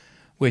here,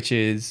 which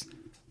is,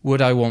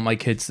 would I want my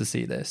kids to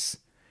see this?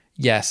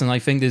 Yes, and I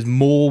think there's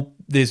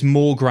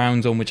more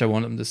grounds on which I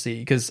want them to see,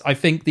 because I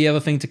think the other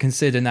thing to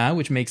consider now,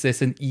 which makes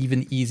this an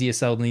even easier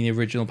sell than the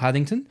original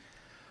Paddington,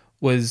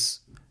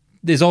 was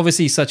there's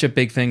obviously such a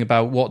big thing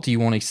about what do you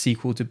want a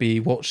sequel to be,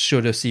 what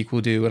should a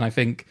sequel do, and I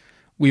think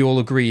we all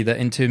agree that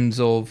in terms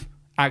of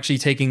actually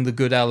taking the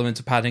good elements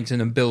of Paddington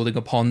and building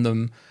upon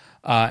them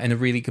in a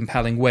really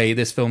compelling way,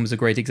 this film is a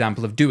great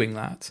example of doing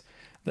that.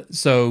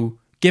 So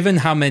given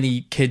how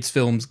many kids'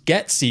 films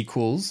get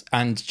sequels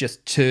and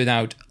just turn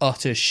out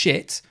utter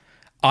shit,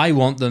 I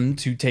want them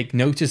to take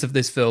notice of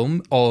this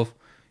film, of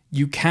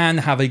you can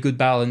have a good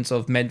balance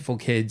of meant for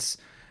kids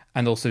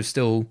and also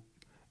still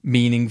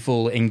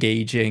meaningful,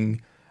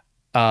 engaging,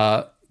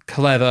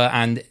 clever,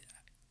 and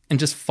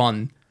just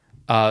fun.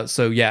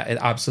 So yeah, it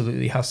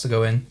absolutely has to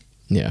go in.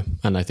 Yeah,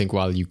 and I think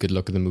while you could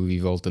look at the movie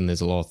vault and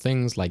there's a lot of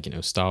things like,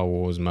 Star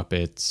Wars,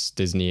 Muppets,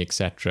 Disney,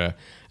 etc.,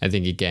 I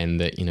think again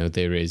that,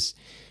 there is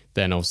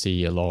then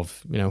obviously a lot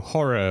of,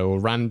 horror or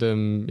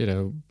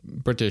random,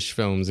 British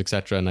films,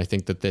 etc. And I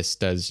think that this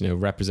does,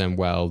 represent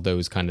well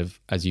those kind of,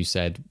 as you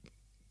said,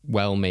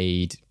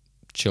 well-made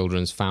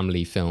children's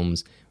family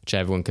films, which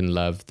everyone can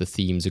love. The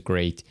themes are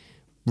great.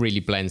 Really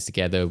blends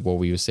together what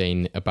we were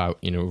saying about,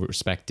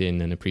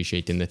 respecting and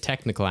appreciating the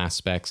technical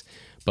aspects,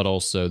 but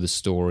also the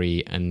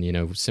story. And,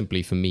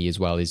 simply for me as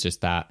well, is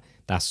just that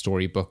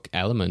storybook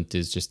element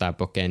is just that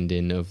book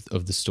ending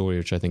of the story,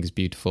 which I think is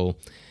beautiful.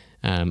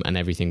 And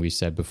everything we've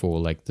said before,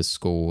 like the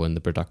score and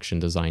the production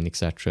design,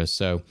 etc.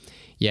 So,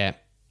 yeah,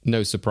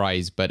 no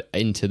surprise, but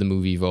into the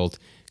movie vault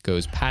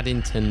goes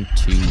Paddington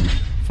 2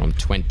 from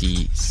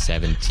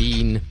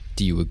 2017.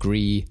 Do you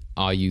agree?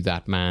 Are you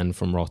that man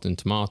from Rotten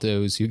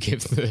Tomatoes who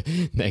gives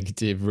the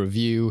negative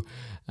review?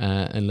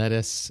 And let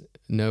us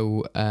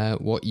know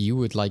what you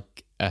would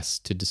like us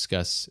to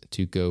discuss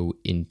to go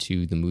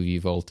into the movie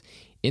vault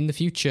in the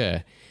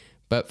future.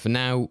 But for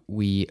now,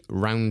 we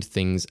round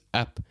things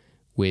up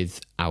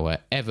with our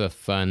ever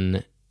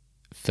fun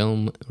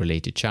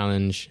film-related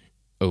challenge.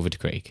 Over to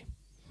Craig.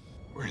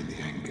 We're in the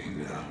end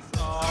game now.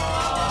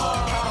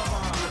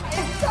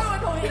 It's so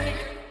annoying.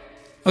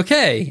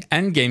 Okay,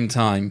 end game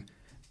time.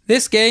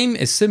 This game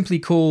is simply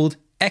called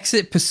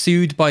Exit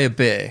Pursued by a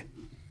Bear.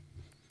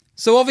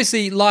 So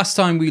obviously, last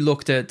time we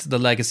looked at the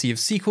legacy of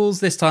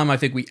sequels. This time, I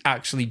think we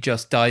actually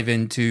just dive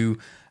into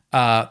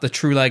the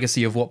true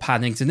legacy of what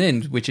Paddington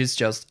is, which is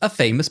just a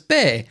famous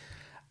bear.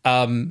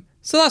 So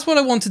that's what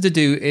I wanted to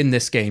do in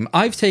this game.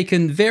 I've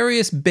taken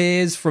various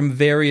bears from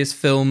various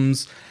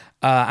films,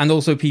 and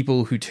also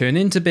people who turn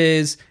into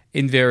bears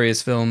in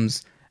various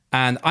films.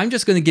 And I'm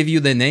just going to give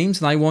you their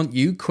names, and I want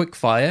you,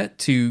 quickfire,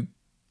 to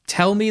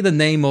tell me the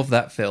name of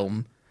that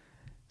film.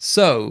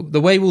 So,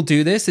 the way we'll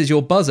do this is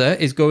your buzzer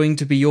is going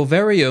to be your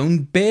very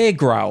own bear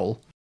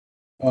growl.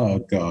 Oh,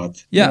 God.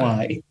 Yeah.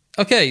 Why?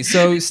 Okay,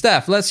 so,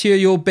 Steph, let's hear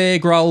your bear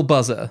growl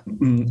buzzer.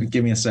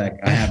 Give me a sec.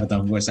 I haven't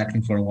done voice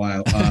acting for a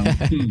while.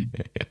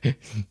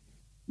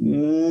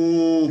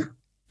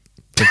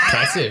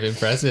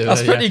 Impressive.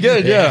 That's pretty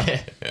good,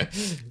 yeah.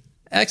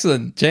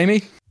 Excellent.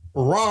 Jamie?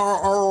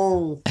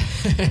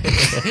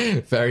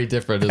 Very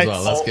different as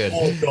well. That's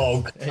good.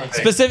 Dog.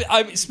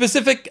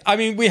 Specific. I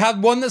mean, we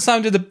had one that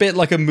sounded a bit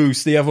like a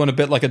moose, the other one a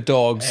bit like a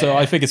dog. So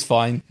I think it's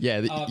fine.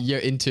 Yeah, your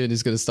intern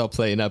is going to stop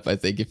playing up, I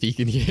think, if he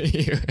can hear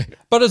you.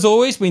 But as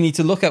always, we need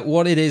to look at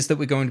what it is that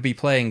we're going to be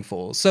playing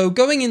for. So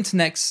going into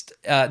next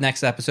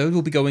episode,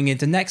 we'll be going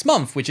into next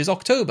month, which is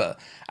October,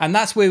 and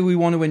that's where we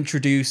want to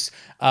introduce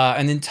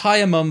an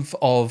entire month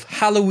of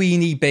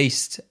Halloween-y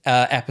based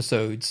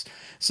episodes.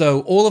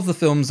 So all of the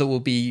films that will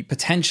be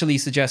potentially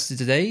suggested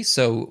today,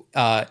 so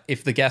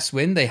if the guests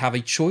win, they have a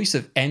choice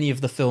of any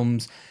of the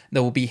films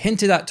that will be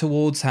hinted at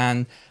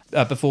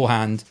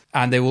beforehand,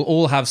 and they will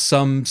all have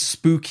some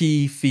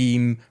spooky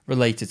theme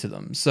related to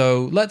them.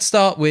 So let's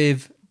start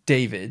with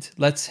David.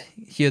 Let's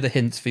hear the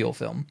hints for your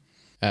film.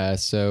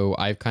 So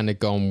I've kind of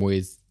gone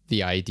with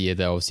the idea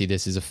that obviously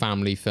this is a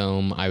family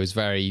film. I was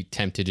very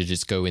tempted to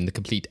just go in the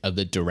complete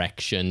other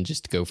direction,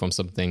 just to go from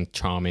something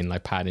charming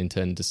like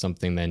Paddington to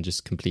something then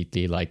just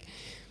completely like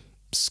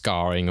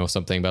scarring or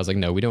something. But I was like,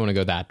 no, we don't want to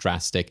go that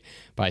drastic.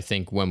 But I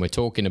think when we're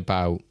talking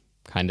about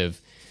kind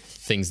of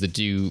things that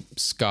do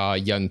scar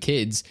young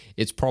kids,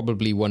 it's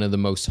probably one of the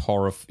most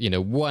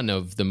one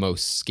of the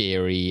most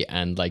scary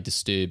and like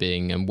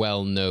disturbing and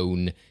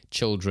well-known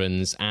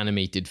children's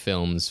animated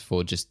films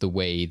for just the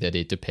way that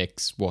it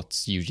depicts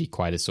what's usually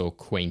quite a sort of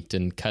quaint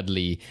and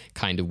cuddly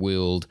kind of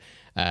world.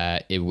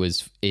 It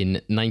was in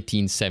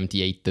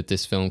 1978 that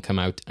this film came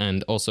out,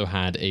 and also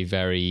had a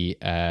very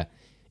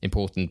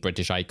important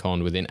British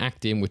icon within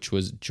acting, which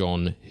was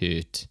John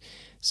Hurt.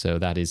 So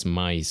that is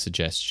my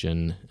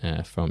suggestion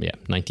from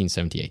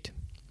 1978.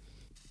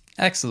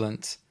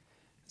 Excellent.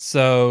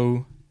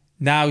 So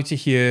now to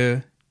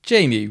hear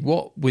Jamie,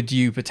 what would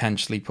you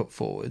potentially put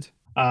forward?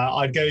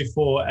 I'd go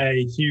for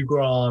a Hugh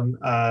Grant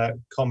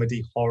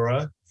comedy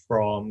horror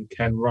from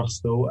Ken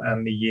Russell,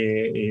 and the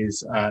year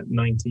is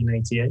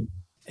 1988.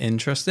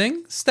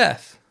 Interesting.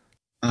 Steph?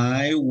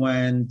 I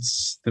went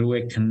through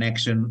a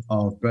connection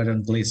of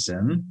Brendan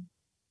Gleeson.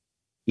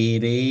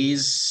 It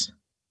is...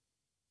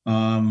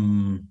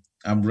 I'm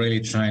really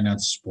trying not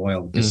to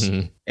spoil, because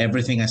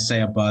everything I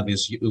say about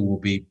this, it will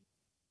be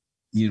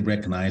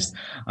recognized.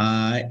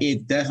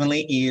 It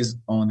definitely is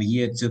on the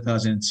year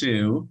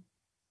 2002.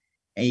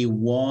 It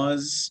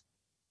was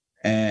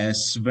a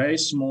very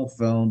small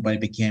film, but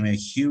it became a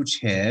huge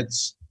hit,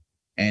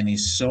 and it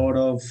sort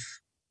of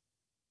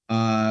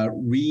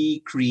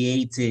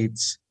recreated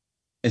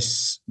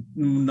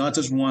not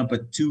just one,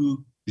 but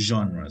two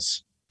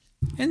genres.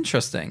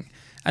 Interesting.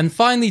 And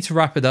finally, to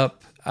wrap it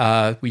up,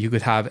 you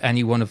could have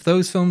any one of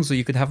those films, or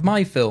you could have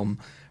my film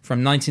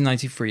from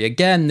 1993.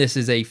 Again, this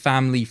is a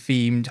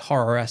family-themed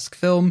horror-esque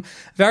film,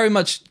 very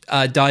much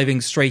diving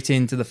straight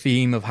into the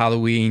theme of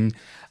Halloween,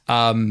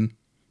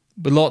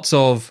 with lots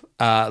of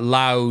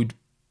loud,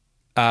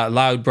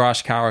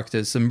 brash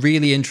characters, some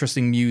really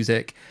interesting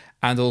music,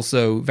 and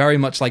also very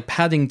much like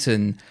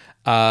Paddington,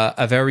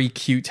 a very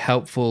cute,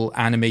 helpful,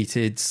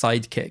 animated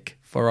sidekick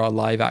for our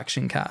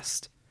live-action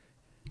cast.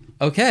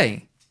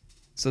 Okay,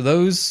 so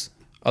those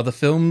are the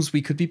films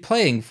we could be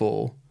playing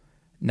for.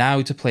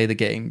 Now to play the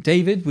game.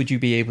 David, would you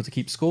be able to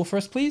keep score for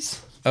us, please?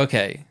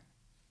 Okay.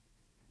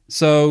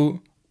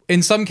 So,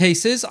 in some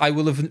cases, I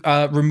will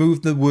have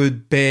removed the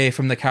word bear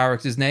from the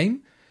character's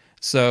name.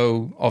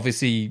 So,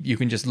 obviously, you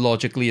can just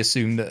logically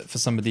assume that for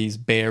some of these,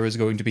 bear is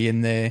going to be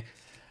in there.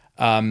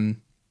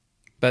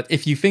 But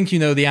if you think you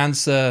know the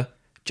answer,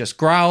 just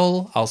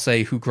growl. I'll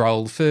say who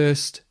growled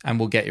first, and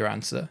we'll get your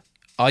answer.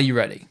 Are you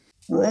ready?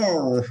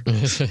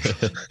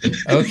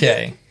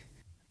 Okay.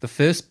 The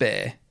first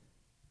bear.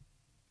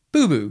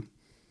 Boo Boo.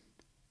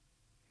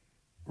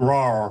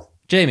 Roar.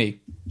 Jamie.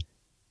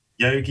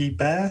 Yogi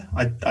Bear?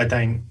 I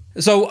don't.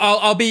 So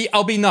I'll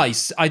be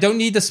nice. I don't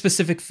need a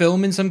specific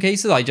film in some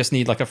cases. I just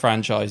need like a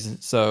franchise.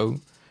 So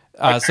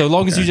so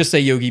long as you just say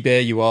Yogi Bear,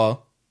 you are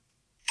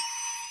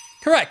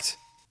correct.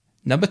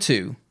 Number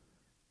 2.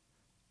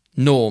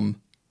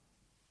 Norm.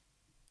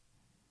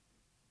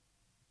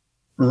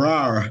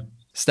 Rar.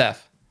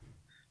 Steph.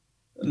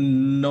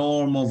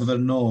 Norm of the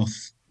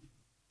North.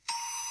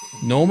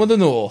 Norm of the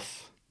North.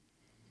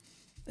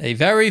 A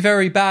very,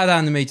 very bad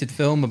animated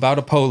film about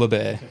a polar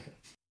bear.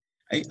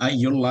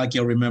 You're lucky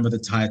I remember the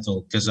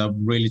title, because I've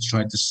really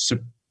tried to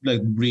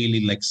like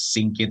really like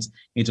sink it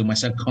into my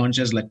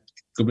subconscious, like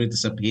completely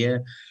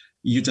disappear.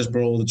 You just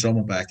brought all the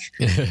drama back.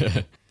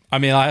 I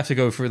mean, I have to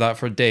go through that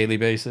for a daily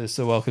basis,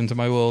 so welcome to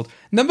my world.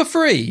 Number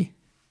 3,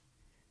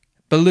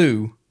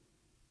 Baloo.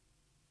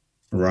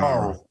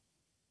 Rawr.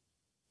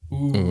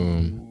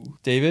 Ooh.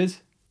 David?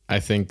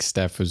 I think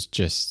Steph was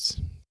just...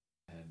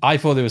 I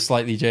thought it was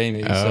slightly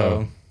Jamie,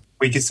 so...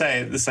 We could say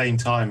it at the same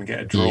time and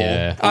get a draw.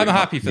 Yeah. I'm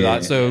happy for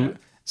that.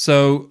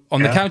 So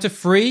on the count of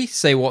 3,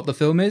 say what the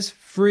film is.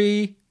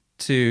 3,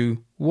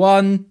 2,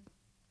 1.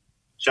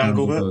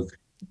 Jungle Book.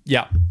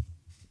 Yeah.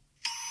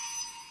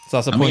 So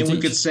that's a I point mean,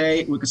 each. we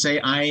could say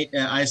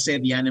I say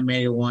the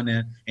animated one,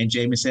 and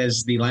Jamie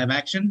says the live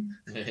action.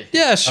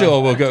 Yeah, sure,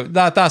 we'll go.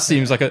 That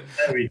seems like a...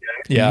 There we go.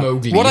 Yeah.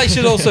 Mowgli. What I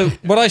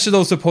should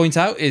also point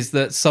out is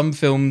that some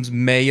films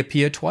may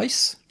appear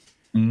twice.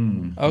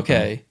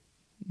 Okay.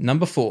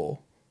 Number 4.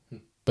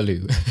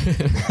 Baloo.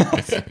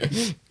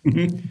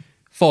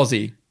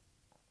 Fozzie.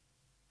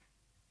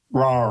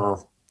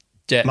 Rawr.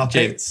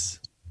 Muppets.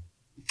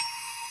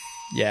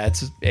 Yeah,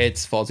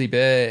 it's Fozzie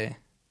Bear,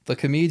 the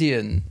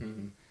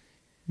comedian.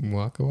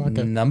 Waka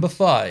waka. Number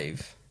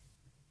 5.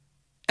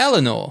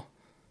 Eleanor.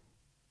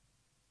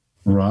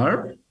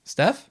 Rawr?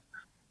 Steph?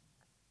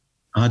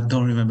 I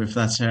don't remember if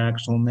that's her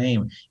actual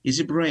name. Is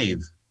it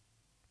Brave?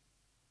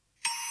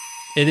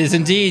 It is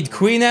indeed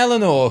Queen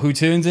Eleanor, who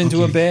turns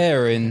into a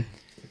bear in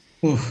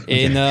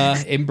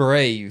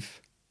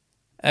Brave.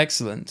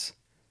 Excellent.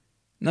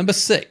 Number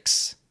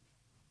 6.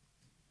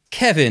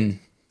 Kevin.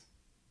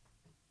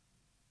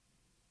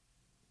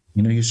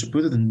 You know, you should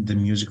put it in the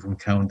music from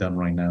Countdown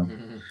right now.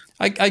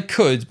 I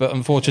could, but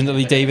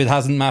unfortunately David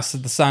hasn't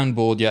mastered the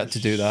soundboard yet to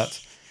do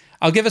that.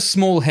 I'll give a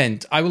small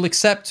hint. I will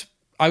accept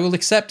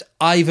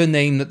either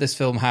name that this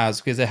film has,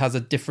 because it has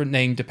a different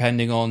name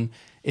depending on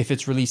if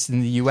it's released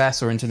in the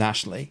US or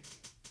internationally.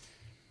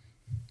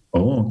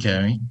 Oh,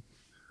 okay.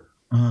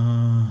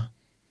 The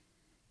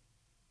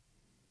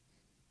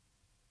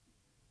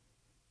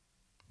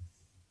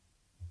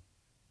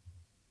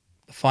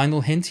final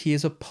hint, he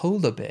is a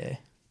polar bear.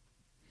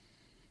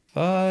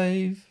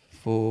 5,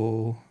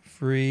 4,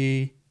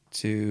 3,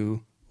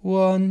 2,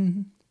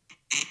 1.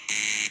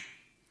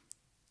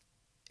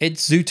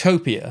 It's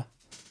Zootopia.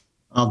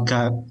 Oh,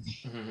 God.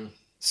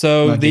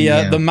 So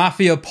the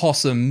mafia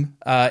possum,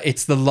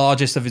 it's the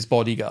largest of his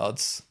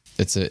bodyguards.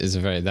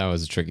 That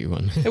was a tricky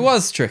one. It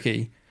was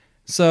tricky.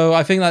 So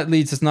I think that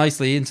leads us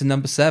nicely into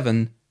number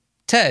 7.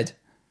 Ted.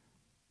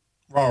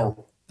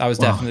 Rawr. That was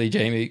definitely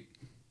Jamie.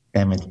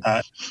 Damn it.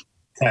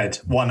 Ted,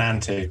 1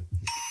 and 2.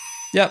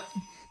 Yep.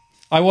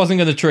 I wasn't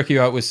going to trick you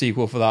out with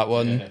sequel for that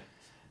one. Yeah.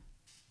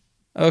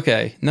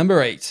 Okay,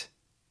 number 8.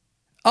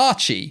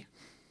 Archie.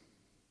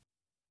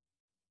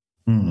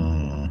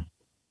 That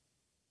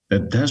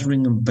does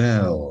ring a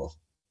bell.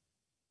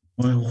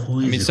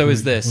 So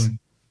is this.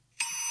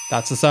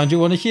 That's the sound you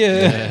want to hear.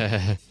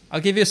 Yeah.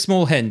 I'll give you a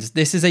small hint.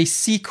 This is a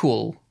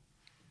sequel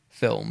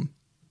film.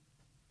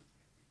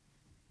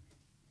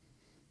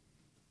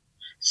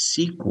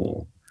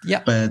 Sequel?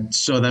 Yeah. But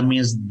so that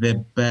means the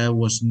bear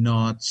was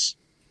not...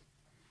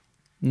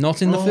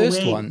 Not in the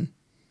first one.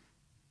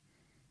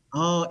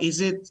 Oh, is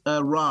it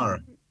Rawr?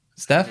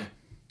 Steph?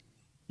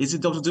 Is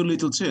it Dr.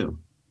 Dolittle too?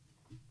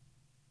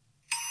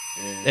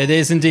 It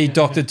is indeed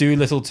Dr.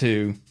 Dolittle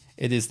 2.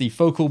 It is the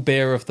focal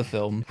bear of the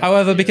film.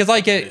 However, because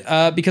I gave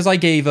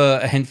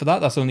a hint for that,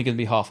 that's only going to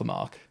be half a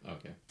mark.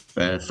 Okay.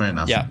 Fair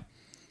enough. Yeah.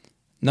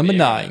 Number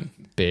 9.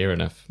 Bear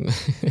enough.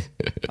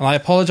 And I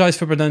apologize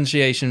for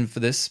pronunciation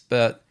for this,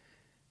 but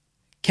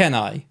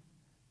Kenai.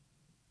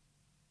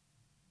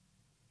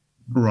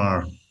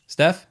 Rawr.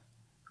 Steph?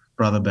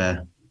 Brother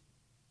Bear.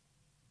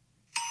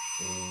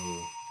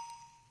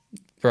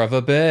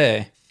 Brother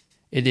Bear.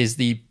 It is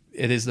the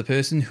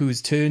person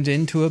who's turned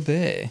into a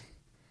bear.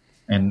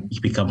 And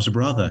he becomes a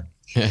brother.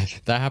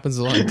 That happens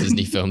a lot in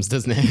Disney films,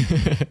 doesn't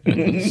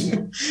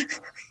it?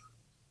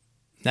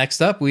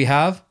 Next up, we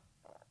have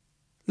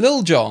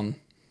Lil Jon.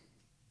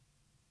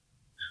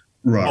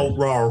 Rawr. Oh,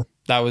 Rawr.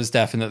 That was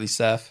definitely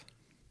Steph.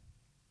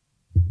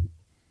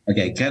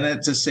 Okay, can I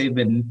just say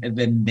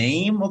the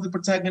name of the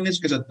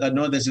protagonist? Because I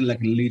know there's like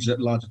a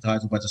larger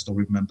title, but I just don't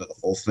remember the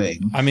whole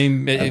thing. I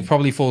mean, it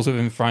probably falls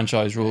within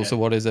franchise rules, so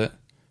what is it?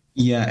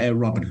 Yeah,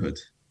 Robin Hood.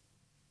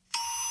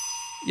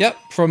 Yep,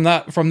 from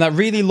that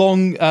really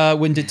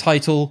long-winded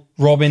title,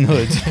 Robin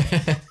Hood.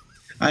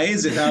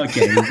 Is it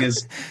okay?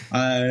 Because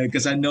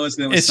I know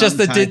it's just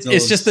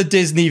the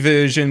Disney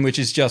version, which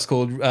is just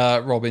called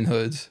Robin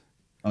Hood.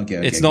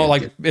 Okay, it's not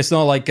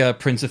like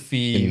Prince of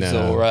Thieves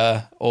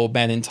or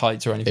Men in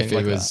Tights or anything like that.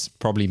 If it was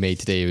probably made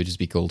today, it would just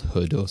be called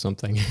Hood or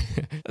something.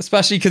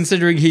 Especially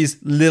considering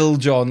he's Lil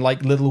Jon,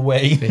 like Lil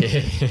Wayne.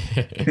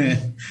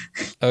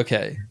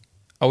 Okay.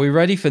 Are we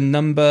ready for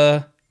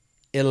number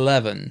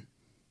 11?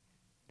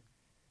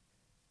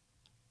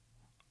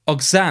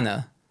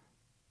 Oksana.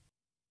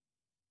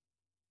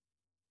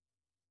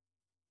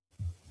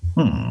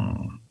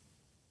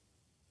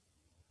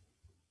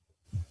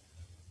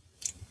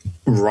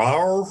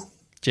 Rawr.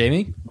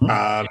 Jamie?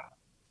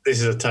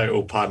 This is a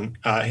total pun.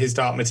 His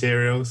Dark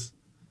Materials.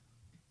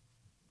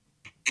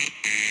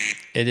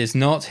 It is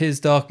not His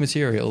Dark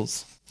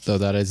Materials. Though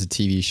that is a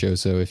TV show,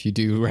 so if you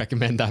do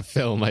recommend that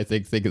film, I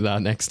think of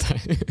that next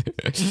time.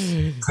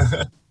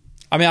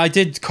 I mean, I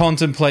did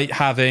contemplate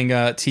having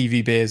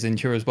TV beers in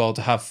here as well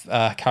to have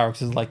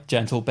characters like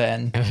Gentle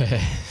Ben.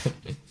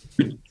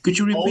 Could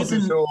you repeat Also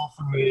saw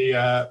from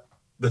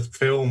the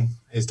film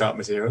His Dark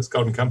Materials,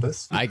 Golden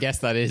Compass. I guess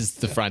that is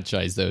the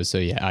franchise, though, so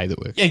yeah, either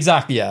works.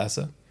 Exactly, yeah.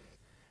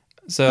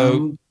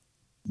 So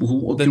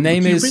the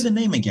name is read the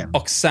name again?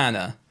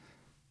 Oksana.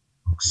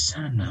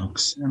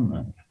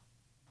 Oksana.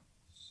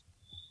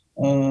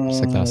 It's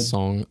like that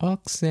song,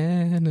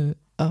 Oksana,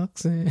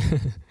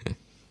 Oksana.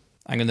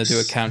 I'm going to do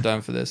a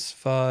countdown for this.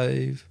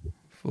 5,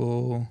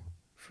 4,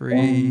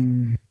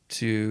 3,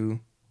 2,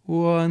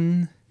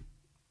 1.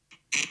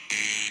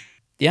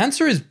 The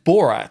answer is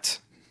Borat.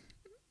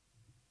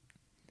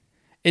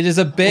 It is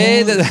a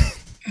bear that...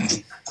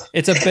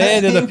 It's a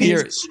bear that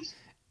appears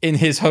in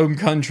his home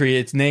country.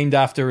 It's named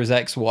after his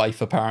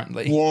ex-wife,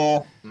 apparently.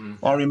 Yeah,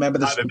 I remember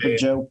the stupid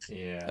joke.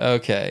 Yeah.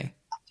 Okay.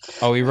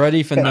 Are we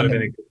ready for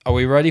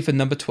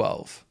number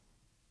 12?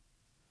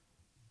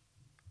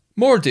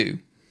 Mordu.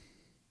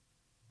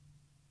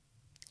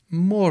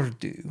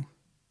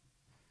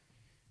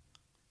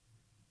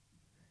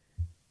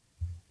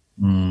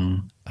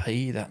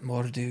 Aye, that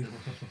Mordu.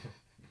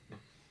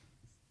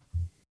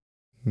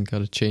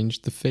 Gotta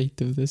change the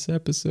fate of this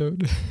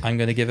episode. I'm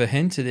going to give a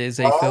hint. It is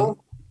a film.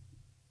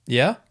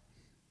 Yeah?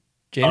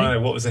 Jamie? I don't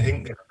know, what was the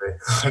hint going to be?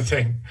 I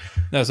think.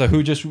 No, so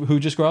who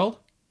just growled?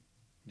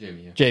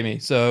 Jamie. Yeah. Jamie.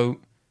 So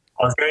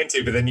I was going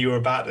to, but then you were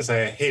about to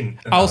say a hint.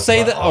 I'll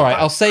say that. All right,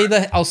 I'll say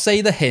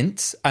the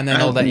hint, and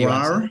then I'll let you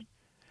answer.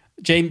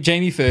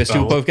 Jamie first.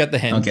 You'll both get the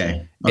hint.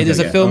 Okay. It is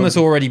a film that's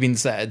already been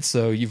said,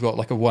 so you've got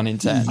like a 1 in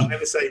 10. I'm going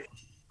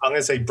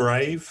to say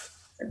Brave.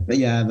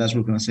 Yeah, that's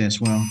what we're going to say as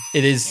well.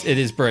 It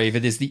is Brave.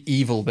 It is the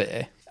evil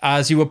bear.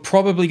 As you were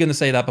probably going to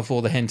say that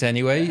before the hint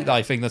anyway,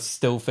 I think that's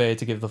still fair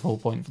to give the full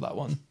point for that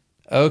one.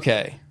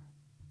 Okay.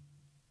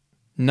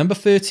 Number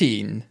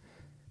 13.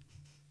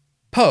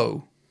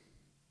 Poe.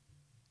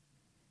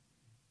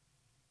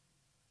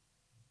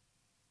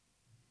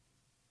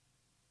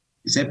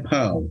 Is it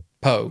Poe?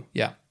 Poe,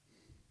 yeah.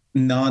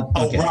 Not.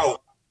 Okay.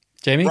 Roll.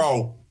 Jamie?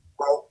 Roll.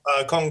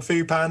 Kung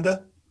Fu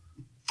Panda.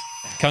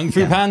 Kung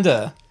Fu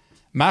Panda.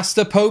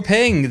 Master Po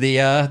Ping,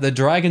 the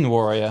dragon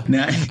warrior.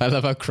 I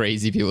love how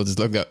crazy people just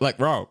look up like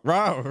row.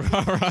 Honestly,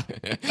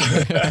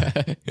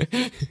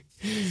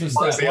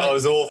 I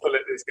was awful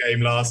at this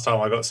game last time.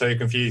 I got so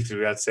confused because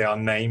we had to say our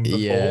name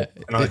before,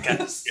 and I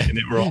kept getting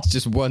it wrong. It's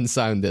just one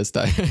sound this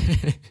time.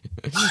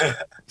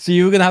 So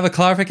you were going to have a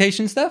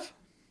clarification, Steph?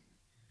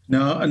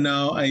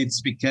 No,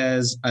 it's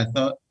because I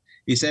thought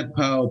you said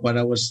Poe, but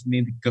I was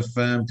needing to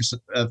confirm because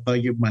I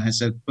thought you might have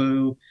said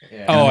Pooh.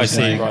 Yeah. Oh, I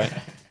see, right.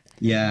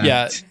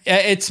 Yeah.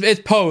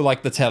 It's Poe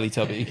like the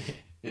Teletubby.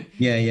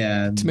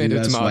 Yeah.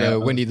 Tomato,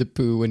 Winnie the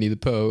Pooh, Winnie the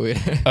Poe.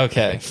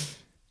 Okay.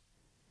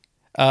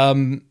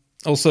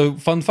 Also,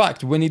 fun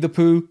fact, Winnie the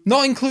Pooh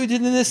not included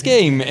in this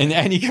game in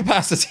any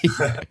capacity.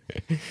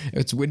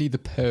 It's Winnie the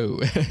Poe.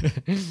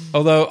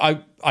 Although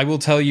I will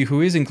tell you who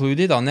is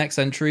included. Our next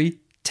entry,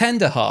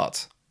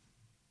 Tenderheart.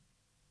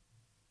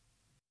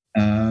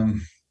 I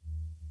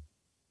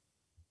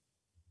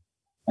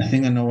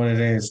think I know what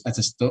it is. I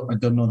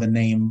don't know the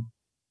name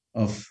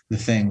of the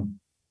thing.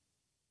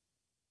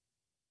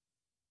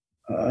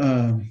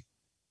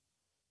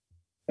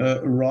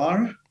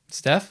 Rar?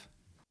 Steph?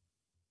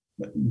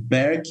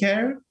 Bear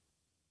care?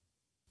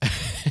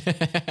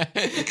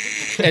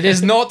 It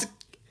is not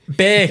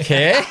bear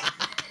care.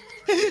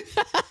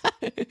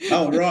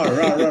 Oh, rar.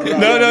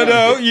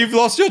 No. You've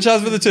lost your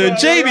chance for the turn.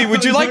 Jamie,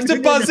 would you like to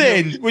buzz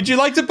in? Would you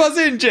like to buzz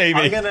in,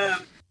 Jamie? I'm going to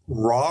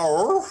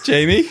rar.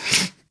 Jamie?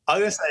 I'm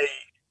going to say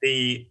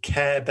the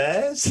Care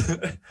Bears.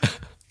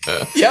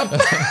 Yep.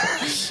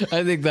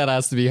 I think that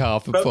has to be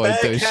half a point,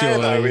 though,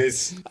 surely.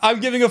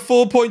 I'm giving a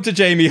full point to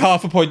Jamie,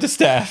 half a point to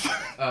Steph.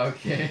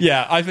 Okay.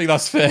 Yeah, I think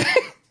that's fair.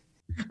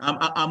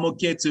 I'm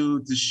okay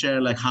to share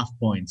like half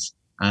points.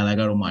 I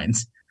don't mind.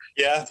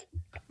 Yeah.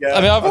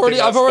 I mean, I've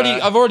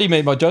already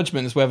made my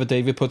judgments whether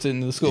David puts it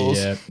in the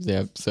scores.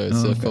 Yeah. So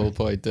it's a full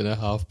point and a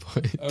half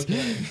point.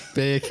 Okay.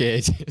 Bear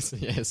cages.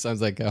 Yeah, it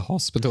sounds like a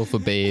hospital for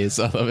bears.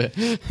 I love it.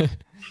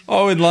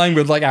 Oh, in line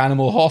with like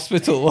Animal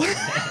Hospital.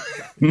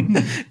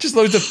 Just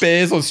loads of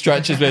bears on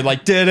stretchers with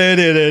like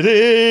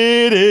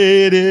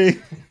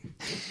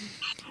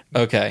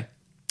Okay.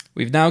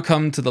 We've now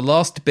come to the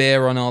last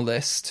bear on our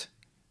list.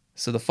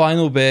 So the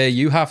final bear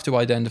you have to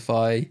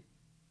identify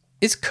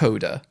is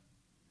Coda.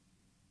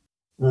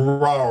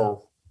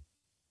 Row.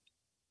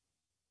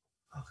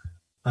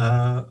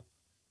 I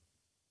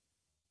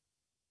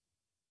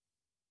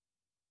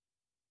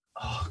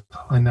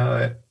know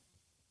it.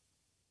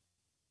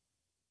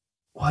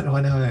 Why do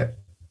I know it?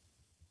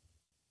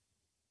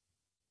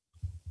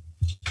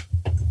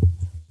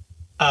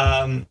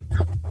 I'm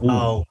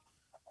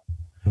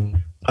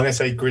going to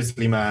say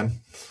Grizzly Man.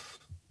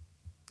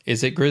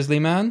 Is it Grizzly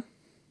Man?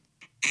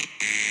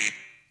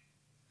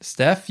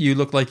 Steph, you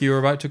look like you were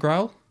about to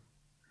growl.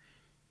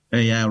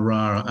 Yeah,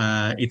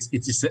 rar. It's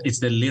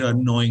the little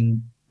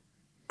annoying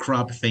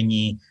crab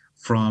thingy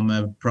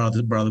from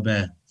Brother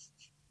Bear.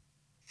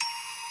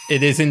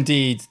 It is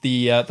indeed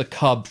the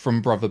cub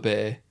from Brother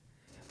Bear,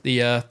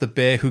 the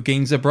bear who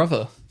gains a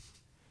brother.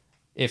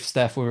 If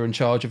Steph were in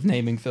charge of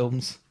naming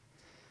films.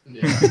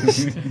 Yeah.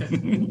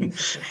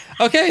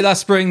 Okay,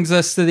 that brings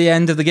us to the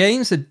end of the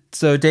game.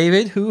 So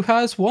David, who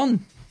has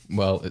won?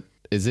 Well,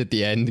 is it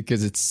the end?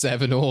 Because it's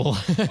 7-all.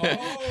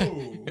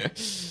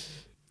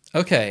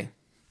 Okay.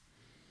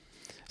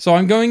 So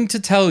I'm going to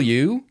tell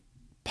you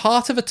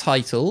part of a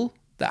title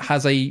that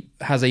has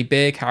a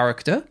bear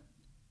character.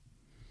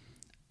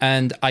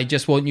 And I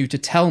just want you to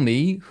tell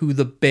me who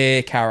the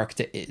bear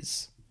character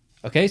is.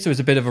 Okay, so it's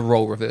a bit of a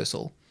role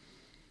reversal.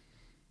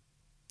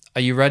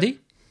 Are you ready?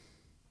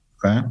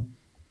 Okay.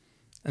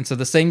 And so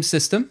the same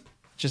system.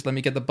 Just let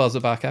me get the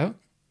buzzer back out.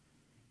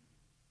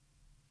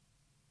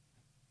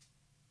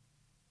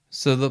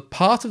 So the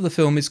part of the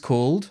film is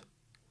called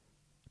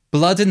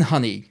Blood and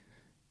Honey.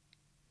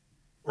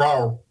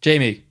 Row.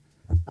 Jamie.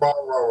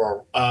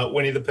 Row.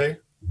 Winnie the Pooh.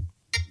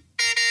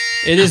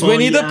 It is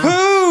Winnie the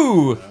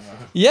Pooh!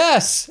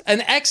 Yes, an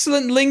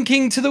excellent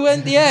linking to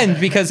the end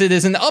because it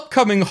is an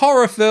upcoming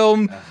horror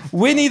film,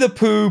 Winnie the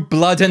Pooh,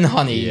 Blood and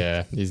Honey.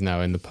 Yeah, he's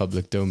now in the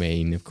public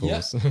domain, of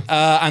course.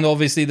 Yeah. And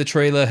obviously the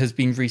trailer has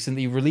been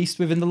recently released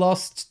within the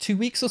last 2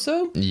 weeks or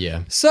so.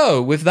 Yeah.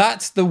 So with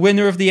that, the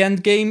winner of the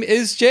end game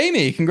is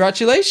Jamie.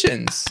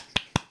 Congratulations.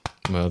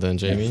 Well done,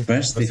 Jamie.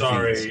 First defeat.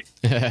 Sorry.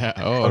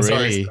 Oh, I'm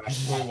really?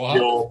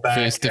 Sorry,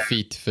 First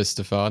defeat for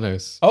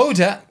Stefanos. Oh,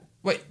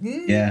 wait,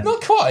 Yeah. not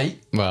quite.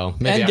 Well,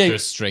 maybe Endgame. after a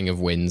string of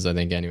wins, I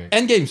think, anyway.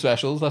 Endgame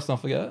specials, let's not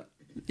forget.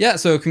 Yeah,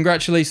 so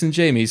congratulations,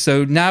 Jamie.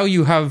 So now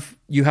you have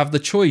the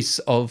choice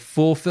of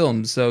 4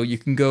 films. So you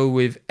can go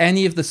with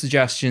any of the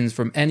suggestions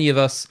from any of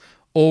us,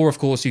 or of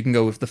course you can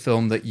go with the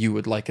film that you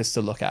would like us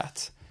to look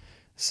at.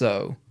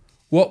 So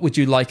what would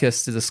you like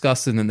us to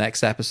discuss in the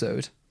next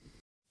episode?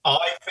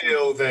 I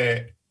feel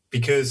that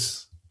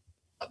because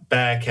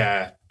Bear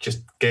Care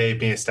just gave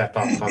me a step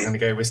up, I'm going to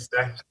go with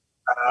Steph's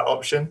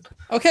option.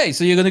 Okay,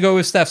 so you're going to go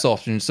with Steph's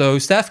option. So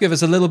Steph, give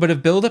us a little bit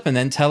of build-up and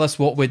then tell us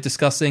what we're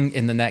discussing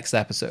in the next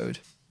episode.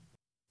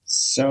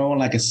 So,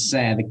 like I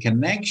said, the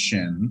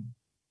connection,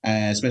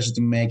 especially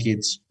to make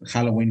it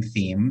Halloween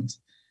themed,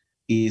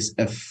 is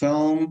a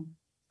film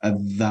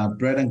that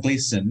Brendan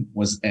Gleeson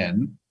was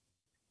in.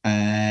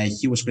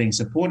 He was playing a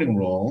supporting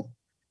role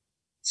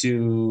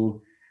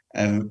to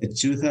a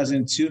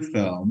 2002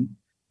 film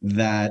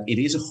that it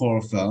is a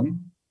horror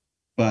film,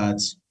 but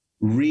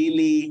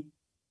really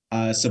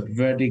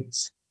subverted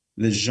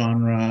the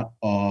genre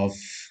of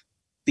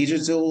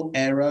digital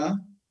era.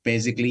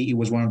 Basically, it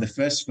was one of the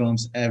first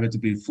films ever to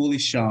be fully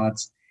shot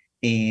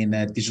in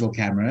digital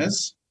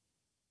cameras.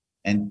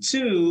 And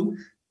 2,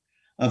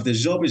 of the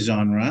zombie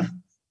genre,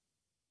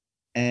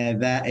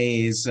 that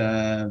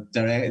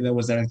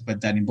was directed by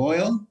Danny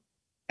Boyle,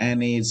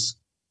 and it's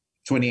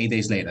 28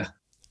 Days Later.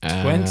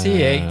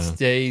 28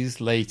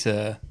 Days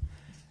Later.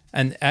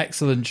 An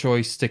excellent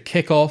choice to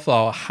kick off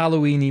our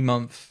Halloweeny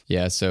month.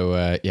 Yeah,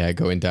 so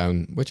going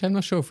down, which I'm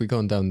not sure if we've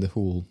gone down the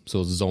whole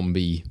sort of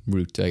zombie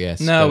route, I guess.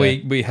 No,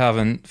 but, we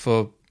haven't,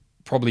 for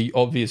probably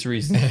obvious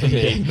reasons for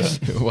me.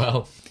 But.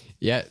 Well,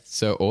 yeah,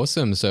 so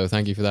awesome. So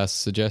thank you for that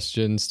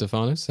suggestion,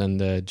 Stefanos,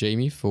 and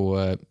Jamie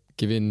for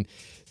giving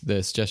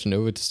the suggestion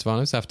over to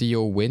Stefanos after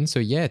your win. So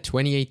yeah,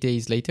 28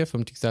 Days Later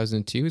from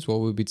 2002 is what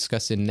we'll be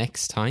discussing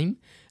next time.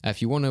 If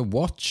you want to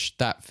watch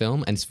that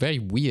film, and it's very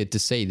weird to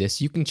say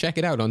this, you can check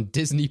it out on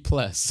Disney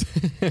Plus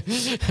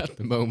at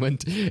the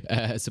moment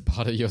as a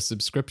part of your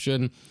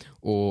subscription.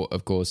 Or,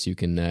 of course, you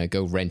can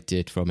go rent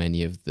it from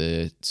any of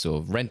the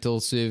sort of rental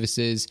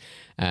services.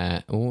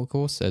 Or, of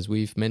course, as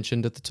we've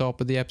mentioned at the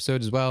top of the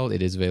episode as well,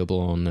 it is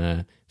available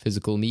on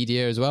physical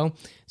media as well.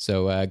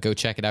 So go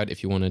check it out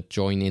if you want to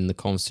join in the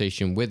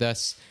conversation with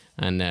us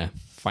and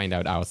find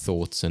out our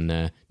thoughts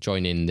and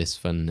join in this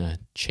fun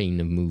chain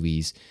of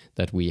movies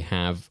that we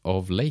have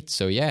of late.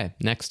 So yeah,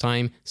 next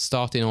time,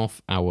 starting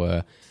off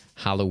our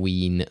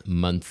Halloween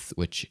month,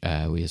 which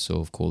we are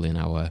sort of calling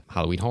our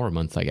Halloween horror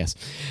month, I guess.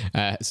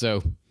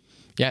 So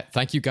yeah,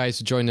 thank you guys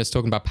for joining us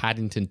talking about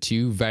Paddington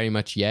 2 very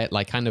much yet.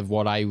 Like kind of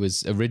what I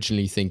was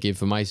originally thinking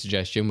for my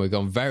suggestion. We're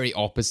going very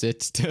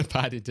opposite to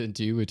Paddington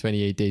 2 with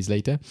 28 Days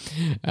Later.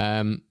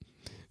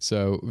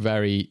 So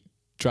very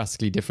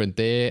drastically different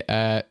there.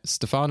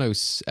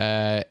 Stefanos,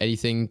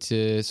 anything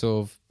to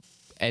sort of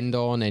end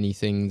on?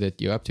 Anything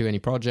that you're up to? Any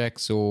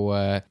projects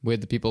or where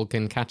the people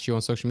can catch you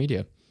on social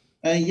media?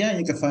 Yeah,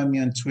 you can find me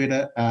on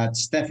Twitter at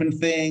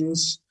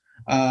StephanThings.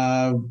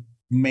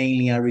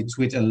 Mainly, I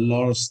retweet a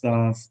lot of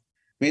stuff.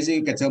 Basically,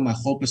 you can tell my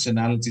whole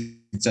personality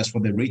just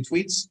for the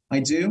retweets I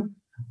do.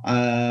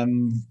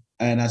 And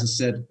as I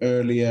said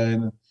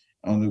earlier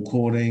on the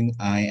recording,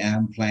 I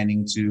am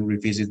planning to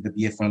revisit the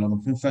BFI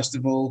London Film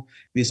Festival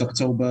this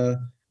October.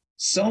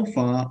 So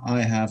far,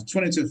 I have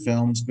 22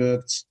 films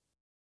booked.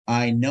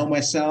 I know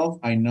myself.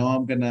 I know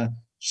I'm going to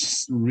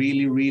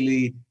really,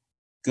 really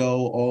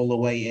go all the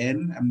way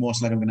in. And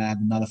most likely I'm going to add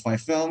another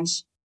 5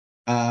 films.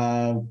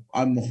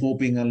 I'm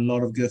hoping a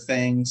lot of good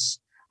things.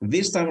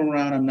 This time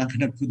around, I'm not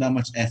going to put that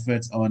much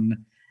effort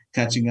on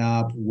catching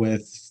up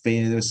with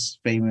famous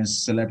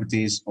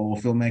celebrities or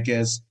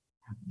filmmakers.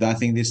 I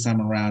think this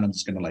time around, I'm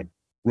just going to like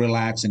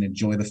relax and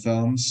enjoy the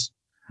films.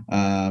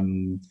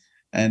 And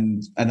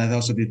I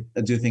also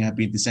do think I've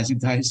been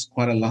desensitized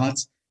quite a lot.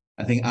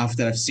 I think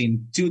after I've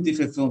seen 2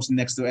 different films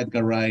next to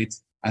Edgar Wright,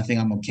 I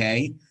think I'm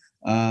okay.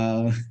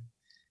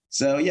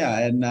 So yeah,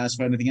 and as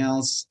for anything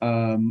else,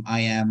 I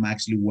am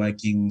actually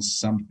working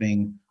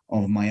something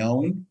of my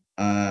own.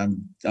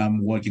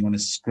 I'm working on a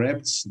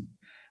script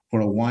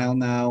for a while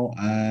now,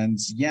 and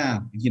yeah,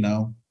 you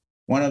know,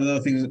 one of the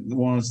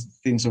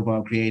things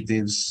about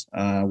creatives,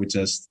 we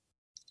just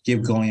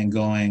keep going and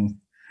going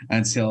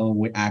until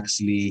we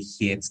actually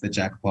hit the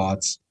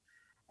jackpot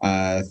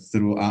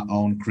through our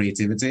own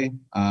creativity.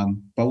 But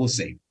we'll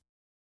see.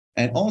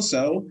 And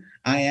also,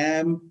 I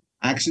am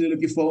actually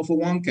looking forward for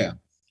Wonka.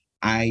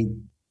 I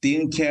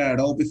didn't care at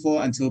all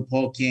before until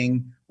Paul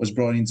King was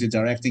brought into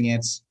directing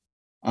it.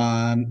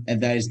 And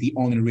that is the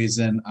only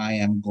reason I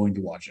am going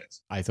to watch it.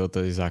 I thought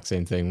the exact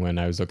same thing when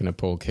I was looking at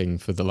Paul King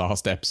for the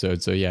last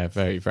episode. So yeah,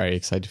 very, very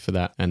excited for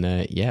that.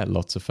 And yeah,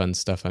 lots of fun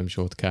stuff I'm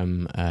sure to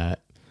come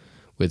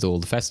with all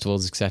the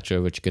festivals,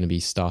 etc., which are going to be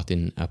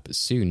starting up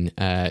soon.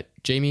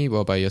 Jamie, what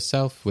about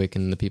yourself? Where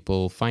can the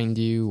people find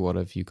you? What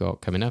have you got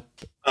coming up?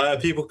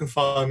 People can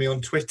find me on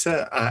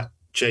Twitter at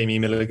Jamie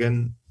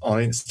Milligan, on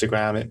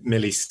Instagram at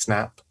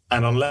MillySnap,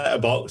 and on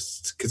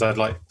Letterboxd, because I'd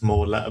like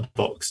more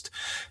Letterboxd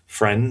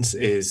friends,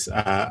 is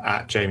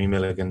at Jamie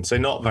Milligan. So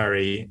not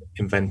very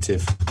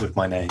inventive with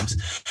my names.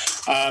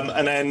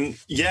 And then,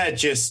 yeah,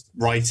 just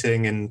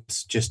writing and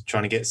just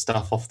trying to get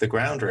stuff off the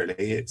ground, really.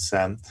 It's,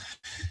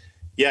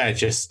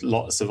 just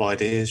lots of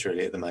ideas,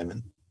 really, at the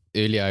moment.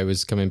 Earlier, I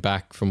was coming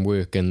back from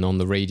work, and on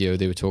the radio,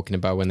 they were talking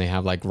about when they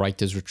have like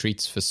writers'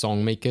 retreats for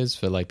song makers,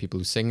 for like people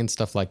who sing and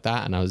stuff like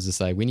that. And I was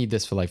just like, we need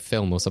this for like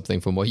film or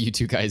something. From what you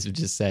two guys have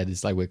just said,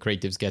 it's like where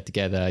creatives get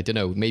together. I don't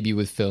know, maybe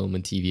with film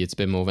and TV, it's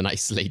been more of an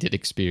isolated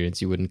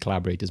experience. You wouldn't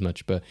collaborate as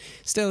much, but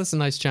still, it's a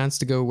nice chance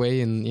to go away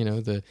and, you know,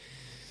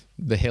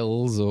 the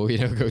hills, or, you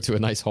know, go to a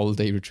nice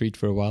holiday retreat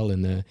for a while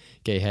and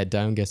get your head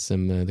down, get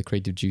some the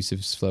creative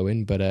juices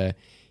flowing. But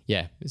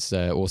yeah, it's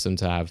awesome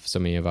to have so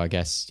many of our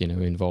guests, you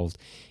know, involved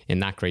in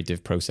that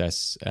creative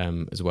process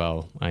as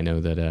well. I know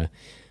that,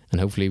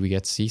 and hopefully we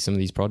get to see some of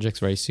these projects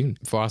very soon.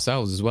 For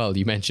ourselves as well,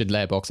 you mentioned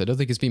Letterboxd. I don't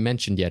think it's been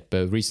mentioned yet,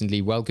 but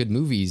recently Well Good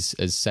Movies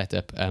has set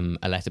up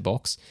a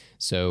Letterboxd.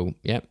 So,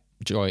 yeah,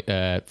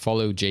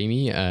 follow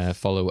Jamie,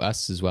 follow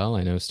us as well.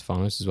 I know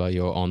Stefanos as well,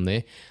 you're on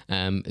there,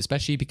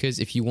 especially because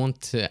if you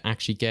want to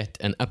actually get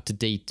an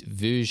up-to-date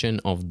version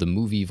of the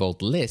Movie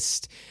Vault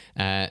list,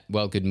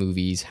 Well Good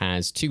Movies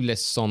has 2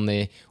 lists on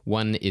there.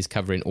 One is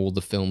covering all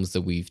the films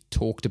that we've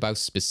talked about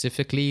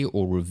specifically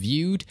or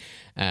reviewed,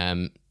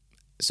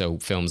 so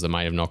films that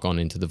might have not gone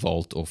into the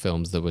vault, or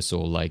films that were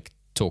sort of like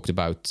talked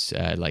about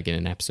like in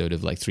an episode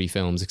of like 3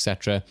 films,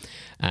 etc.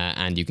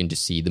 And you can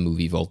just see the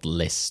Movie Vault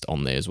list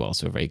on there as well,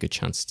 so a very good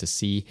chance to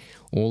see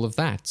all of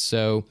that.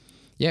 So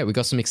yeah, we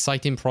got some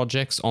exciting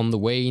projects on the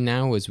way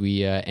now as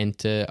we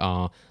enter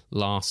our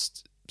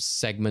last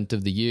segment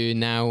of the year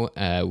now.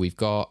 We've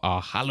got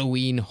our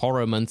Halloween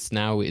horror month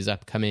now is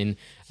upcoming,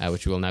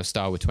 which will now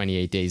start with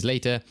 28 days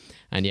later.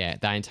 And yeah,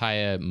 that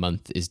entire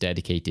month is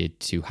dedicated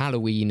to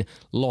Halloween.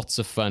 Lots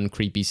of fun,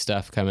 creepy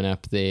stuff coming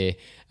up there.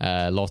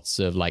 Lots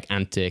of like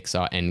antics.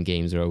 Our end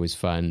games are always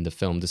fun. The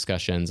film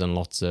discussions and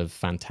lots of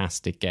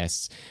fantastic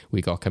guests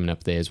we got coming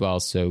up there as well.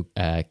 So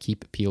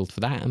keep peeled for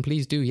that. And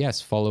please do,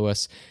 yes, follow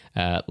us.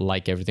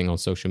 Like everything on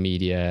social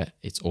media.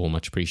 It's all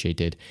much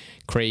appreciated.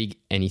 Craig,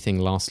 anything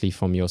lastly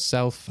from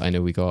yourself? I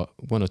know we got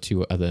 1 or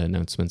 2 other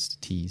announcements to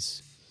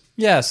tease.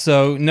 Yeah,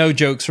 so no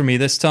jokes from me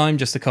this time,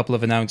 just a couple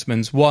of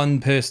announcements.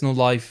 One, personal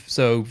life.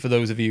 So for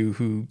those of you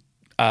who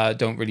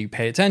don't really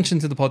pay attention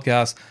to the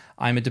podcast,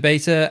 I'm a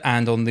debater,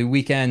 and on the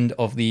weekend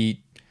of the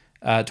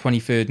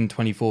 23rd and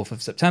 24th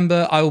of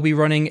September, I will be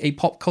running a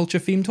pop culture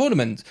themed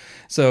tournament.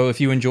 So if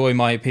you enjoy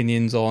my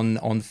opinions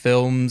on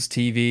films,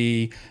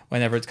 TV,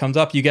 whenever it comes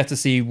up, you get to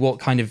see what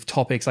kind of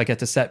topics I get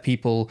to set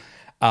people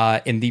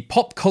in the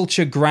Pop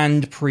Culture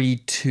Grand Prix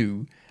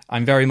 2.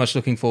 I'm very much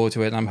looking forward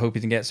to it, and I'm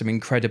hoping to get some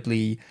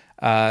incredibly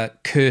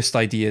cursed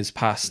ideas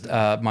past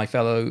my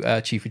fellow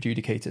chief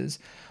adjudicators.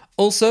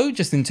 Also,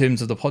 just in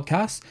terms of the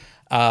podcast,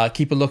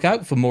 keep a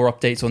lookout for more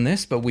updates on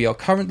this, but we are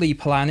currently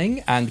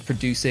planning and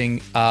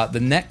producing the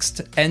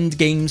next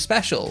Endgame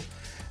special.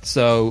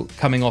 So,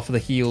 coming off of the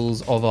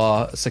heels of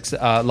our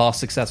last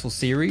successful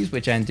series,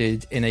 which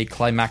ended in a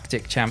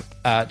climactic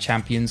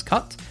Champions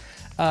Cut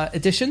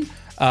edition,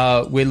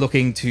 we're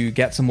looking to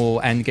get some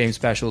more Endgame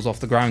specials off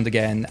the ground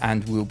again,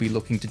 and we'll be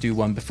looking to do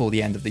one before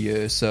the end of the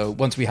year. So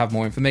once we have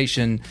more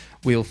information,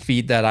 we'll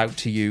feed that out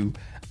to you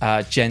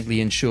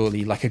gently and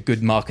surely, like a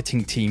good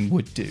marketing team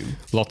would do.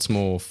 Lots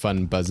more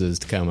fun buzzers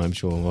to come, I'm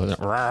sure.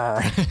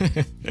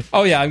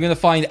 Oh yeah, I'm going to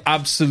find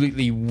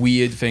absolutely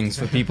weird things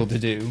for people to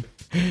do.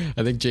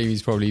 I think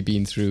Jamie's probably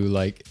been through,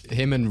 like,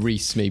 him and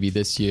Reese maybe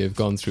this year have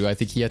gone through, I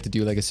think he had to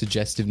do like a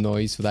suggestive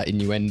noise for that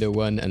innuendo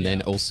one and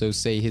then also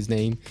say his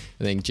name.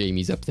 I think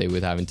Jamie's up there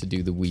with having to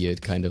do the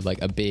weird kind of like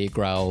a bear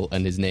growl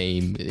and his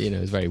name, you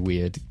know, it's very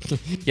weird.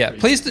 Yeah,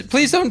 please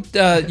don't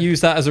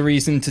use that as a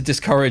reason to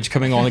discourage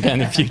coming on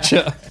again in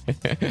future.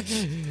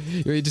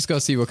 You just got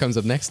to see what comes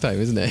up next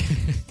time, isn't it?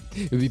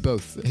 It'll be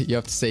both. You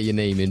have to say your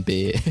name in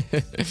bear.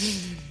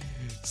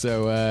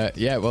 So,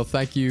 well,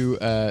 thank you,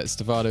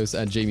 Stefanos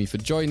and Jamie, for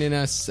joining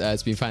us.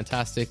 It's been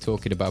fantastic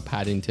talking about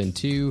Paddington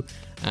 2.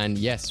 And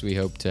yes, we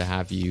hope to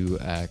have you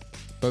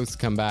both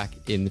come back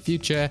in the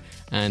future.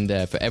 And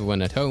for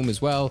everyone at home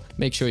as well,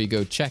 make sure you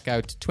go check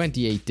out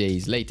 28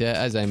 Days Later.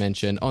 As I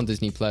mentioned, on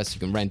Disney Plus, you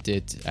can rent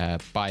it,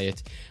 buy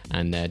it,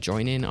 and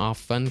join in our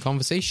fun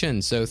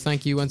conversation. So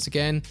thank you once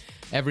again,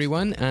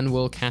 everyone, and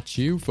we'll catch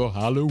you for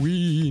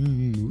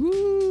Halloween.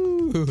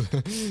 Woo!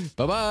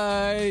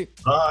 Bye-bye.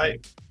 Bye.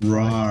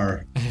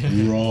 Roar.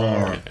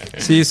 Roar.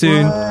 See you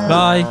soon.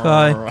 Bye.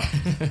 Bye.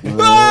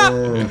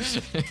 Roar.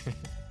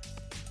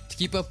 To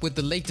keep up with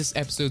the latest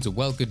episodes of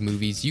Well Good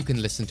Movies, you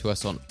can listen to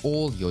us on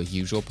all your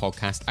usual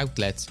podcast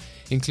outlets,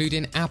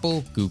 including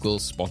Apple, Google,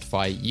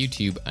 Spotify,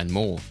 YouTube, and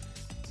more.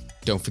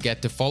 Don't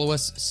forget to follow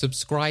us,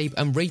 subscribe,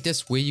 and rate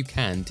us where you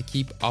can to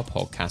keep our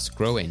podcast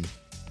growing.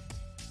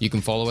 You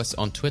can follow us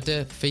on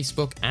Twitter,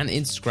 Facebook, and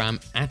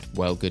Instagram at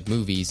Well Good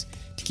Movies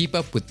to keep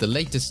up with the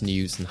latest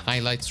news and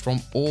highlights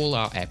from all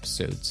our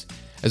episodes,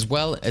 as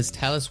well as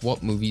tell us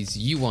what movies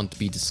you want to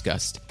be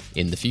discussed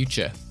in the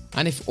future.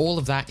 And if all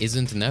of that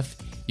isn't enough,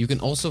 you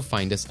can also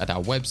find us at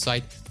our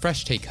website,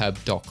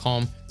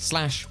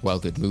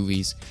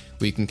 freshtakehub.com/wellgoodmovies,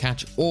 where you can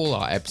catch all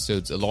our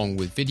episodes along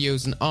with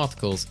videos and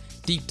articles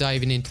deep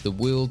diving into the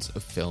worlds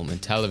of film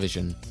and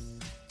television.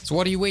 So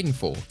what are you waiting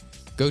for?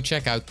 Go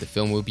check out the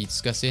film we'll be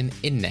discussing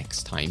in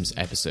next time's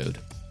episode.